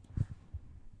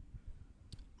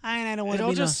 I don't want it to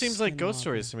all be just no seems like ghost skinwalker.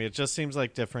 stories to me. It just seems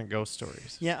like different ghost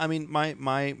stories. Yeah, I mean, my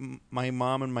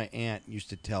mom and my aunt used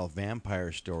to tell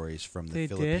vampire stories from the They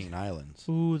Philippine did? Islands.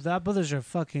 Ooh, that brothers are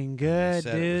fucking They good,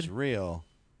 said it was dude. real,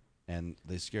 and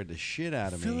they scared the shit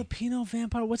out of me. Filipino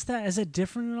vampire. What's that? Is it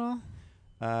different at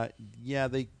all? Yeah,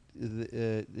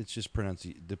 it's just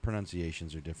the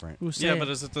pronunciations are different. Ooh, say Yeah, it. but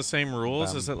is it the same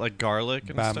rules? Is it like garlic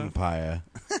and stuff? Vampire.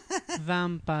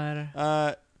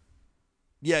 Vampire.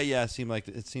 Yeah. It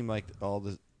seemed like all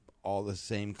the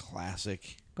same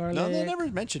classic. Garlic. No, they never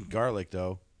mentioned garlic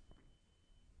though.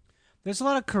 There's a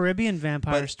lot of Caribbean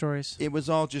vampire But stories. It was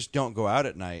all just don't go out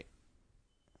at night.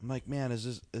 I'm like, man, is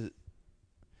this?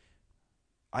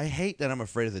 I hate that I'm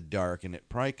afraid of the dark, and it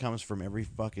probably comes from every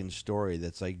fucking story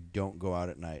that's like, don't go out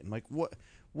at night. I'm like, what?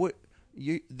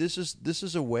 This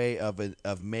is a way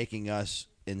of making us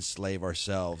enslave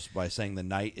ourselves by saying the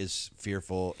night is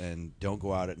fearful and don't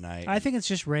go out at night. I think it's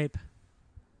just rape.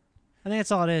 I think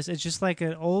that's all it is. It's just like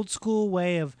an old school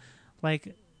way of,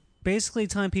 like, basically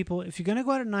telling people if you're gonna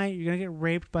go out at night, you're gonna get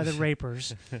raped by the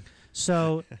rapers.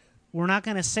 So we're not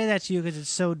gonna say that to you because it's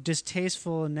so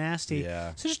distasteful and nasty.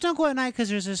 Yeah. So just don't go out at night because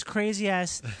there's this crazy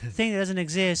ass thing that doesn't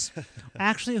exist.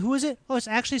 Actually, who is it? Oh, it's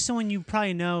actually someone you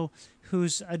probably know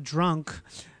who's a drunk,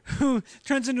 who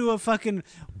turns into a fucking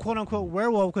quote unquote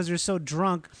werewolf because they're so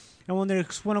drunk, and when they're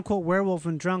quote unquote werewolf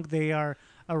and drunk, they are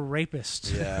a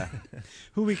rapist. Yeah.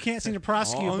 Who we can't seem to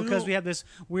prosecute Oh, because no. we have this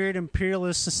weird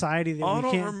imperialist society that I we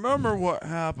don't can't. remember what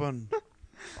happened.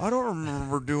 I don't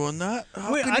remember doing that.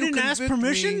 How Wait, can I you didn't ask convict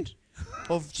permission? me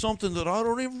of something that I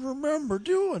don't even remember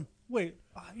doing. Wait,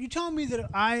 you telling me that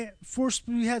I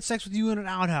forcibly had sex with you in an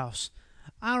outhouse?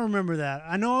 I don't remember that.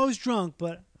 I know I was drunk,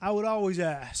 but I would always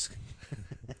ask.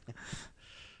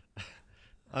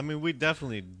 I mean, we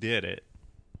definitely did it.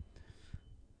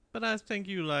 But I think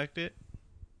you liked it.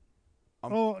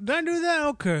 Oh, did I do that?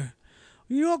 Okay.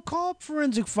 You know, call up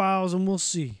Forensic Files and we'll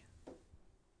see.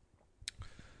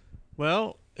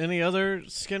 Well, any other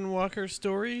Skinwalker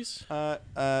stories?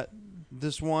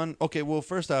 This one. Okay, well,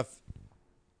 first off,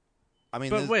 I mean,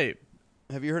 But wait.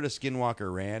 have you heard of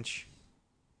Skinwalker Ranch?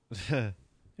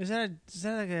 Is that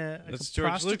like a It's George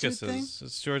prostitute thing? Lucas's.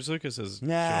 It's George Lucas's.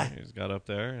 Nah. Show he's got up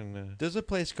there, and There's a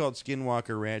place called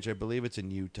Skinwalker Ranch. I believe it's in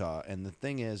Utah. And the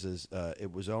thing is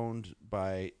it was owned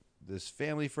by this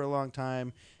family for a long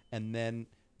time, and then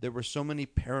there were so many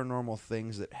paranormal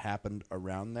things that happened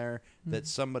around there that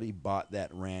somebody bought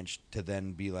that ranch to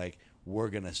then be like, we're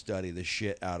going to study the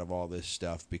shit out of all this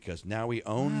stuff because now we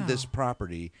own this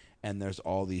property and there's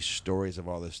all these stories of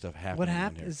all this stuff happening. What in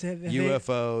happened? here. Is it-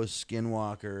 UFOs,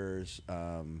 skinwalkers,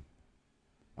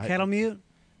 Cattle mute?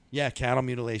 yeah, cattle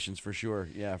mutilations for sure.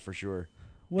 Yeah, for sure.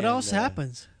 What And, else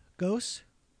happens? Ghosts?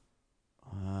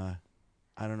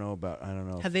 I don't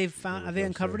know. Have they found? Have they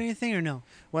uncovered anything or no?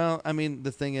 Well, I mean,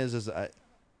 the thing is I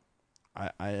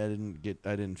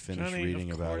didn't finish Johnny,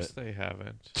 reading of about course it. they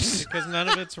haven't, because none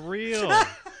of it's real.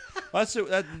 That's you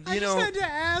I just know. had to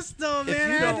ask, though, if man.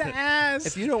 you I had don't- to ask.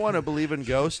 If you don't want to believe in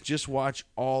ghosts, just watch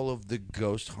all of the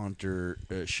ghost hunter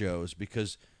shows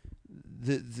because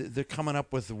they're coming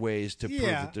up with ways to prove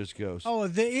that there's ghosts. Oh,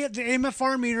 the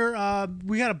MFR meter.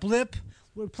 We got a blip.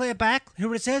 We'll play it back. Hear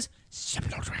what it says?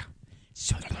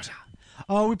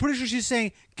 Oh, we're pretty sure she's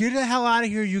saying, "Get the hell out of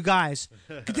here, you guys!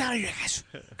 Get out of here, guys!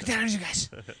 Get out of here, guys!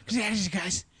 Get out of here,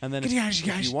 guys!" And then Get out of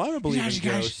here, if guys! you want to believe in Get out of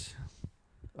here, guys!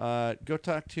 ghosts, go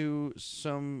talk to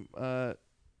some.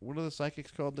 What are the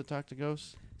psychics called that talk to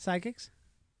ghosts? Psychics?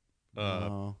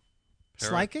 No.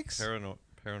 Psychics?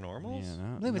 Paranormals? Yeah,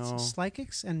 no, I believe no. it's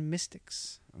psychics and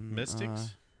mystics.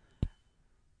 Mystics?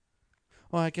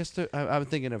 Well, I guess I'm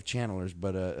thinking of channelers,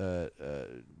 but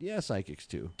yeah, psychics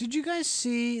too. Did you guys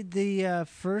see the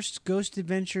first Ghost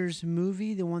Adventures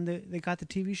movie, the one that they got the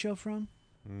TV show from?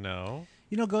 No.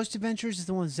 You know Ghost Adventures is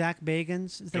the one with Zach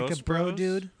Bagans? It's like Ghost a bro Bros?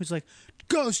 dude who's like,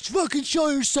 "Ghost, fucking show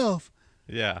yourself!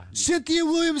 Yeah. Cynthia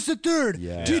Williams III,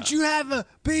 Yeah. did you have a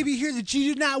baby here that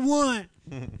you did not want?"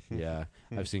 Yeah,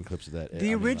 I've seen clips of that.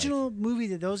 The original movie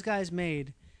that those guys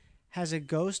made has a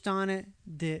ghost on it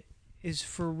that is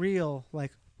for real,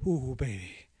 like, ooh,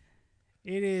 baby.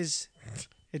 It is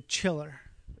a chiller.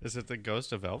 Is it the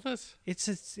ghost of Elvis?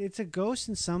 It's a ghost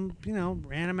in some,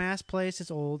 random ass place.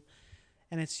 It's old,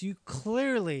 and it's you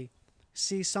clearly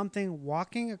see something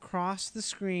walking across the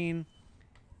screen.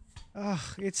 Ugh,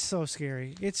 it's so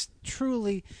scary. It's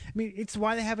truly. I mean, it's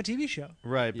why they have a TV show.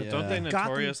 Right, but don't they Yeah.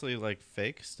 notoriously like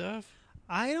fake stuff?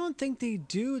 I don't think they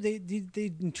do. They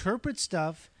interpret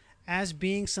stuff as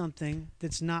being something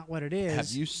that's not what it is.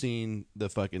 Have you seen the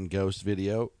fucking ghost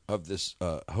video of this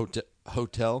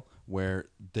hotel where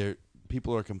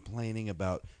people are complaining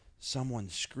about someone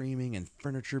screaming and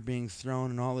furniture being thrown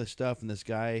and all this stuff? And this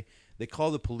guy, they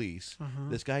call the police.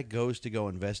 This guy goes to go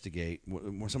investigate.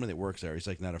 Somebody that works there, he's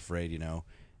like not afraid, and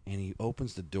he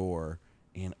opens the door.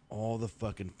 And all the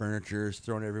fucking furniture is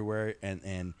thrown everywhere,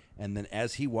 and then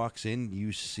as he walks in,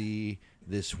 you see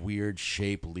this weird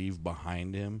shape leave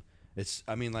behind him.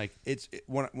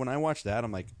 When I watch that,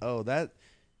 I'm like, oh,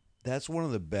 that's one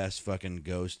of the best fucking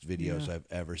ghost videos I've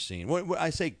ever seen. When I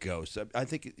say ghost, I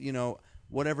think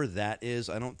whatever that is.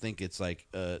 I don't think it's like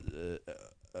a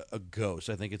ghost.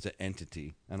 I think it's an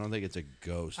entity. I don't think it's a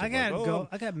ghost. I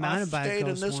got mounted by a stayed in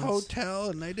ghost this once. hotel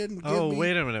and they didn't. Oh, give me...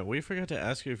 wait a minute. We forgot to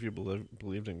ask you if you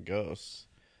believed in ghosts.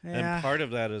 Yeah. And part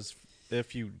of that is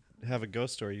if you have a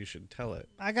ghost story, you should tell it.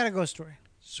 I got a ghost story.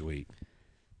 Sweet.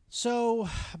 So,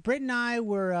 Britt and I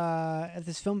were at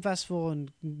this film festival in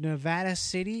Nevada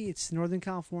City. It's Northern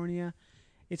California.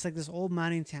 It's like this old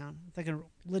mining town. It's like a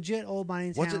legit old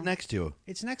mining town. What's it next to?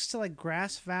 It's next to like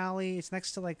Grass Valley. It's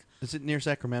next to like Is it near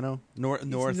Sacramento? North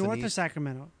and north of east?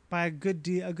 Sacramento by a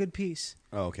good piece.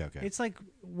 Oh, okay. It's like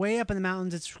way up in the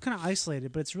mountains. It's kind of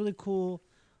isolated, but it's really cool.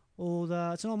 Old.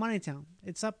 It's an old mining town.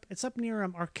 It's up near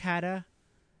Arcata.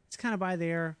 It's kind of by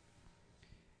there.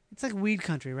 It's like weed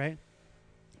country, right?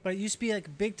 But it used to be like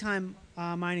a big time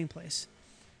mining place.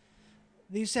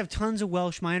 They used to have tons of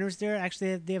Welsh miners there.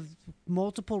 Actually, they have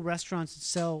multiple restaurants that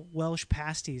sell Welsh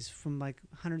pasties from like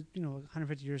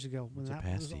 150 years ago. When What's a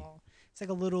that was pasty? it's like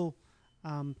a little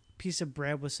piece of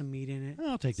bread with some meat in it. Oh,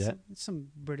 I'll take that. It's some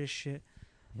British shit.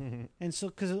 And so,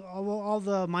 because all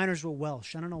the miners were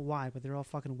Welsh. I don't know why, but they're all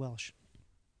fucking Welsh.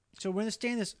 So we're going to stay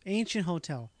in this ancient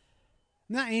hotel.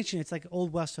 Not ancient, it's like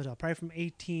Old West hotel, probably from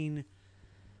 18...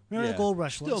 Remember the gold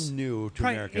rush Still was? new to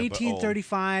Probably America,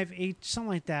 1835, something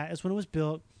like that is when it was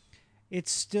built.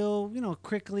 It's still,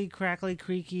 crickly, crackly,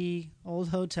 creaky, old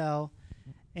hotel.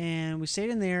 And we stayed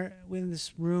in there in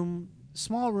this room,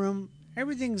 small room.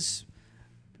 Everything's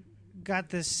got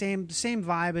the same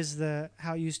vibe as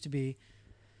how it used to be.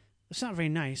 It's not very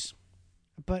nice.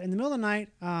 But in the middle of the night,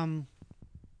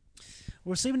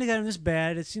 we're sleeping together in this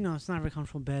bed. It's, it's not a very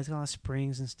comfortable bed. It's got a lot of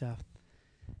springs and stuff.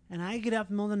 And I get up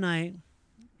in the middle of the night.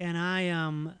 And I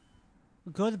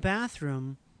go to the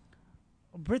bathroom.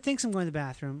 Britt thinks I'm going to the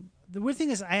bathroom. The weird thing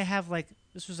is I have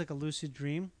this was like a lucid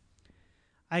dream.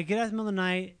 I get out in the middle of the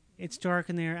night. It's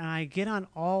dark in there. And I get on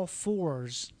all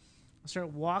fours. I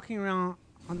start walking around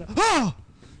on the... Oh!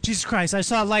 Jesus Christ. I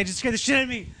saw a light. It scared the shit out of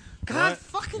me. God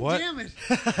fucking damn it.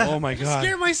 Oh, my God. I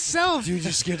scared myself. Dude,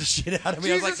 you scared the shit out of me.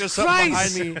 Jesus I was like, there's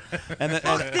Christ. something behind me. And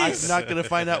I'm not going to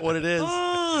find out what it is.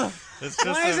 Oh, It's just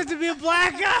why is it to be a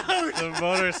blackout? the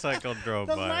motorcycle drove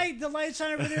by. The light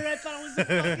shine over there. I thought it was the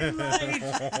fucking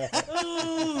light.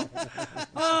 Oh.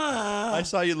 Ah. I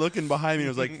saw you looking behind me. I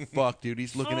was like, fuck, dude.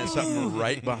 He's looking at something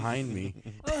right behind me.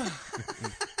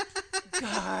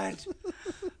 God.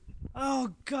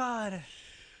 Oh, God.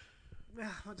 I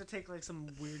have to take some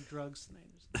weird drugs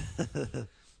tonight.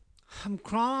 I'm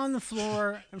crawling on the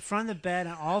floor in front of the bed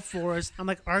on all fours. I'm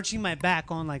like arching my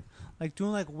back on like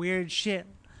doing like weird shit,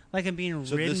 like I'm being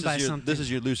ridden by something. This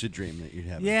is your lucid dream that you're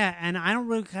having. Yeah, and I don't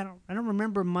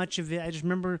remember much of it. I just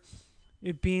remember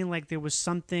it being like there was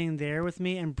something there with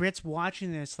me. And Britt's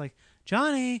watching this, like,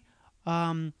 Johnny,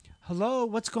 hello,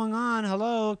 what's going on?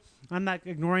 Hello. I'm not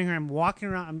ignoring her. I'm walking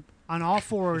around. I'm on all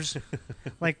fours,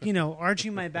 like,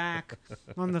 arching my back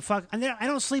on the fuck. I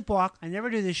don't sleepwalk. I never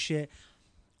do this shit.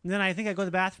 And then I think I go to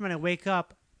the bathroom and I wake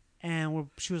up, and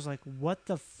she was like, "What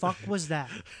the fuck was that?"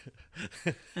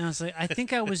 And I was like, "I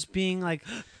think I was being like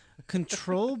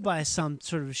controlled by some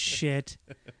sort of shit."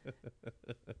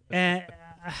 And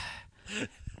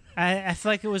I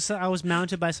feel like I was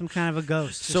mounted by some kind of a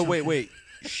ghost. So wait.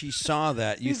 She saw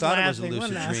that. You thought laughing. It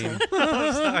was a lucid dream.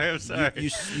 I'm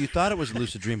sorry. You thought it was a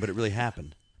lucid dream, but it really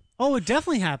happened. Oh, it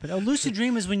definitely happened. A lucid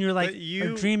dream is when you're like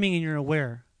are dreaming and you're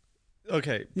aware.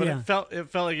 Okay, but Yeah.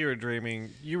 it felt like you were dreaming.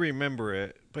 You remember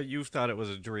it, but you thought it was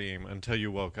a dream until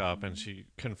you woke up and she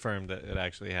confirmed that it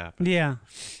actually happened. Yeah.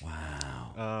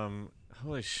 Wow.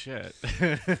 Holy shit.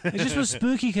 It just was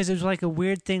spooky because it was like a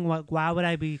weird thing. Why would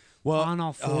I be on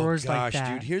all fours like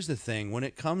that? Dude, here's the thing. When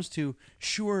it comes to,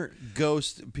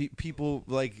 ghosts, people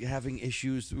like having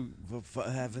issues,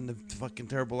 having the fucking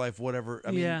terrible life, whatever.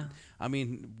 I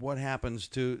mean, what happens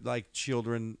to like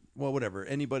children? Well, whatever.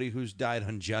 Anybody who's died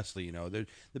unjustly, there'd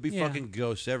be fucking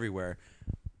ghosts everywhere.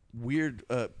 Weird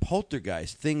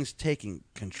poltergeist, things taking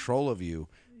control of you.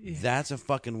 Yeah. That's a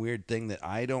fucking weird thing that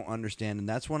I don't understand, and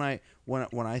that's when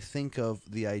I think of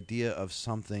the idea of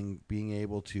something being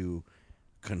able to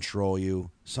control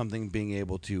you, something being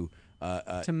able to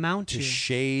mount you,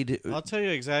 shade. I'll tell you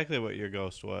exactly what your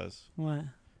ghost was. What?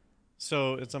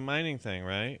 So it's a mining thing,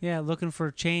 right? Yeah, looking for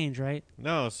change, right?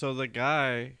 No, so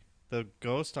the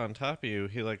ghost on top of you,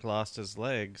 he like lost his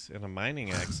legs in a mining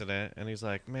accident, and he's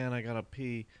like, "Man, I gotta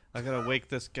pee. I gotta wake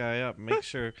this guy up, make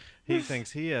sure he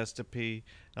thinks he has to pee.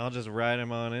 I'll just ride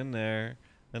him on in there,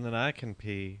 and then I can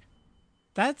pee."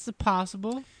 That's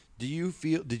possible.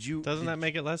 Doesn't that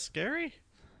make it less scary?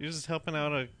 You're just helping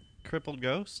out a crippled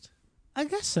ghost? I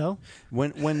guess so.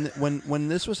 When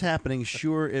this was happening,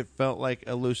 sure, it felt like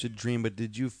a lucid dream, but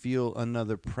did you feel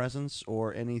another presence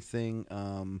or anything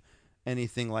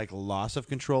like loss of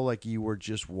control, like you were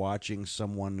just watching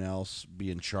someone else be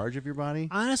in charge of your body?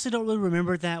 I honestly don't really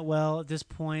remember it that well at this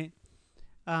point.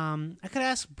 I could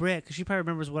ask Britt, because she probably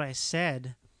remembers what I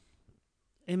said.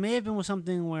 It may have been with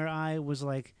something where I was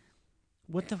like,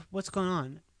 what's going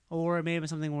on? Or it may have been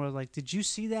something where like, did you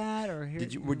see that? Or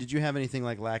did you have anything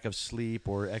like lack of sleep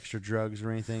or extra drugs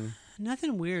or anything?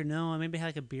 Nothing weird, no. I maybe had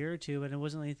like a beer or two, but it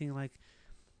wasn't anything like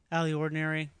out of the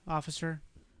ordinary, officer.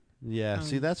 Yeah,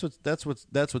 see, that's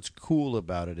what's cool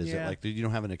about it, is that like you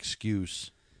don't have an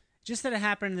excuse. Just that it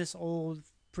happened in this old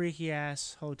freaky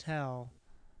ass hotel.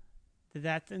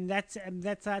 That's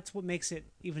what makes it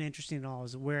even interesting at all,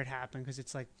 is where it happened, because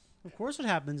it's like, of course, what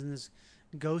happens in this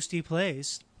ghosty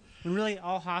place, when really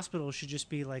all hospitals should just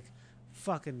be like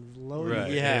fucking loaded.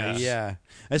 Right. Yeah.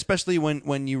 Especially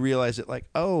when you realize it, like,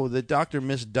 oh, the doctor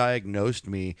misdiagnosed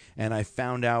me, and I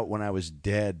found out when I was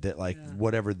dead that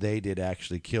whatever they did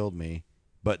actually killed me.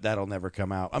 But that'll never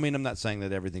come out. I mean, I'm not saying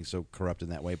that everything's so corrupt in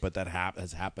that way, but that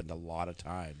has happened a lot of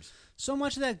times. So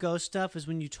much of that ghost stuff is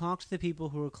when you talk to the people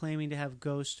who are claiming to have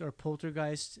ghost or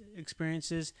poltergeist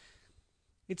experiences.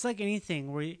 It's like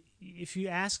anything where if you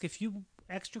ask a few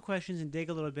extra questions and dig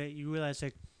a little bit, you realize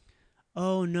like,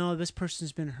 oh no, this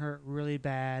person's been hurt really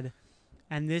bad,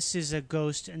 and this is a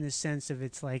ghost in the sense of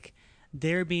it's like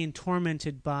they're being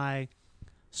tormented by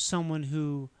someone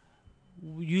who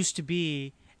used to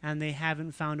be, and they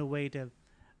haven't found a way to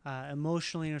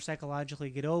emotionally or psychologically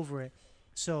get over it.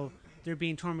 So they're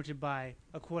being tormented by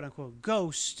a quote-unquote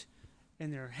ghost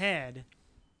in their head.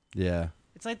 Yeah.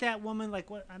 It's like that woman, like,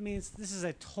 what I mean, this is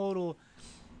a total,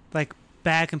 like,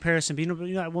 bad comparison. But you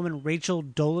know that woman, Rachel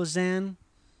Dolezal,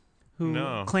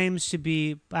 who claims to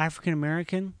be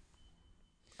African-American?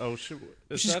 Oh, she's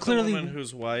that clearly the woman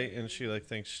who's white and she like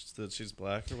thinks that she's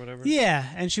black or whatever? Yeah,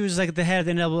 and she was like the head of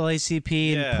the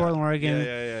NAACP in Portland, Oregon.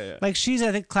 Yeah. Like, she's,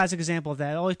 I think, classic example of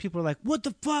that. Always people are like, "What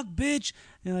the fuck, bitch?"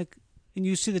 And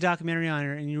you see the documentary on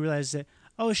her, and you realize that,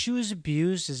 oh, she was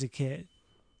abused as a kid,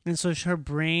 and so her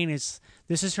brain this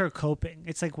is her coping.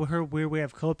 It's like her weird way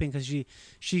of coping, because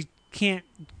she can't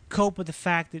cope with the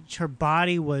fact that her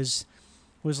body was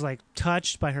like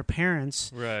touched by her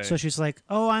parents. Right. So she's like,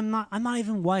 "Oh, I'm not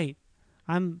even white.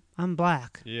 I'm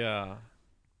black." Yeah.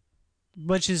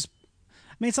 Which is,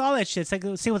 I mean, it's all that shit. It's like,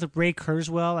 say with Ray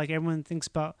Kurzweil, like everyone thinks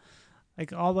about,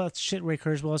 like all that shit Ray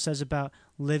Kurzweil says about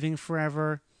living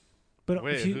forever, But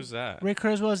Wait, who's that? Ray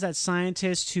Kurzweil is that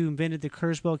scientist who invented the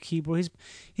Kurzweil keyboard.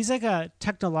 He's like a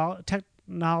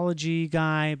technology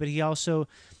guy, but he also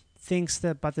thinks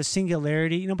that about the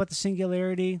singularity. You know about the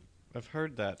singularity? I've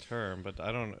heard that term, but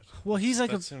I don't know. Well, he's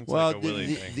like seems like a Willy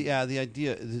the thing. the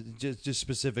idea just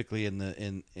specifically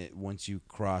once you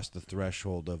cross the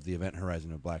threshold of the event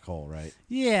horizon of a black hole, right?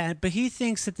 Yeah, but he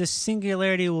thinks that the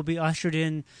singularity will be ushered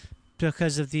in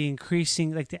because of the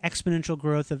increasing, like the exponential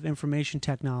growth of information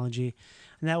technology,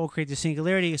 and that will create the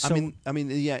singularity. So, I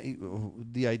mean, yeah.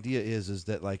 The idea is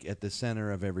that like at the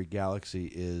center of every galaxy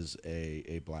is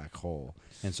a black hole,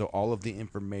 and so all of the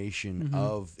information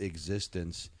of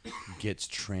existence gets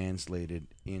translated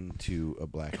into a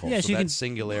black hole. Yeah, so you that can,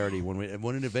 singularity, when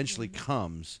it eventually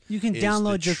comes, you can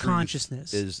download your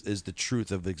consciousness. Is the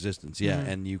truth of existence? Yeah,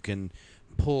 and you can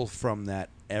pull from that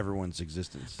everyone's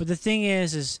existence. But the thing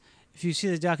is if you see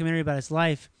the documentary about his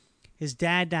life, his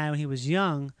dad died when he was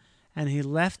young, and he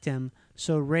left him.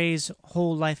 So Ray's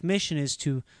whole life mission is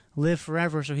to live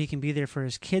forever, so he can be there for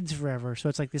his kids forever. So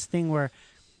it's like this thing where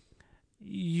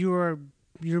your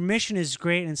mission is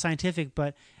great and scientific,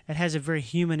 but it has a very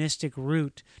humanistic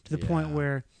root to the point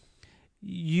where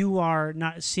you are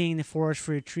not seeing the forest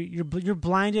for your tree. You're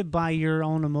blinded by your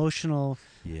own emotional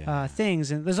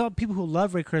things. And there's all people who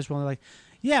love Ray Kurzweil. And they're like,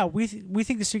 yeah, we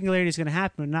think the singularity is going to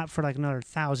happen, but not for like another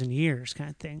 1,000 years,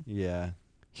 kind of thing. Yeah,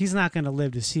 he's not going to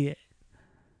live to see it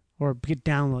or get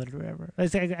downloaded or whatever.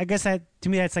 I guess that to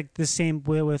me that's like the same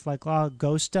way with like all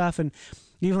ghost stuff and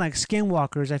even like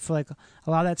Skinwalkers. I feel like a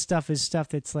lot of that stuff is stuff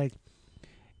that's like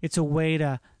it's a way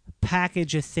to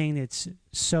package a thing that's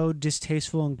so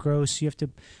distasteful and gross. You have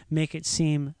to make it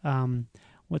seem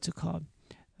what's it called?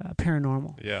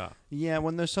 Paranormal. Yeah.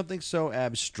 When there's something so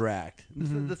abstract,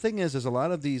 the thing is a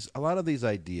lot of these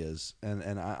ideas,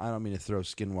 and I don't mean to throw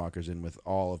Skinwalkers in with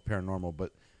all of paranormal,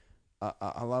 but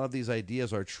a lot of these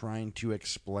ideas are trying to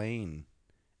explain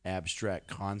abstract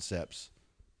concepts.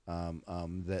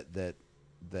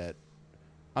 That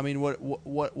I mean,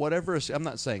 whatever. I'm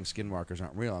not saying Skinwalkers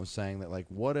aren't real. I'm saying that like,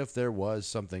 what if there was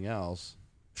something else?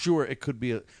 Sure, it could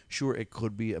be a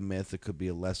myth. It could be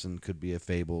a lesson. Could be a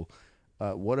fable.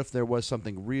 What if there was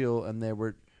something real, and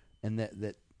that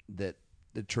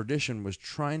the tradition was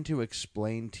trying to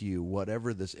explain to you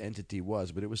whatever this entity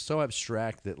was, but it was so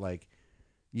abstract that like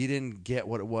you didn't get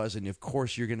what it was, and of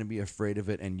course you're going to be afraid of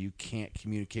it, and you can't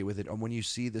communicate with it. And when you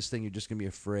see this thing, you're just going to be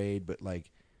afraid. But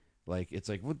like it's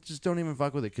like, well, just don't even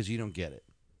fuck with it because you don't get it.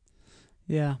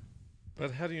 Yeah.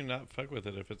 But how do you not fuck with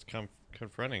it if it's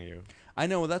confronting you? I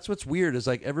know, that's what's weird is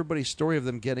like everybody's story of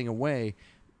them getting away.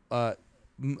 The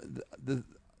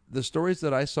stories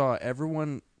that I saw,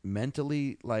 everyone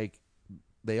mentally, like,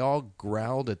 they all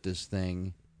growled at this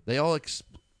thing. They all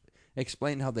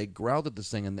explained how they growled at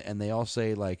this thing, and they all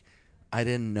say, like, I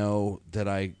didn't know that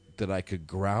I could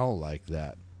growl like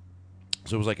that.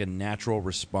 So it was like a natural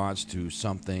response to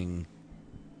something.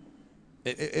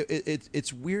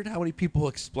 It's weird how many people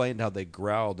explained how they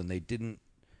growled, and they didn't.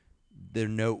 Their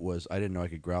note was, I didn't know I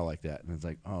could growl like that. And it's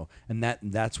like, oh. And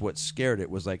that's what scared it,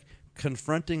 was like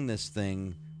confronting this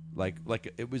thing, like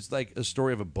it was like a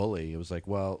story of a bully. It was like,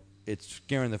 well, it's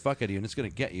scaring the fuck out of you and it's going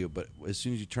to get you, but as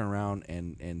soon as you turn around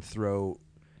and throw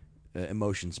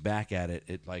emotions back at it,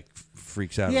 it like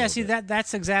freaks out. Yeah, see,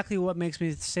 that's exactly what makes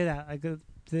me say that. Like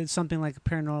something like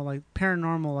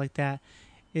paranormal like that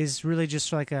is really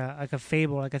just like a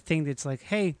fable, like a thing that's like,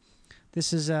 hey,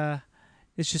 this is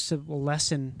it's just a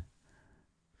lesson.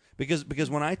 Because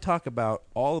when I talk about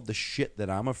all of the shit that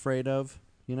I'm afraid of,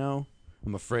 you know,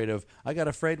 I got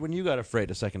afraid when you got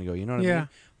afraid a second ago, you know what I mean?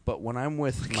 But when I'm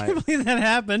with I can't believe that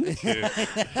happened.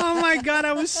 Oh my God,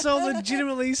 I was so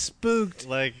legitimately spooked.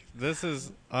 Like, if this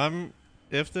is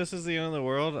the end of the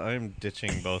world, I'm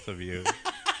ditching both of you.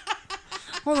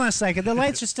 Hold on a second. The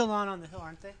lights are still on the hill,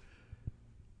 aren't they?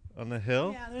 On the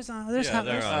hill? Yeah, there's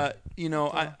you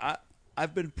know,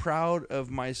 I've been proud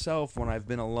of myself when I've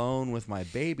been alone with my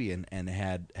baby and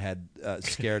had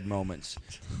scared moments.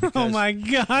 Oh my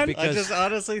God! I just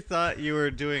honestly thought you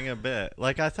were doing a bit.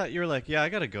 Like, I thought you were like, yeah, I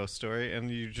got a ghost story, and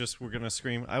you just were gonna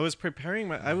scream. I was preparing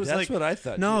That's what I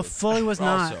thought. No, too. fully was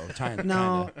not. Also,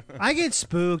 no, I get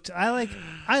spooked. I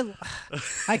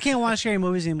can't watch scary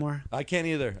movies anymore. I can't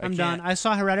either. I'm done. I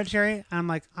saw Hereditary, and I'm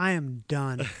like, I am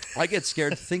done. I get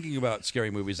scared thinking about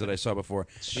scary movies that I saw before.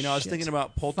 You know, I was thinking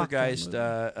about Poltergeist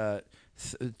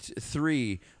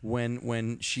 3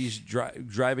 when she's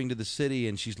driving to the city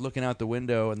and she's looking out the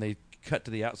window and they cut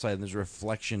to the outside and there's a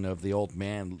reflection of the old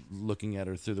man looking at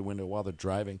her through the window while they're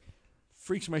driving.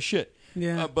 freaks my shit.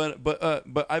 Yeah.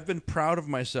 But I've been proud of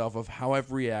myself of how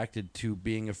I've reacted to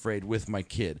being afraid with my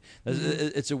kid.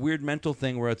 It's a weird mental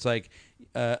thing where it's like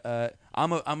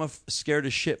I'm scared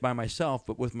as shit by myself,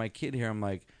 but with my kid here, I'm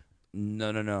like, no,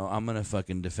 I'm gonna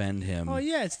fucking defend him. Oh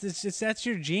yeah, it's that's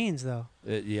your genes though.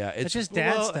 It's just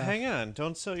dad well, stuff. hang on,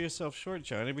 don't sell yourself short,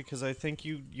 Johnny, because I think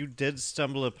you did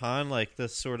stumble upon like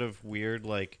this sort of weird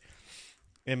like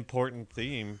important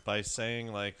theme by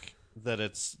saying like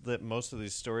that most of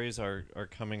these stories are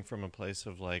coming from a place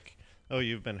of like, oh,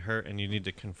 you've been hurt and you need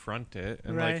to confront it,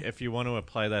 and right. like if you want to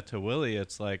apply that to Willie,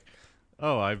 it's like,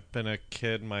 oh, I've been a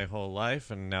kid my whole life,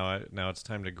 and now it's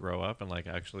time to grow up and like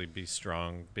actually be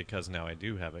strong because now I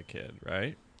do have a kid,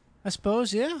 right? I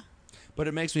suppose, yeah. But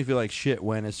it makes me feel like shit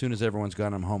when as soon as everyone's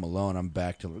gone, I'm home alone. I'm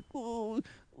back to like, oh,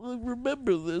 I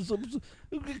remember this.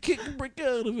 I can't break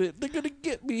out of it. They're gonna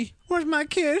get me. Where's my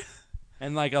kid?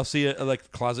 And like I'll see like the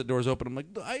closet doors open. I'm like,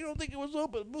 I don't think it was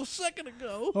open a second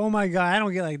ago. Oh my god, I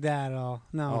don't get like that at all.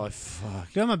 No. Oh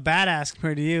fuck. Dude, I'm a badass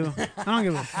compared to you. I don't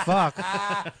give a fuck.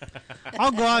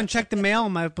 I'll go out and check the mail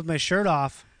with my shirt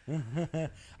off.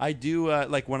 I do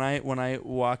like when I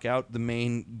walk out the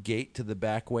main gate to the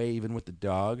back way, even with the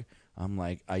dog. I'm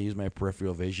like, I use my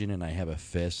peripheral vision and I have a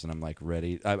fist and I'm like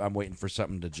ready. I'm waiting for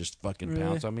something to just fucking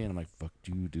pounce on me, and I'm like, fuck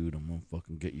you, dude. I'm gonna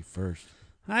fucking get you first.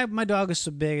 My dog is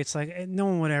so big, it's like no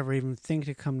one would ever even think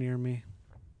to come near me.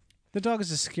 The dog is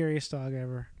the scariest dog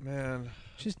ever. Man,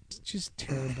 she's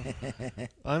terrible.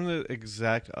 I'm the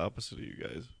exact opposite of you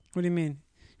guys. What do you mean?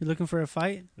 You're looking for a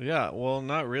fight? Yeah, well,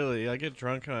 not really. I get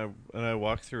drunk and I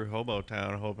walk through Hobo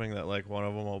Town hoping that like one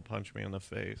of them will punch me in the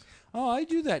face. Oh, I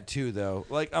do that too, though.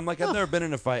 Like I've never been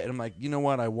in a fight, and I'm like, you know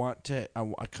what? I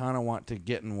kind of want to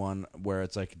get in one where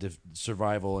it's like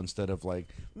survival instead of like,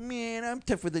 man, I'm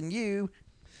tougher than you.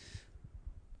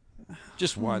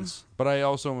 Just once, but I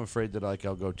also am afraid that like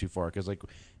I'll go too far because like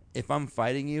if I'm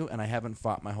fighting you and I haven't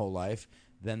fought my whole life,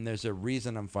 then there's a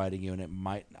reason I'm fighting you, and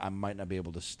I might not be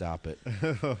able to stop it.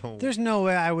 There's no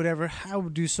way I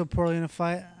would do so poorly in a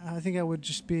fight. I think I would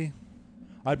just be.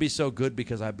 I'd be so good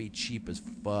because I'd be cheap as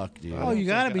fuck, dude. Oh, you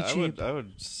gotta be cheap. I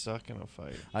would suck in a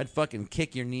fight. I'd fucking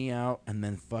kick your knee out and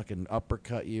then fucking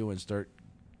uppercut you and start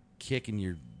kicking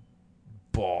your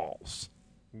balls.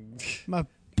 My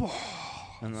balls.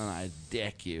 And then I'd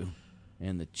deck you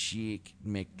in the cheek,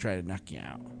 try to knock you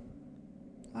out.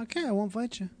 Okay, I won't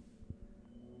fight you.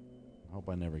 I hope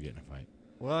I never get in a fight.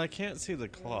 Well, I can't see the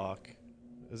clock.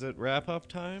 Is it wrap-up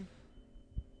time?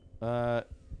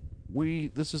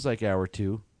 This is like hour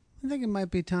 2. I think it might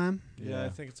be time. Yeah, I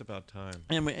think it's about time.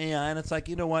 And it's like,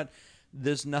 you know what?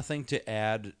 There's nothing to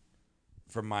add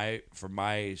for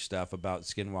my stuff about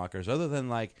Skinwalkers other than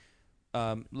like,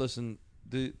 listen,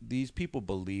 these people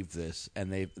believe this,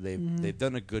 and they've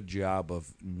done a good job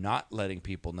of not letting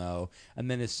people know.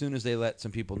 And then as soon as they let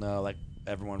some people know, like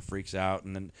everyone freaks out,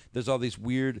 and then there's all these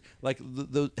weird like.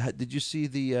 Did you see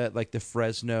the like the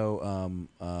Fresno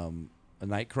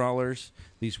night crawlers?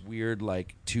 These weird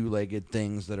like 2-legged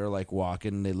things that are like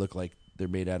walking. They look like they're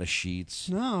made out of sheets.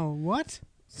 No, what?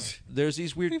 There's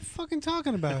these weird. What are you fucking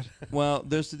talking about? Well,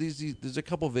 there's a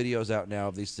couple videos out now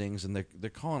of these things, and they're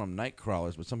calling them night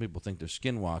crawlers, but some people think they're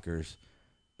skinwalkers.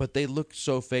 But they look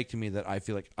so fake to me that I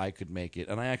feel like I could make it.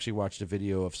 And I actually watched a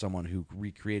video of someone who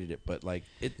recreated it, but like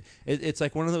it's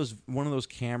like one of those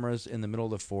cameras in the middle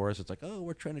of the forest. It's like, oh,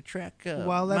 we're trying to track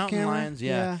wildlife mountain camera? lions,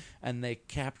 yeah. And they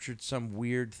captured some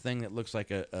weird thing that looks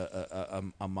like a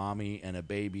mommy and a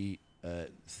baby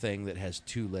thing that has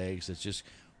 2 legs. That's just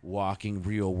walking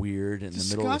real weird in the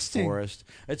middle of the forest.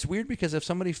 It's weird because if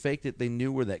somebody faked it, they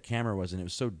knew where that camera was, and it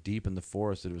was so deep in the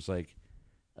forest that it was like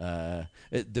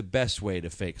the best way to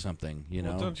fake something, you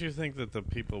know. Well, don't you think that the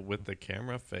people with the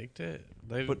camera faked it?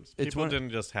 People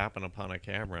didn't just happen upon a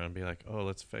camera and be like, "Oh,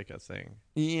 let's fake a thing."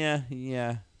 Yeah.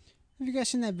 Have you guys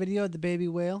seen that video of the baby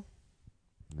whale?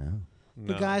 No.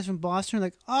 The guys from Boston are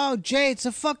like, "Oh, Jay, it's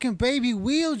a fucking baby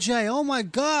whale, Jay. Oh my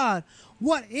god,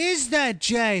 what is that,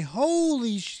 Jay? Holy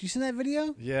you seen that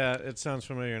video?" Yeah, it sounds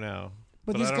familiar now.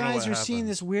 But these guys are seeing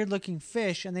this weird-looking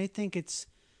fish, and they think it's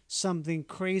something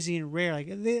crazy and rare. Like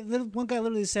one guy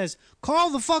literally says,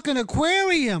 "Call the fucking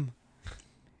aquarium."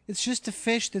 It's just a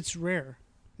fish that's rare.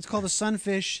 It's called a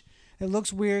sunfish. It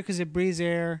looks weird because it breathes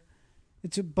air.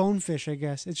 It's a bonefish, I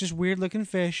guess. It's just weird-looking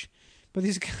fish. But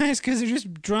these guys, because they're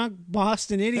just drunk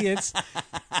Boston idiots,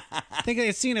 think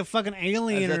they've seen a fucking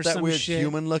alien or some that weird shit.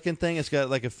 human-looking thing? It's got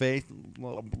like a face.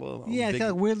 Yeah, it's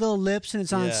got like weird little lips, and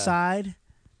it's on its side.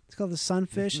 It's called the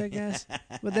sunfish, I guess.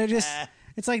 But they're just,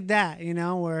 it's like that, you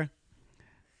know, where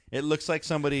it looks like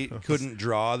somebody couldn't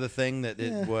draw the thing that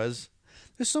it was.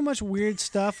 There's so much weird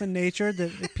stuff in nature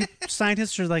that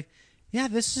scientists are like, Yeah,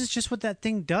 this is just what that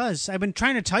thing does. I've been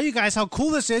trying to tell you guys how cool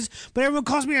this is, but everyone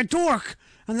calls me a dork.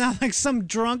 And now, like, some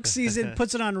drunk sees it and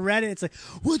puts it on Reddit. It's like,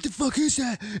 what the fuck is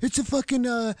that? It's a fucking,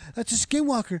 that's a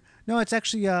skinwalker. No, it's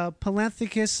actually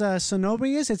Palanthicus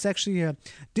sonobrius. It's actually a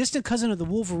distant cousin of the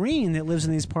Wolverine that lives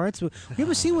in these parts. We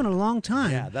haven't seen one in a long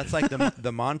time. Yeah, that's like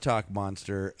the Montauk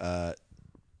monster,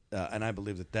 and I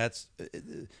believe that's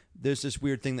there's this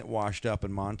weird thing that washed up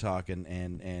in Montauk,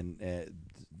 and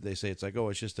they say it's like, oh,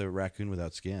 it's just a raccoon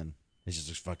without skin. It's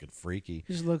just fucking freaky.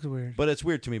 It just looks weird. But it's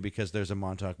weird to me because there's a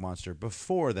Montauk monster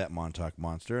before that Montauk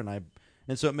monster,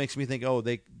 and so it makes me think, oh,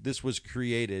 this was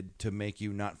created to make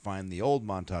you not find the old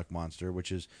Montauk monster,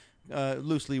 which is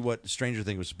loosely what Stranger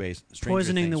Things was based.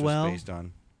 Poisoning the well. Based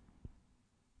on.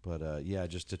 But yeah,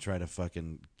 just to try to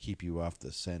fucking keep you off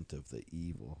the scent of the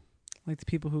evil. Like the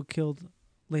people who killed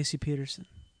Lacey Peterson.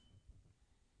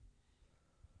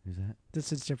 Who's that?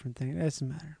 That's a different thing. It doesn't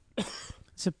matter.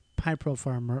 It's a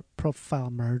high-profile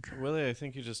murder. Willie, I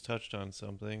think you just touched on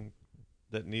something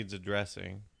that needs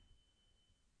addressing.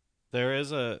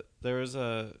 There's like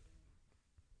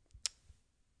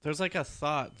a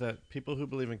thought that people who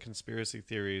believe in conspiracy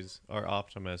theories are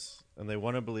optimists, and they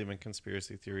want to believe in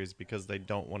conspiracy theories because they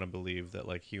don't want to believe that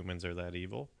like humans are that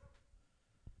evil.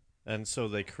 And so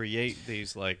they create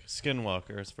these like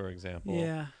skinwalkers, for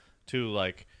example, to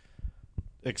like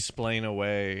explain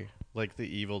away like the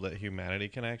evil that humanity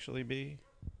can actually be.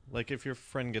 Like if your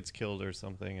friend gets killed or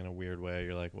something in a weird way,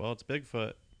 you're like, well, it's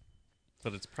Bigfoot,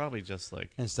 but it's probably just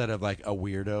like instead of like a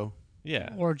weirdo.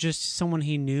 Yeah. Or just someone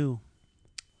he knew.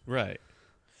 Right.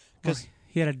 Because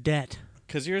he had a debt.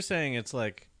 Because you're saying it's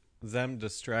like them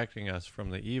distracting us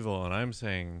from the evil, and I'm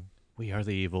saying we are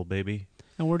the evil, baby.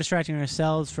 And we're distracting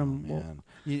ourselves from...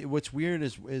 What's weird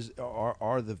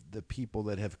are the people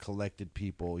that have collected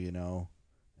people, you know,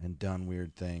 and done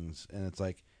weird things. And it's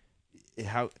like,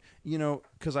 how, you know,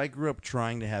 because I grew up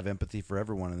trying to have empathy for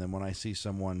everyone. And then when I see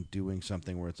someone doing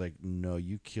something where it's like, no,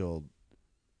 you killed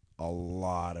a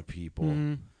lot of people.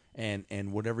 Mm-hmm.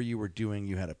 And whatever you were doing,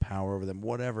 you had a power over them.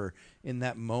 Whatever. In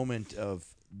that moment of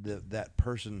that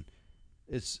person...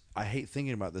 I hate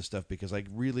thinking about this stuff because I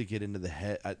really get into the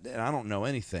head, and I don't know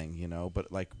anything, you know, but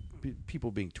like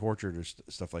people being tortured or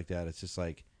stuff like that, it's just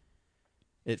like,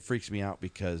 it freaks me out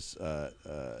because...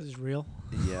 this is real?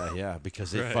 Yeah,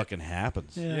 because it fucking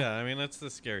happens. Yeah, I mean, that's the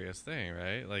scariest thing,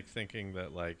 right? Like thinking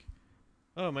that like,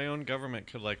 oh, my own government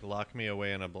could like lock me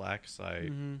away in a black site.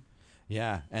 Mm-hmm.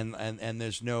 Yeah, and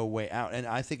there's no way out. And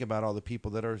I think about all the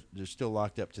people that are still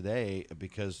locked up today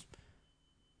because...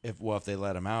 If they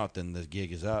let them out, then the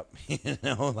gig is up. You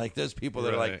know, like those people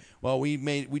that are like, well, we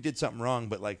did something wrong,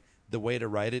 but like the way to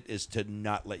right it is to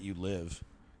not let you live.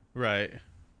 Right.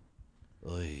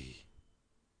 Oy.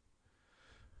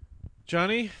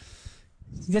 Johnny?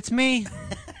 That's me.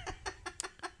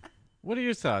 What are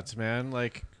your thoughts, man?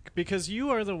 Like, because you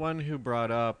are the one who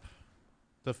brought up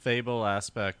the fable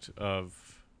aspect of...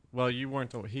 Well, you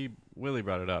weren't Willie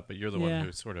brought it up, but you're the one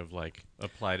who sort of like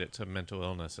applied it to mental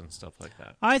illness and stuff like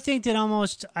that. I think that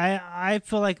I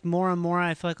feel like more and more,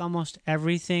 I feel like almost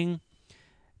everything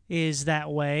is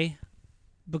that way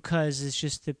because it's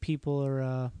just that people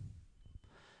are,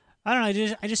 I don't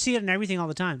know, I just see it in everything all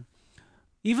the time.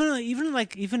 Even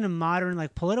in modern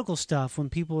like political stuff when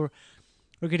people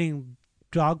are getting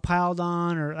dogpiled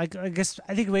on or like, I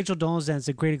think Rachel Dolezal's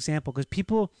a great example because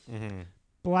people... Mm-hmm.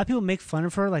 A lot of people make fun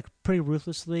of her like pretty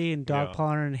ruthlessly and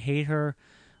dogpile her and hate her.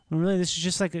 When really this is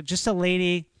just like just a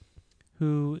lady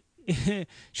who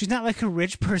she's not like a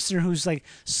rich person who's like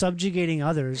subjugating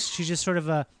others. She's just sort of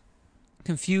a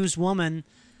confused woman.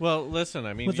 Well, listen,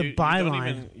 I mean, with a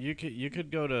byline. You could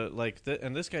go to like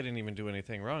and this guy didn't even do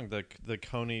anything wrong. The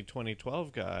Coney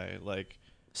 2012 guy, like.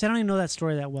 So I don't even know that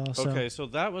story that well. So. Okay, so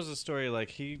that was a story like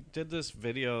he did this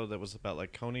video that was about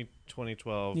like Coney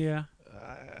 2012. Yeah.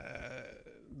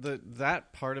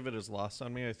 That part of it is lost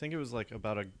on me. I think it was like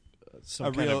about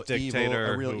some kind of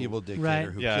dictator, a real evil dictator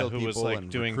who killed people was like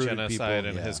and doing genocide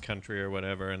in his country or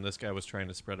whatever. And this guy was trying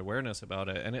to spread awareness about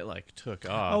it, and it like took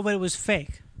off. Oh, but it was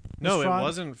fake. It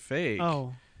wasn't fake.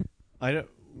 Oh, I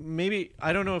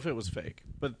don't know if it was fake,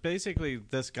 but basically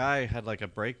this guy had like a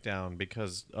breakdown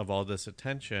because of all this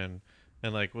attention.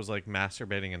 And like was like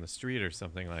masturbating in the street or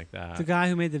something like that. The guy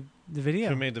who made the video.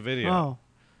 Who made the video? Oh.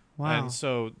 Wow. And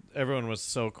so everyone was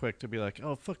so quick to be like,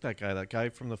 oh, fuck that guy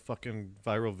from the fucking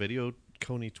viral video,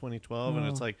 Coney 2012. And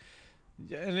it's like,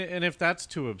 and if that's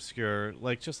too obscure,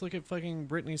 like just look at fucking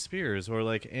Britney Spears or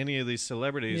like any of these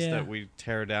celebrities that we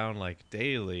tear down like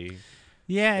daily.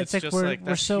 Yeah, it's like just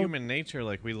that's so human nature.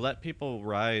 Like we let people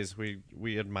rise.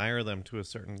 We admire them to a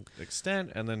certain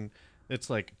extent. And then it's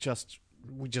like just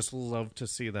we just love to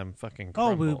see them fucking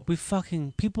Oh, crumble. we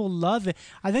fucking people love it.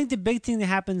 I think the big thing that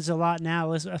happens a lot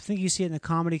now is I think you see it in the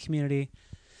comedy community.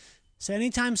 So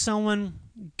anytime someone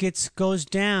goes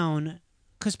down,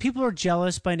 because people are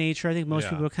jealous by nature. I think most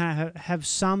people kind of have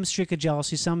some streak of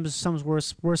jealousy. Some's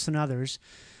worse than others,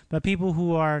 but people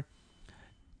who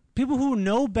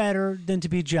know better than to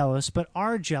be jealous but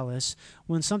are jealous,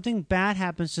 when something bad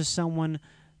happens to someone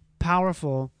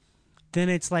powerful, then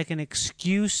it's like an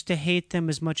excuse to hate them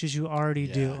as much as you already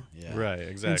do. Yeah. Right,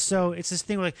 exactly. And so it's this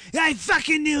thing where like, I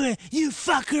fucking knew it, you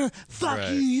fucker, fuck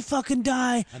you, you fucking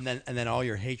die. And then all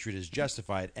your hatred is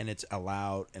justified, and it's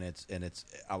allowed, and it's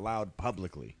allowed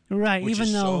publicly. Right, which even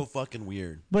is though so fucking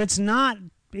weird. But it's not.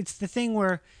 It's the thing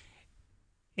where,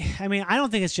 I mean, I don't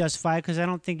think it's justified because I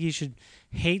don't think you should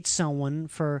hate someone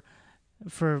for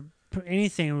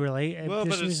anything really. Well,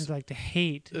 There's but reasons like to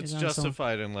hate. It's someone.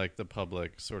 justified in like the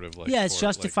public sort of like. Yeah, it's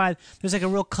justified. There's like a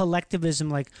real collectivism.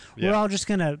 Like we're all just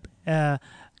gonna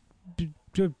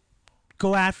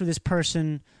go after this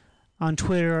person on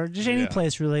Twitter or just any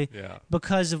place really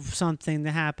because of something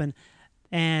that happened.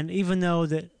 And even though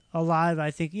that a lot of it,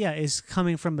 I think, is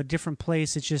coming from a different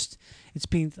place, it's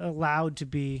being allowed to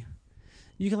be.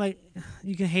 You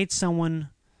can hate someone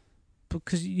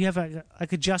because you have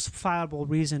a justifiable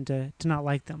reason to not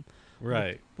like them.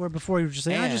 Right. Where before you were just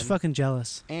like, I'm just fucking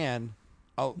jealous. And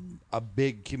a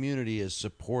big community is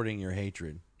supporting your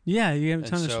hatred. Yeah, you have a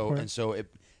ton of support. And so it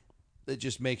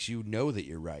just makes you know that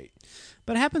you're right.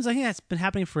 But it happens. I think that's been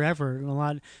happening forever. A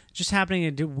lot, just happening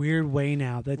in a weird way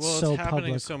now. That's so it's happening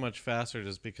public. so much faster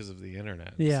just because of the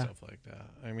internet and stuff like that.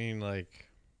 I mean, like,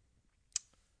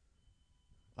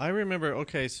 I remember.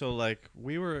 Okay, so like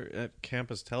we were at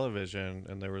campus television,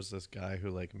 and there was this guy who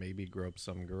like maybe groped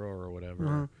some girl or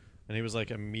whatever, and he was like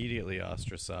immediately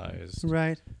ostracized.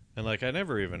 Right. And like I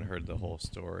never even heard the whole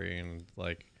story, and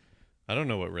like I don't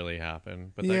know what really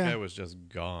happened, but that guy was just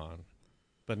gone.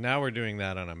 But now we're doing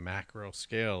that on a macro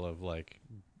scale of like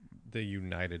the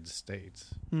United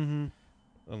States. Mm-hmm.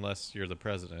 Unless you're the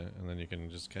president, and then you can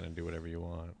just kind of do whatever you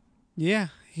want. Yeah,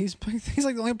 he's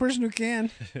like the only person who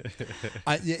can.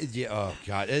 Oh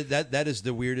God, that is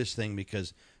the weirdest thing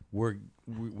because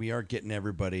we are getting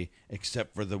everybody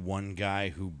except for the one guy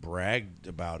who bragged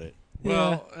about it.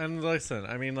 Well, and listen,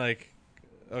 I mean, like,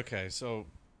 okay, so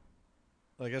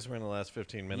I guess we're in the last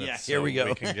 15 minutes. Yeah, here we go.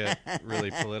 We can get really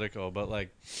political, but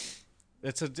like,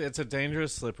 it's a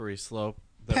dangerous, slippery slope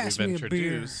that we've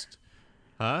introduced.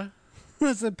 Huh?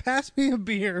 Listen, pass me a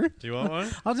beer. Do you want one?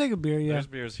 I'll take a beer. Yeah, there's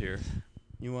beers here.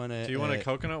 You want Do you want a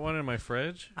coconut one in my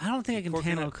fridge? I don't think I can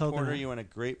handle a coconut. Porter, you want a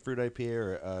grapefruit IPA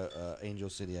or Angel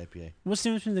City IPA? What's the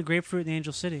difference between the grapefruit and the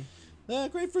Angel City?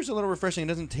 Grapefruit's a little refreshing. It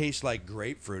doesn't taste like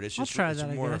grapefruit. It's just I'll try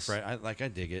that, more I guess. I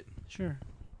dig it. Sure.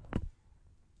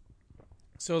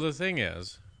 So the thing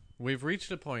is, we've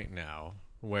reached a point now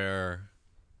where,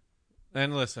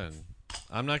 and listen,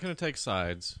 I'm not going to take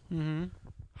sides. Mm-hmm.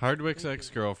 Hardwick's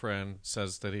ex-girlfriend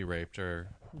says that he raped her.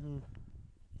 Mm-hmm.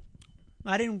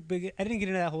 I didn't get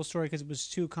into that whole story because it was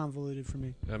too convoluted for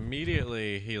me.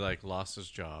 Immediately, he like lost his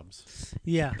jobs.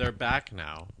 Yeah, they're back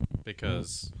now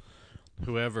because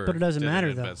whoever. But it doesn't did matter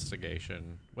an though.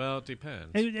 Investigation. Well, it depends.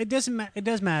 It doesn't. It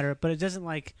does matter, but it doesn't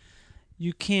like.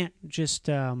 You can't just.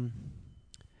 It'll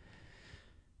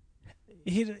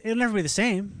never be the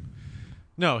same.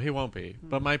 No, he won't be.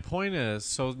 But my point is,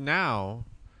 so now,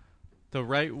 the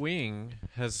right wing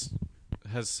has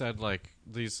said like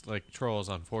these like trolls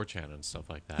on 4chan and stuff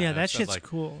like that. Yeah, that shit's like,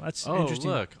 cool. That's oh,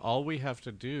 interesting. Look, all we have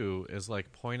to do is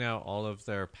like point out all of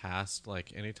their past,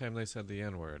 like anytime they said the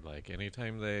N-word, like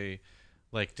anytime they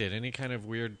like did any kind of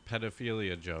weird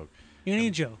pedophilia joke.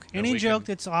 Any joke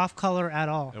that's off color at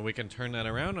all. And we can turn that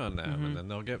around on them, and then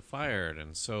they'll get fired.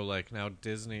 And so, like, now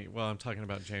Disney... Well, I'm talking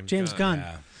about James Gunn.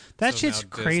 Yeah. That So shit's now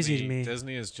crazy to me.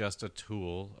 Disney is just a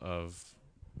tool of,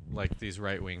 like, these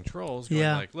right-wing trolls going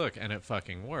like, look, and it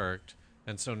fucking worked.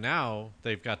 And so now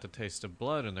they've got the taste of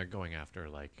blood, and they're going after,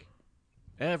 like,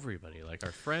 everybody, like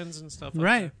our friends and stuff like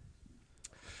right.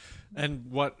 that.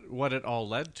 And what it all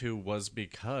led to was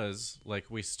because, like,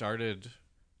 we started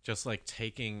just, like,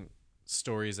 taking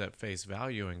stories at face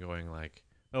value and going like,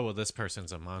 oh, well, this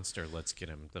person's a monster, let's get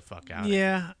him the fuck out of here.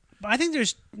 Yeah, but I think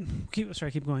there's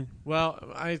keep going. Well,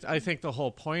 I think the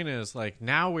whole point is like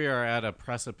now we are at a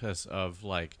precipice of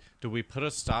like, do we put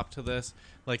a stop to this?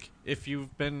 Like, if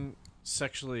you've been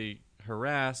sexually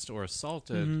harassed or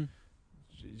assaulted,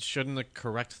 shouldn't the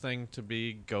correct thing to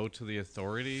be go to the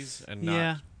authorities and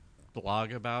not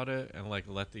blog about it and like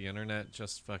let the internet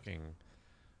just fucking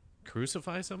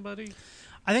crucify somebody?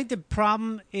 I think the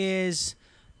problem is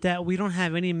that we don't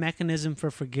have any mechanism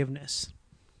for forgiveness.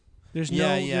 There's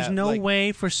Yeah, no like-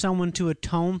 way for someone to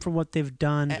atone for what they've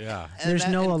done. Yeah. And There's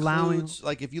that no includes, allowing.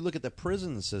 Like, if you look at the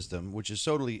prison system, which is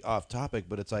totally off topic,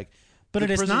 but it's like, But the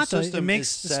it is prison not, though. It system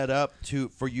makes is set up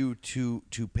for you to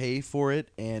pay for it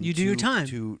and You do your time.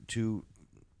 to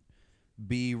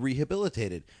be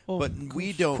rehabilitated. Well, but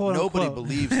we don't. quote, Nobody unquote.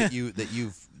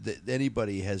 believes that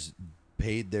anybody has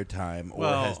paid their time or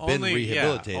Well, has been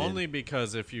rehabilitated. Yeah, only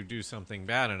because if you do something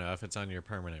bad enough, it's on your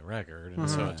permanent record, and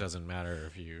so it doesn't matter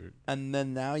if you. And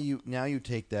then now you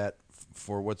take that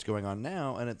for what's going on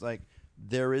now, and it's like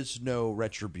there is no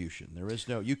retribution. There is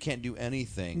no. You can't do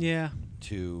anything. Yeah.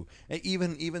 To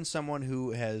even someone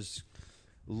who has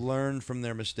learned from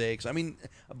their mistakes. I mean,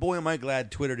 boy, am I glad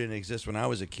Twitter didn't exist when I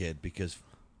was a kid because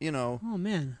Oh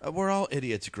man. we're all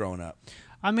idiots growing up.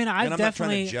 I mean, And I'm not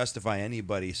definitely. trying to justify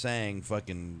anybody saying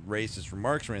fucking racist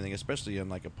remarks or anything, especially in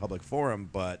like a public forum.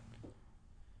 But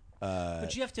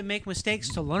But you have to make mistakes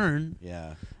to learn,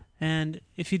 yeah. and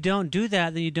if you don't do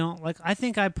that, then you don't. Like, I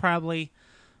think I don't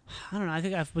know. I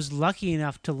think I was lucky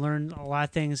enough to learn a lot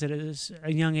of things at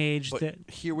a young age. But that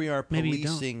here we are maybe you don't.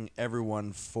 policing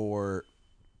everyone for,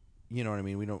 you know what I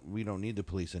mean? We don't need the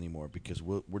police anymore because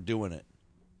we're doing it.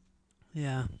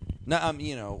 Yeah. Now,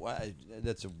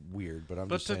 that's weird, but I'm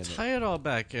But just to saying. tie it all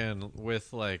back in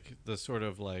with like the sort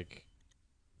of like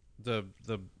the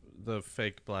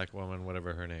fake black woman,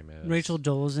 whatever her name is, Rachel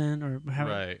Dolezal, or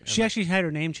Right. she And actually had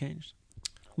her name changed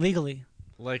legally.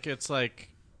 like it's like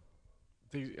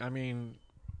I mean,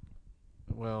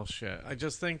 well, shit. I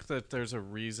just think that there's a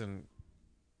reason.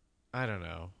 I don't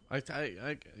know.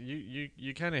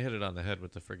 You kind of hit it on the head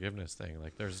with the forgiveness thing.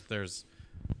 Like there's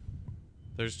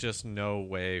just no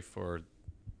way for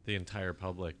the entire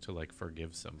public to like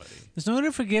forgive somebody. There's no way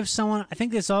to forgive someone. I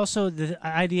think there's also the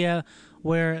idea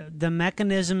where the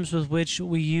mechanisms with which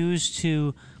we use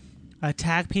to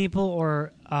attack people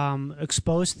or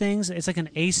expose things, it's like an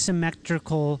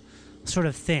asymmetrical sort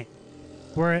of thing.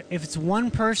 Where if it's one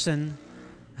person,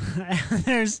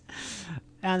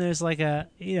 and there's like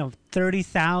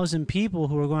 30,000 people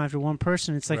who are going after one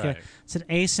person, it's like Right. it's an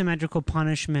asymmetrical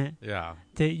punishment Yeah.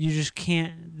 that you just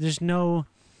can't.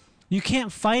 You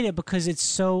can't fight it because it's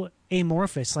so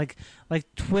amorphous. Like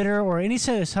Twitter or any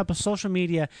type of social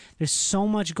media, there's so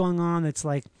much going on that's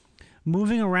like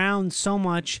moving around so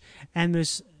much, and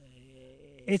it's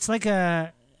like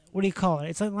what do you call it?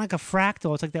 It's like a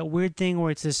fractal. It's like that weird thing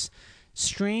where it's this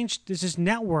there's this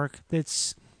network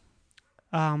that's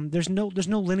there's no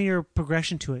linear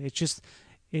progression to it.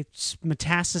 It's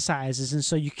metastasizes, and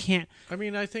so you can't. I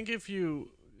mean, I think if you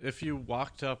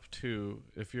walked up to,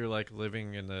 if you're like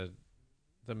living in the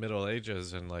Middle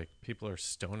Ages and like people are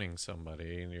stoning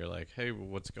somebody and you're like, hey,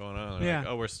 what's going on? And they're like,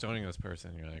 oh, we're stoning this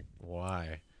person. You're like,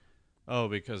 why? Oh,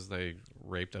 because they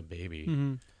raped a baby.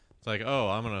 Mm-hmm. It's like, oh,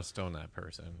 I'm gonna stone that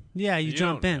person. Yeah, you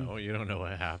jump don't in. know. You don't know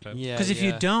what happened. Yeah, Because if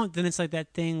you don't, then it's like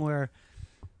that thing where.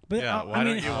 But Yeah, I mean, why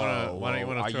don't you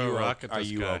want to throw a rock at this Are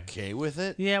you guy? okay with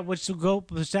it? yeah, which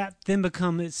that then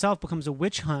becomes a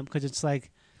witch hunt, because it's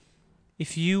like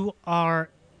if you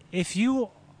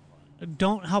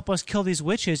don't help us kill these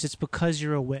witches, it's because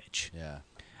you're a witch. Yeah.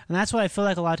 And that's what I feel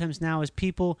like a lot of times now is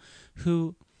people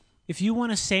who, if you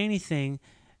want to say anything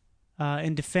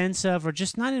in defense of, or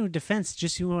just not in defense,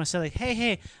 just you want to say like,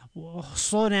 hey, well,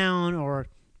 slow down, or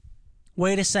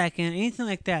wait a second, anything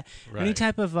like that, any Right.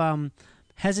 type of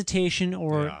hesitation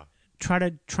or Yeah.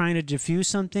 trying to diffuse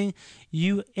something,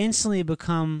 you instantly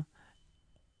become.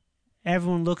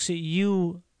 Everyone looks at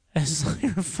you as like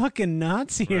you're a fucking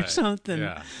Nazi or Right. something.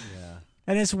 Yeah. Yeah.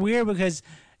 And it's weird because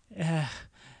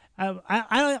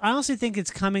I honestly think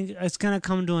it's going to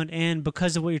come to an end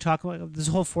because of what you're talking about, this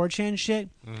whole 4chan shit,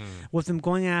 with them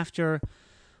going after,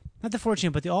 not the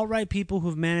 4chan, but the alt-right people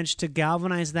who've managed to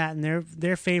galvanize that in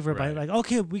their favor by Right. like,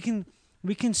 okay, we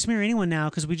can smear anyone now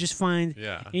because we just find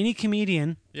Yeah. any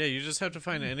comedian Yeah, you just have to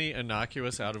find any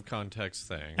innocuous, out of context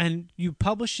thing. and you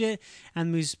publish it,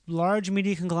 and these large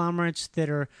media conglomerates that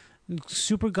are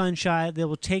super gun shy, they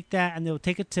will take that and they'll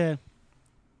take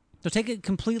it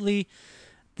completely.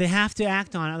 They have to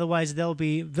act on it, otherwise they'll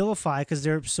be vilified because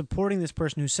they're supporting this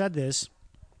person who said this.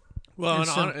 Well, And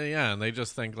so- and they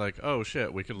just think like, oh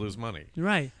shit, we could lose money.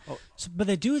 Right. So, but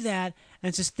they do that, and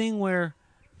it's this thing where.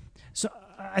 So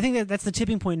I think that's the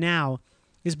tipping point now,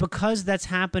 is because that's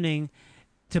happening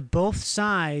to both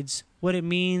sides. What it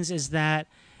means is that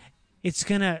it's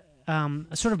gonna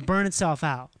sort of burn itself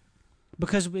out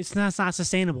because it's not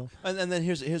sustainable. And then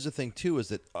here's the thing too, is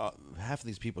that half of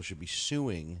these people should be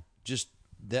suing. Just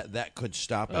that could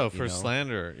stop it. Oh, you for know?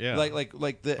 slander, yeah.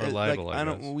 like the Or libel, like, I I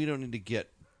don't. guess. We don't need to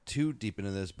get too deep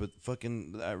into this, but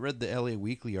fucking, I read the LA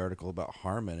Weekly article about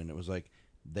Harmon, and it was like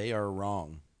they are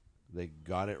wrong. They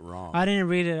got it wrong. I didn't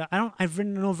read it. I've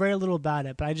know very little about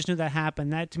it, but I just knew that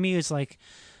happened. That to me is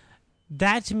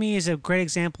a great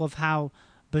example of how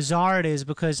bizarre it is,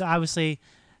 because obviously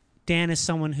Dan is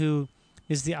someone who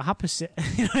is the opposite.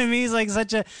 You know what I mean? He's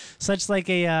like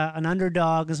an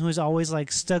underdog, and who's always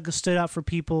like stood up for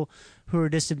people who are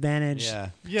disadvantaged.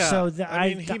 Yeah. So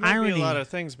he may be a lot of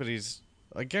things, but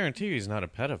I guarantee you he's not a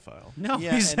pedophile. No,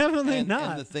 he's definitely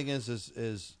not. And the thing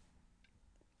is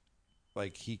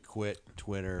like he quit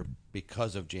Twitter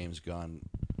because of James Gunn.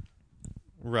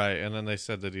 Right, and then they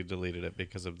said that he deleted it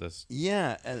because of this.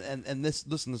 Yeah, and this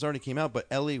already came out, but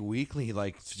LA Weekly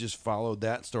like just followed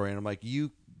that story, and I'm like,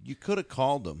 you could have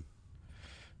called him.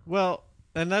 Well,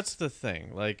 and that's the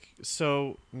thing. Like,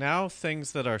 so now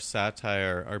things that are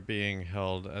satire are being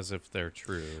held as if they're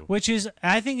true. Which is,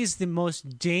 I think, is the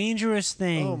most dangerous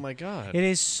thing. Oh, my God. It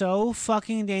is so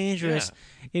fucking dangerous.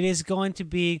 Yeah. It is going to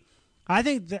be... I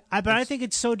think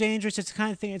it's so dangerous. It's the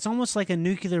kind of thing... It's almost like a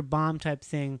nuclear bomb type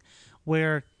thing,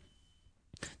 where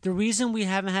the reason we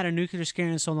haven't had a nuclear scare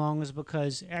in so long is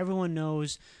because everyone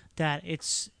knows that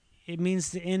it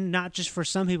means the end, not just for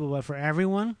some people, but for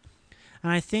everyone.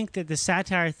 And I think that the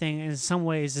satire thing in some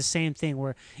way is the same thing,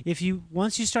 where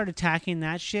once you start attacking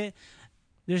that shit,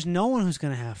 there's no one who's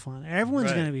going to have fun.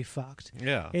 Everyone's going to be fucked.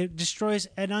 Yeah. It destroys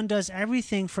and undoes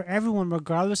everything for everyone,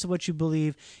 regardless of what you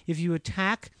believe. If you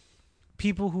attack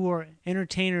people who are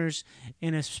entertainers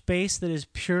in a space that is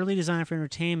purely designed for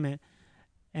entertainment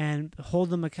and hold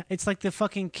them it's like the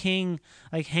fucking king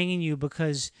like hanging you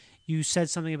because you said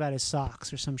something about his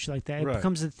socks or some shit like that. It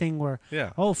becomes a thing where,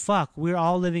 oh fuck, we're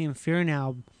all living in fear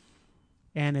now,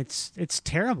 and it's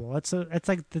terrible. It's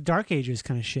like the Dark Ages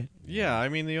kind of shit. Yeah, I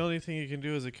mean, the only thing you can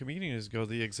do as a comedian is go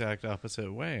the exact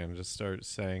opposite way and just start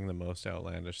saying the most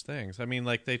outlandish things. I mean,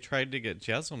 like, they tried to get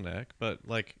Jeselnik, but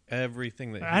like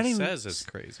everything that he says is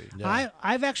crazy. Yeah.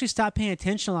 I've actually stopped paying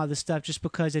attention to a lot of this stuff just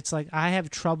because it's like I have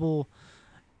trouble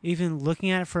even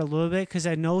looking at it for a little bit, because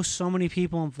I know so many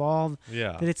people involved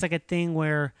that it's like a thing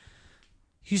where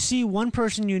you see one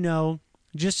person you know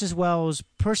just as well as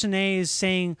person A is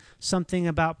saying something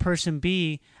about person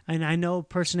B, and I know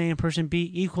person A and person B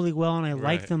equally well, and I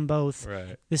like them both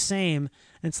the same.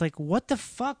 And it's like, what the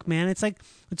fuck, man? It's like,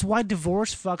 it's why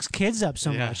divorce fucks kids up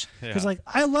so much. Because like,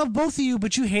 I love both of you,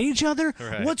 but you hate each other?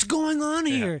 What's going on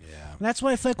here? And that's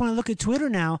why I feel like when I look at Twitter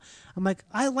now, I'm like,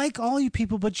 I like all you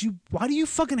people, but why do you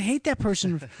fucking hate that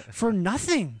person for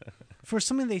nothing? For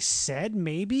something they said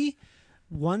maybe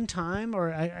one time, or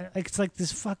it's like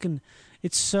this fucking...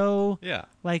 It's so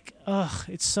like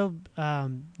it's so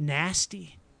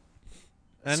nasty.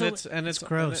 And so, it's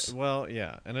gross.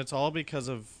 And it's all because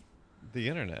of the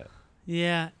internet.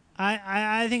 Yeah.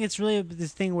 I think it's really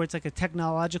this thing where it's like a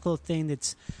technological thing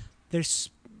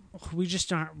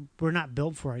we're not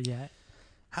built for it yet.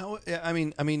 I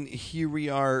mean here we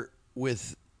are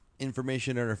with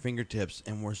information at our fingertips,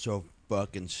 and we're so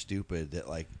fucking stupid that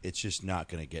like it's just not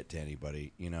going to get to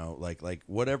anybody, you know, like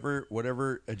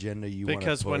whatever agenda you want to push.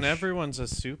 Because when everyone's a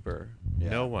super,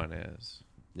 no one is.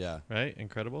 Yeah. Right?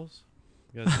 Incredibles?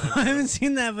 You guys I haven't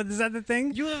seen that, but is that the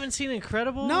thing? You haven't seen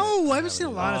Incredibles? No, I haven't seen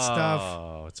a lot of stuff.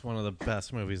 Oh, it's one of the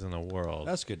best movies in the world.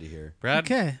 That's good to hear.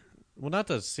 Okay. Well, not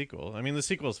the sequel. I mean, the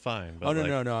sequel's fine. But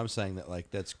no. I'm saying that like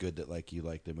that's good that like you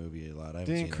like the movie a lot.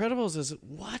 The Incredibles is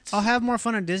what? I'll have more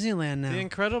fun at Disneyland now. The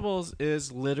Incredibles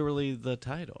is literally the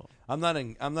title. I'm not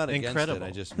against it.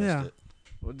 I just missed it.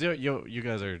 Well, you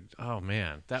guys are. Oh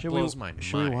man, that blows my mind.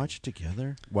 Should we watch it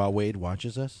together while Wade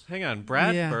watches us? Hang on,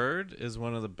 Brad Bird is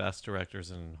one of the best directors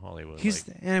in Hollywood. He's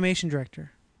the animation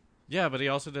director. Yeah, but he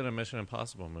also did a Mission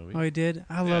Impossible movie. Oh, he did.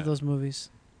 I love those movies.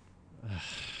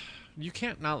 You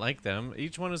can't not like them.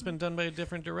 Each one has been done by a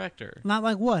different director. Not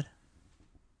like what?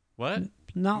 What?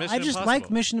 No, I just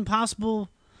like Mission Impossible.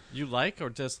 You like or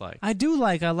dislike? I do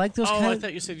like. I like those. Oh, I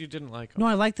thought you said you didn't like them. No,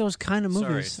 I like those kind of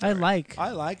movies. Sorry.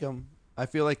 I like them. I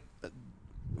feel like,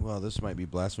 well, this might be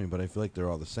blasphemy, but I feel like they're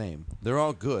all the same. They're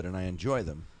all good, and I enjoy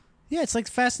them. Yeah, it's like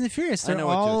Fast and the Furious. They're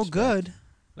all good.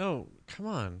 No, come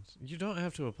on. You don't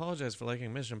have to apologize for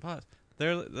liking Mission Impossible.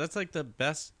 That's like the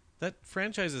best. That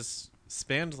franchise is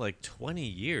spanned like 20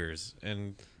 years,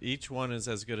 and each one is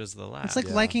as good as the last. It's like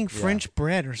liking French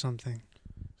bread or something.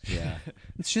 Yeah.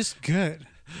 It's just good.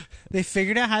 They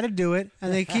figured out how to do it,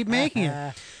 and they keep making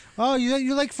it. Oh,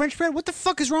 you like French bread? What the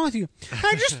fuck is wrong with you?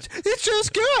 It's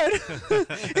just good.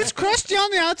 It's crusty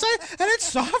on the outside, and it's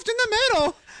soft in the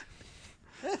middle.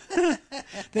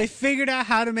 They figured out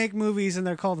how to make movies, and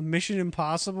they're called Mission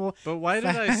Impossible. But why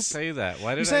did I say that?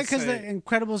 Why did you I say? Because the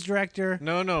Incredibles director.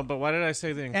 No. But why did I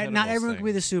say the Incredibles? Not everyone can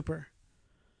be the super.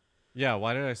 Yeah,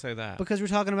 why did I say that? Because we're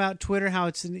talking about Twitter, how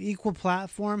it's an equal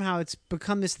platform, how it's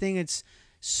become this thing. It's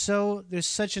so there's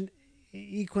such an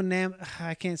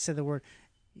I can't say the word.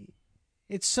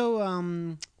 It's so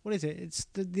what is it? It's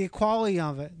the equality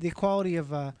of it. The equality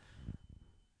of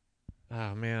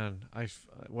Oh man,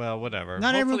 well, whatever.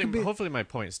 Not everyone can be. Hopefully, my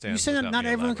point stands. You said not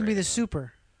everyone can be the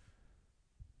super.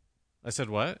 I said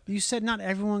what? You said not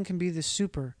everyone can be the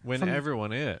super. When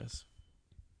everyone is.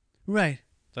 Right.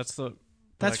 That's the.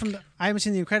 That's from. I haven't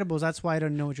seen The Incredibles. That's why I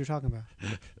don't know what you're talking about.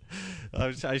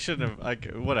 I shouldn't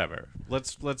have. Whatever.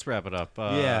 Let's wrap it up.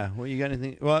 Yeah. Well, you got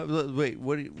anything? Well, wait.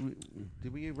 What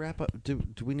did we wrap up? Do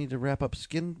we need to wrap up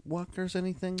Skinwalkers?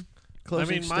 Anything?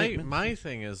 Closing statements? my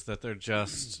thing is that they're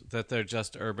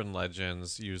just urban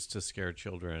legends used to scare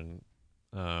children,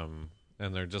 and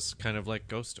they're just kind of like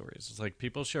ghost stories. It's like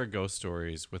people share ghost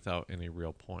stories without any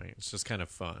real point. It's just kind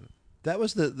of fun. That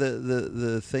was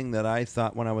the thing that I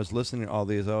thought when I was listening to all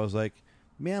these. I was like,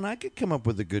 man, I could come up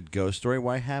with a good ghost story.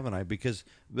 Why haven't I? Because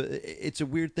it's a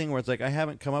weird thing where it's like I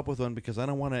haven't come up with one because I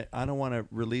don't want to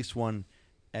release one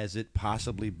as it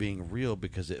possibly being real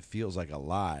because it feels like a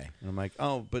lie. And I'm like,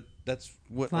 oh, but that's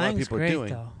what a lot of people are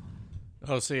doing. Though.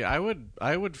 Oh, see, I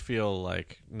would feel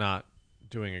like not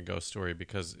doing a ghost story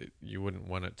because you wouldn't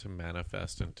want it to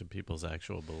manifest into people's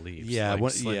actual beliefs. Yeah,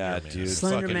 like dude.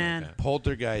 Slender Man.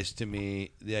 Poltergeist to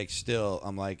me, like still,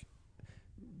 I'm like,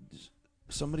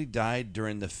 somebody died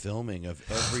during the filming of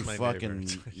every fucking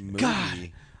movie.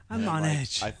 God, I'm on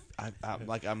edge. I'm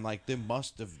like, they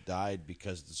must have died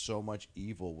because so much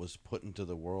evil was put into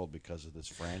the world because of this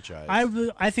franchise.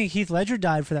 I think Heath Ledger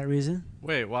died for that reason.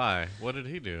 Wait, why? What did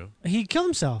he do? He killed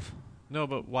himself. No,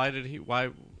 but why did he?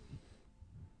 Why?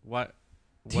 What?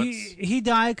 He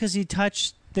died because he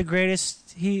touched the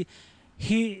greatest. He.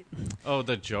 Oh,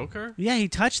 the Joker? Yeah, he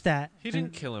touched that. He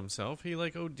didn't kill himself. He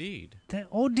OD'd. That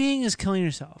ODing is killing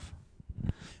yourself.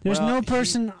 There's no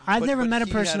person. I've never met a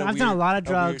person. I've done a lot of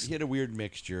drugs. He had a weird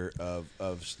mixture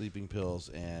of sleeping pills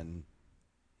and.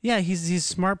 Yeah, he's a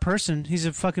smart person. He's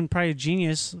a fucking probably a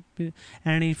genius,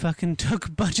 and he fucking took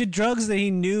a bunch of drugs that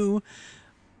he knew.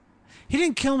 He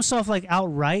didn't kill himself like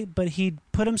outright, but he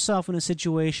put himself in a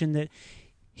situation that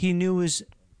he knew was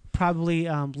probably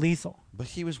lethal. But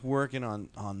he was working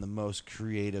on the most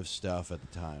creative stuff at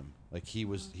the time. Like he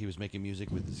was making music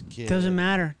with his kid. Doesn't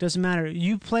matter.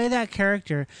 You play that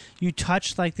character, you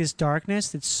touch like this darkness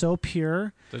that's so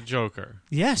pure. The Joker.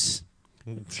 Yes.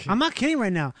 I'm not kidding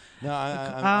right now.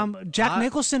 No, Jack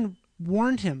Nicholson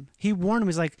warned him. He warned him.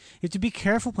 He's like, you have to be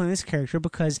careful playing this character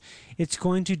because it's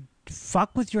going to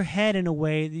fuck with your head in a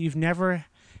way that you've never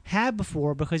had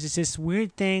before because it's this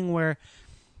weird thing where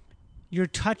you're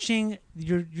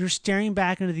staring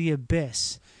back into the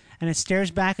abyss and it stares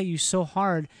back at you so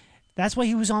hard. That's why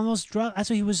he was on those drugs. That's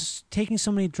why he was taking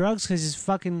so many drugs because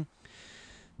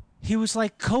he was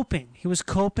like coping. He was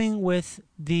coping with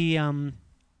the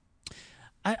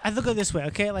I look at it this way,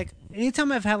 okay? Like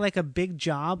anytime I've had like a big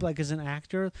job, like as an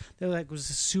actor, that like was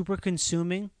super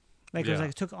consuming. Like it was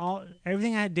like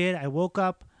everything I did. I woke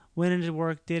up, went into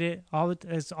work, did it.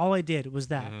 That's all I did was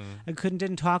that. I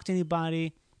didn't talk to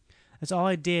anybody. That's all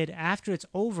I did. After it's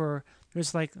over,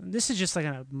 there's like this is just like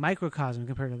a microcosm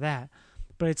compared to that.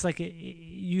 But it's like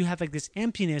you have like this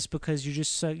emptiness because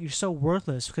you're so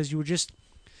worthless because you were just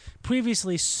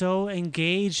previously so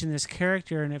engaged in this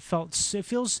character, and it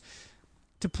feels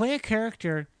to play a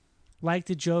character like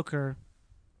the Joker.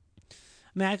 I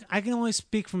mean, I can only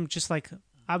speak from just like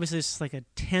obviously it's like a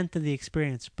tenth of the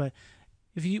experience, but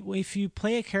if you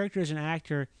play a character as an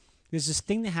actor, there's this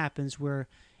thing that happens where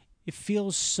it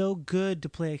feels so good to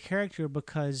play a character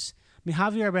because I mean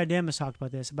Javier Bardem has talked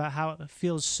about this about how it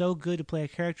feels so good to play a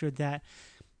character that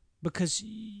because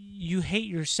you hate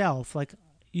yourself, like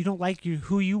you don't like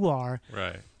who you are.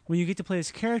 Right. When you get to play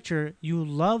this character, you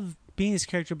love being this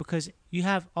character because you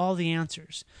have all the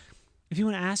answers. If you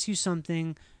want to ask you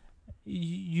something,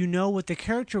 you know what the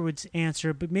character would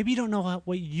answer, but maybe you don't know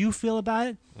what you feel about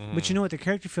it, but you know what the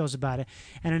character feels about it.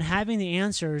 And in having the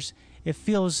answers, it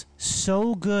feels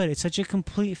so good. It's such a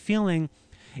complete feeling.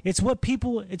 It's what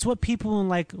people in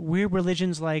like weird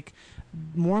religions like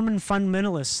Mormon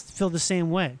fundamentalists feel the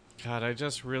same way. God, I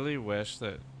just really wish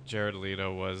that Jared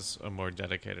Leto was a more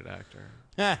dedicated actor.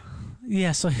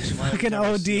 Yeah, so he's fucking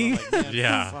OD. Like,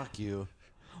 yeah. Fuck you.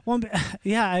 Well,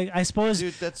 yeah, I suppose.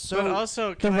 Dude, that's so. But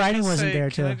also, the writing wasn't there,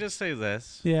 too. Can I just say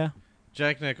this? Yeah.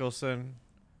 Jack Nicholson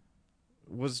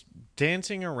was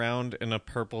dancing around in a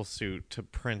purple suit to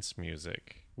Prince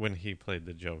music when he played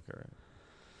the Joker.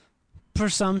 For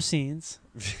some scenes.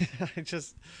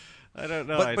 I don't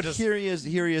know. But here he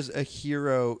is a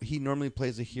hero. He normally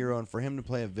plays a hero, and for him to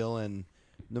play a villain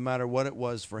no matter what it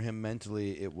was for him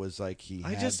mentally, it was like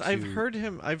I've heard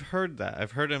that.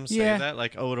 I've heard him say that,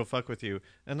 like, oh, it'll fuck with you.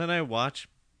 And then I watch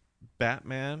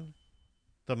Batman,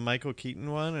 the Michael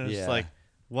Keaton one, and it's like,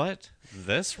 what?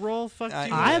 This role fucked you?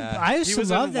 I used to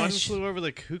love that. One Flew Over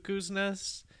the Cuckoo's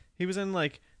Nest. He was in,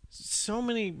 like, so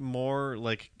many more,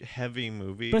 like, heavy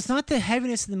movies. But it's not the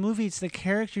heaviness of the movie, it's the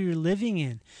character you're living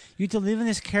in. You have to live in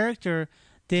this character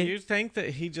that... Do you think that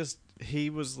he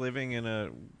was living in a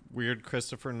weird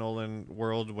Christopher Nolan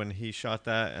world when he shot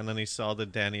that, and then he saw the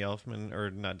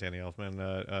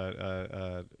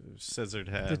Scissored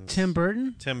Hands, the Tim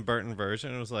Burton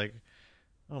version, and was like,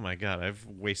 oh my god, I've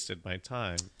wasted my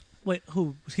time. Wait,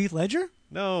 who? Heath Ledger?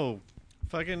 No,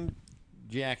 fucking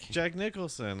Jack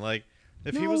Nicholson. Like,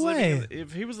 if No he was way.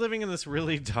 if he was living in this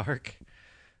really dark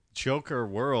Joker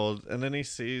world, and then he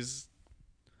sees,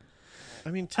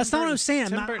 I mean, That's not what I'm saying.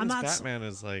 Tim I'm Burton's not Batman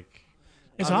is like.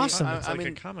 It's I mean, awesome. It's like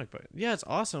a comic book. Yeah, it's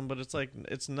awesome, but it's like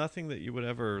it's nothing that you would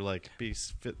ever like be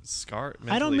scarred.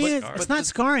 I don't mean scarred. it's not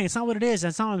scarring. It's not what it is.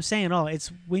 That's not what I'm saying at all. It's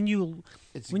when you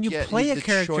play a the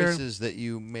character, choices that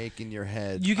you make in your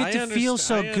head. you get to feel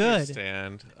so good,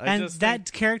 and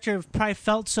that character probably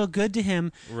felt so good to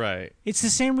him. Right. It's the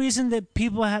same reason that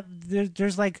people have.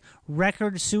 There's like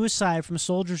record suicide from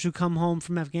soldiers who come home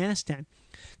from Afghanistan.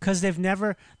 Because they've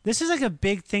never. This is like a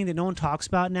big thing that no one talks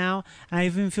about now. And I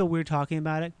even feel weird talking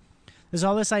about it. There's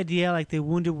all this idea, like the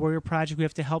Wounded Warrior Project, we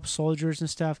have to help soldiers and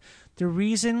stuff. The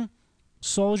reason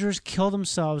soldiers kill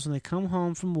themselves when they come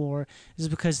home from war is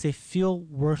because they feel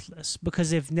worthless. Because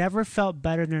they've never felt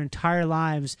better in their entire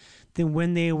lives than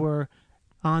when they were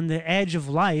on the edge of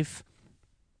life,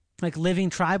 like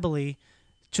living tribally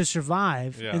to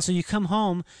survive. Yeah. And so you come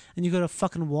home and you go to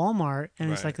fucking Walmart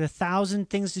and it's like 1,000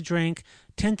 things to drink,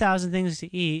 10,000 things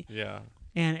to eat. Yeah.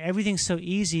 And everything's so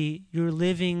easy. You're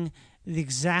living the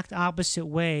exact opposite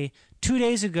way. 2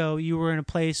 days ago, you were in a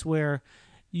place where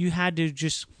you had to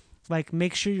just like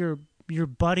make sure your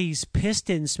buddy's piss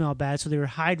didn't smell bad, so they were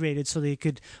hydrated, so they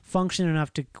could function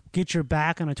enough to get your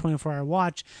back on a 24-hour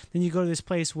watch. Then you go to this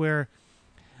place where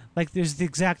like there's the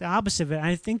exact opposite of it. And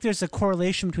I think there's a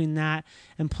correlation between that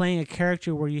and playing a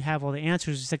character where you have all the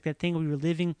answers. It's like that thing where you're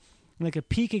living like a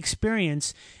peak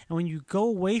experience, and when you go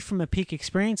away from a peak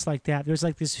experience like that, there's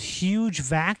like this huge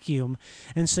vacuum,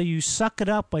 and so you suck it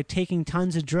up by taking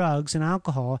tons of drugs and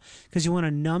alcohol because you want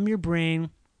to numb your brain.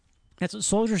 That's what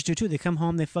soldiers do too. They come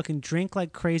home, they fucking drink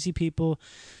like crazy people,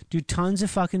 do tons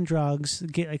of fucking drugs,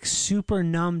 get like super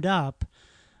numbed up,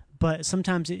 but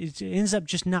sometimes it ends up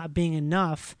just not being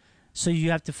enough, so you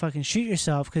have to fucking shoot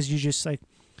yourself because you just like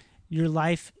your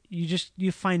life,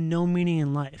 you find no meaning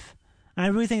in life. And I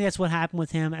really think that's what happened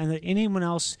with him, and that anyone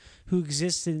else who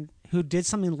existed who did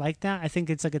something like that, I think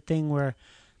it's like a thing where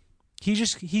he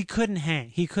couldn't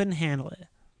he couldn't handle it.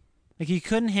 Like he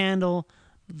couldn't handle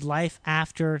life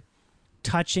after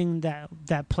touching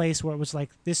that place where it was like,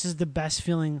 this is the best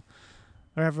feeling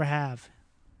I ever have.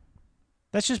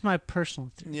 That's just my personal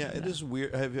theory. Yeah, it is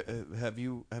weird. Have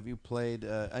you played?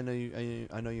 I know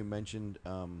you mentioned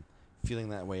feeling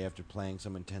that way after playing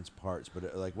some intense parts,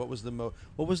 but like, what was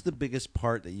the biggest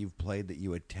part that you've played that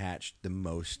you attached the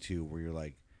most to, where you're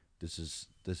like, this is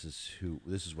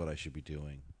what I should be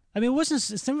doing? I mean,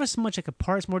 it's never so much like a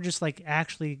part. It's more just like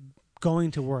actually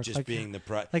going to work, just like being the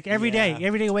like every day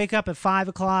I wake up at 5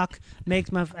 o'clock,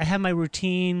 I have my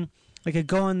routine. Like I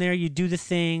go in there, you do the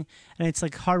thing, and it's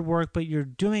like hard work, but you're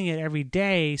doing it every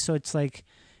day, so it's like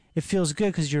it feels good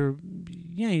because you're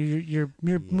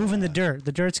moving the dirt.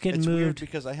 The dirt's getting moved. Weird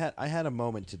because I had a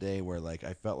moment today where like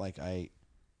I felt like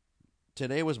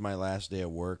today was my last day of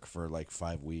work for like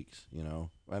 5 weeks. You know,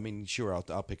 I mean, sure,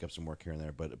 I'll pick up some work here and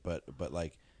there, but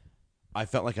like I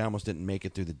felt like I almost didn't make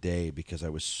it through the day because I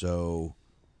was so.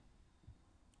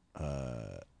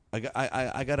 I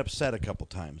got upset a couple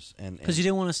times, and because you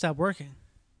didn't want to stop working.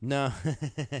 No,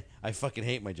 I fucking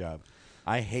hate my job.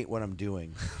 I hate what I'm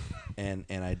doing, and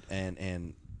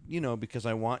you know, because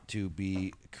I want to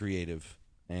be creative,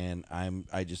 and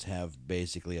I just have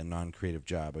basically a non-creative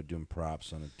job. I'm doing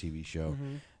props on a TV show,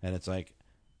 and it's like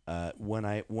when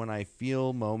I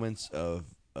feel moments of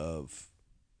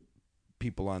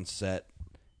people on set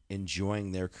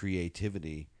enjoying their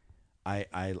creativity,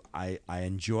 I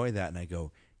enjoy that, and I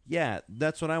go, yeah,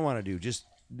 that's what I want to do. Just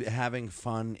having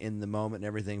fun in the moment and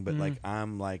everything, but like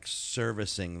I'm like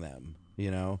servicing them,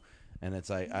 you know? And it's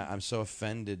like I'm so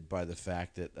offended by the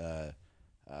fact that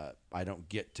I don't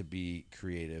get to be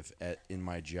creative in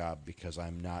my job because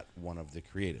I'm not one of the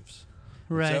creatives.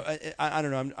 Right. So I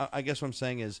don't know. I guess what I'm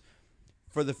saying is,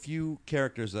 for the few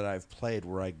characters that I've played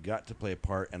where I got to play a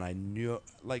part and I knew,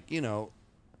 like, you know,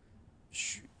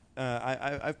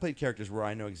 I've played characters where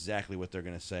I know exactly what they're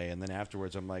going to say, and then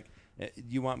afterwards I'm like,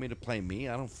 you want me to play me?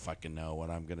 I don't fucking know what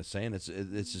I'm going to say, and it's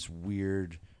this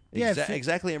weird. Yeah,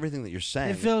 Exactly everything that you're saying.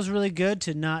 It feels really good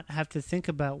to not have to think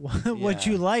about what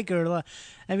you like or.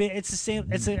 I mean, it's the same.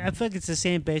 I feel like it's the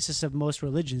same basis of most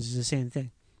religions. It's the same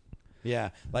thing.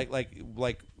 Yeah, like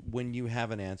when you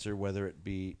have an answer, whether it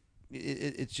be,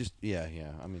 it's just yeah.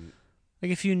 I mean,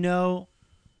 like if you know,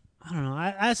 I don't know.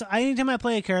 I anytime I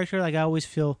play a character, like I always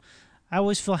feel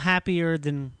happier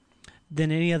than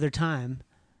any other time,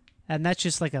 and that's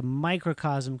just like a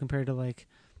microcosm compared to like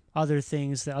other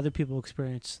things that other people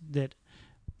experience that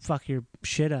fuck your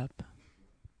shit up.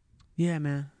 Yeah,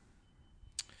 man.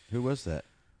 Who was that?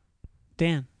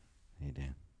 Dan. Hey,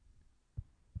 Dan.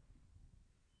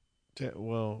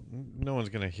 Well, no one's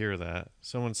going to hear that.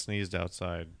 Someone sneezed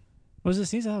outside. Was it a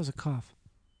sneeze? I thought it was a cough.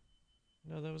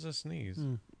 No, that was a sneeze.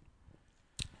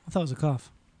 I thought it was a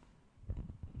cough.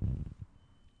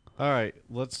 All right,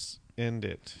 let's end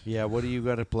it. Yeah, what do you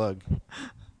got to plug?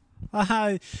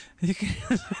 You can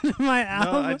listen to my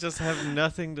album. No, I just have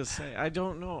nothing to say. I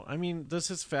don't know. I mean, this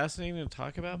is fascinating to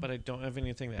talk about, but I don't have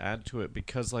anything to add to it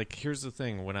because, like, here's the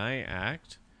thing: when I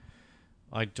act,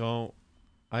 I don't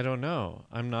know.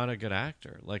 I'm not a good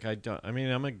actor. Like, I mean,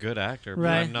 I'm a good actor, but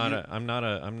right. I'm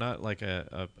not like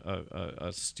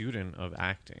a student of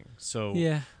acting. So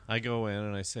yeah. I go in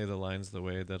and I say the lines the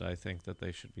way that I think that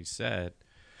they should be said.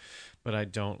 But I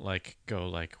don't like go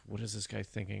like, what is this guy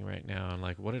thinking right now? And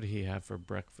like, what did he have for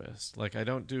breakfast? Like, I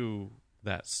don't do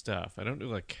that stuff. I don't do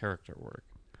like character work.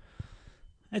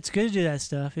 It's good to do that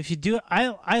stuff. If you do it,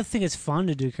 I think it's fun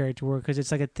to do character work because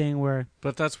it's like a thing where.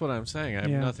 But that's what I'm saying. I have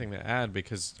nothing to add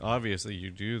because obviously you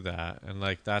do that. And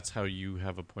like, that's how you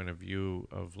have a point of view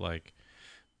of like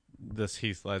this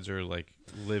Heath Ledger, like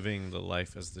living the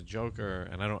life as the Joker.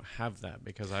 And I don't have that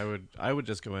because I would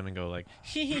just go in and go like,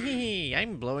 hee,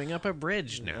 I'm blowing up a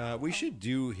bridge now. We should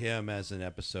do him as an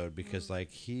episode because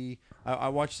like I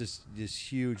watched this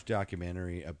huge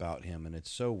documentary about him and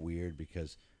it's so weird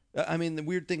because I mean the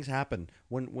weird things happen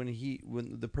when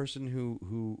the person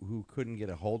who couldn't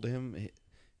get a hold of him,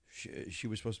 she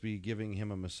was supposed to be giving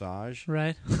him a massage,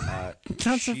 right?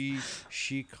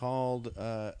 She called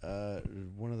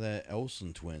one of the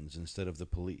Olsen twins instead of the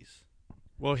police.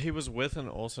 Well, he was with an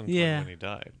Olsen twin when he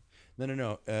died.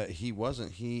 No. He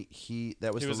wasn't. He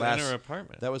that was he the was last in her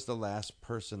apartment. That was the last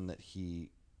person that he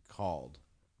called.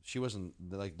 She wasn't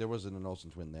like there wasn't an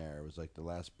Olsen twin there. It was like the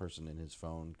last person in his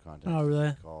phone contact. Oh, really?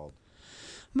 He called.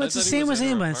 But it's the same as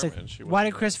anybody. It's like, why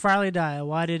did Chris Farley die?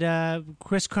 Why did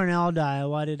Chris Cornell die?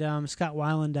 Why did Scott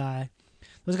Weiland die?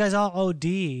 Those guys all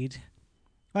OD'd.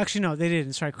 Well, actually, no, they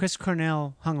didn't. Sorry, Chris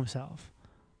Cornell hung himself.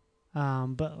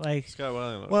 But like Scott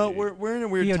Weiland. Well, we're in a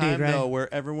weird time right? though,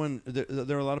 where everyone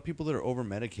there are a lot of people that are over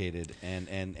medicated and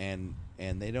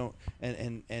they don't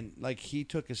and like he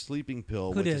took a sleeping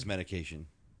pill with his medication.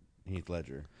 Heath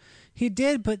Ledger. He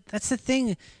did, but that's the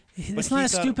thing. It's not a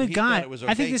stupid guy. Okay.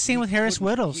 I think the same with Harris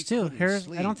Whittles too.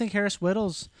 I don't think Harris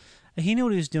Whittles. He knew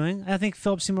what he was doing. I think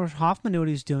Philip Seymour Hoffman knew what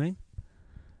he was doing.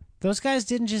 Those guys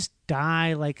didn't just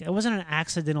die. Like it wasn't an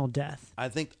accidental death. I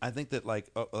think that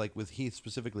like with Heath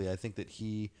specifically, I think that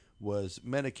he was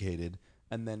medicated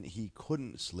and then he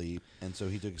couldn't sleep, and so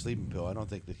he took a sleeping pill. I don't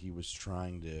think that he was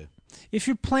trying to. If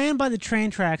you're playing by the train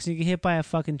tracks and you get hit by a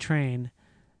fucking train,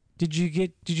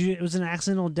 it was an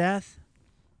accidental death?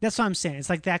 That's what I'm saying.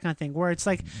 It's like that kind of thing where it's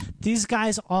like these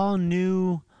guys all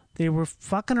knew they were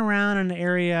fucking around in an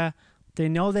area. They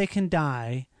know they can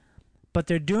die, but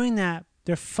they're doing that.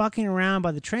 They're fucking around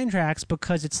by the train tracks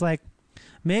because it's like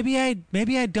maybe I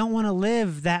don't want to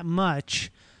live that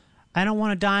much. I don't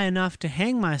want to die enough to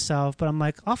hang myself, but I'm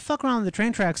like, I'll fuck around with the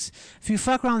train tracks. If you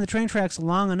fuck around with the train tracks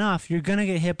long enough, you're gonna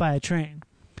get hit by a train.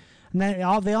 And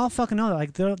they all fucking know that.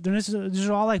 Like these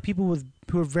are all like people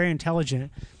who are very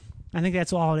intelligent. I think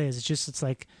that's all it is. It's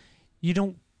like you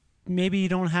don't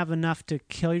have enough to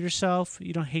kill yourself.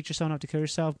 You don't hate yourself enough to kill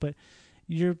yourself, but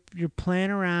you're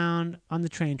playing around on the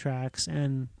train tracks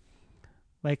and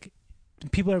like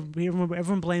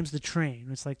everyone blames the train.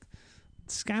 It's like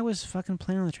this guy was fucking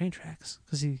playing on the train tracks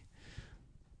because he.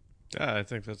 Yeah, I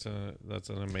think that's an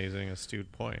amazing,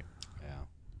 astute point.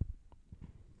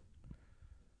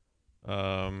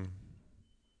 Yeah.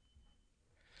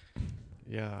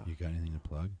 Yeah. You got anything to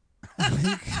plug?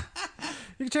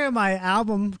 You can check out my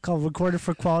album called Recorded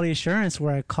for Quality Assurance,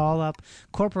 where I call up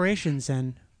corporations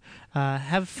and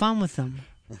have fun with them.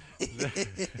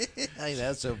 Hey,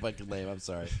 that's so fucking lame. I'm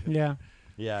sorry. Yeah.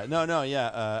 Yeah. No.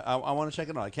 Yeah. I want to check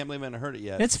it out. I can't believe I haven't heard it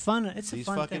yet. It's fun. It's a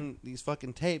fun thing. These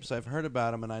fucking tapes. I've heard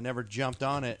about them, and I never jumped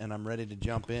on it, and I'm ready to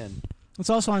jump in. It's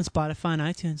also on Spotify and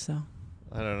iTunes, though.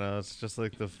 I don't know. It's just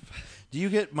like the. Do you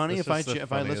get money It's if I just the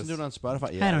if I listen to funniest. it on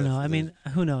Spotify? Yeah, I don't know. that's- I mean,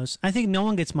 who knows? I think no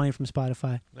one gets money from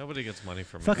Spotify. Nobody gets money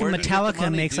from Fucking Where do you get the Metallica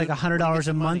money, makes dude? like Where do you $100 get a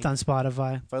the month money? on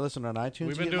Spotify. if I listen on iTunes, We've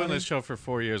you been get doing money? this show for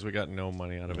 4 years. We got no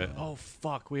money out of it. Oh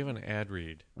fuck! We have an ad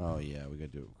read. Oh yeah, we gotta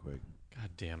do it quick. God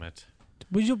damn it!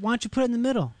 Why don't you put it in the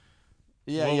middle?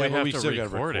 Yeah, Well, yeah, we but have we to still gotta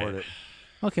record record it. it.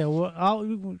 Okay, well,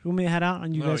 want me to head out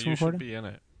and you No, guys can you record should it? be in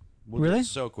it. We'll do Really? it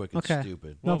so quick, it's Okay.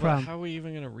 stupid. No Well, but problem. How are we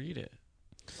even gonna read it?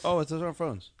 Oh, it's on our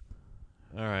phones.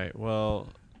 All right. Well,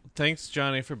 thanks,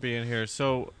 Johnny, for being here.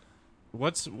 So,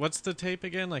 what's the tape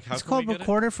again? Like, how It's can called we get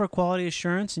Recorder for Quality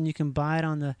Assurance, and you can buy it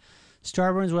on the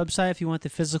Starburns website if you want the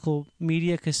physical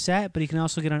media cassette, but you can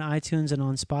also get it on iTunes and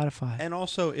on Spotify. And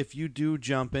also, if you do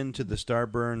jump into the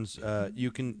Starburns,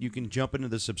 you can jump into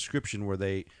the subscription where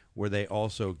they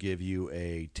also give you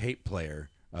a tape player,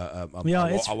 a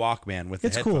Walkman with the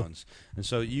it's cool. headphones, and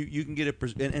so you can get it,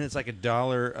 and it's like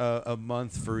 $1 a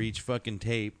month for each fucking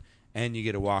tape, and you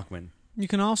get a Walkman. You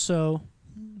can also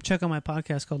check out my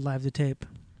podcast called Live to Tape.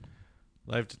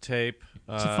 Live to tape?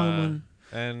 It's a fun one.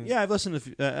 And Yeah, I've listened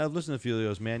to a few of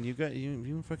those. Man, you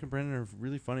and fucking Brendan are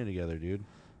really funny together, dude.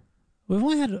 I've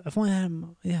only had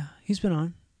him. Yeah, he's been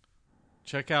on.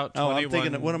 check out Oh, 21. I'm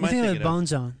thinking. What am You I think thinking of of? Bone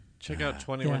Zone. Check out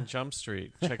 21 Yeah. Jump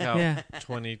Street. Check out Yeah.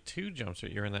 22 Jump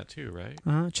Street. You're in that too,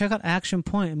 right? Check out Action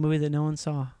Point, a movie that no one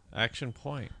saw. Action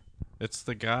Point. It's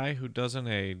the guy who doesn't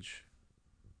age.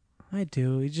 I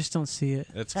do. You just don't see it.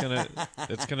 It's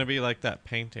gonna be like that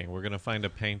painting. We're gonna find a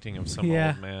painting of some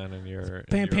Yeah. old man in your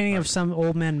Painting of apartment. some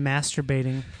old man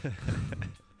masturbating.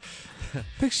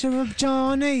 Picture of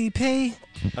Johnny P.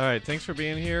 All right, thanks for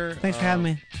being here. Thanks for having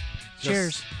me. just-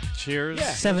 Cheers. Cheers.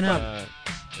 Yeah. 7 Up.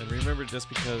 And remember, just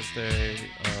because they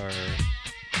are.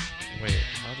 Wait,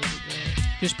 how does it go?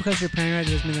 Just because you're paranoid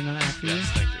doesn't mean they're not after Yes,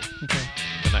 thank you. you. Okay.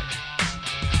 Good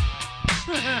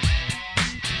night.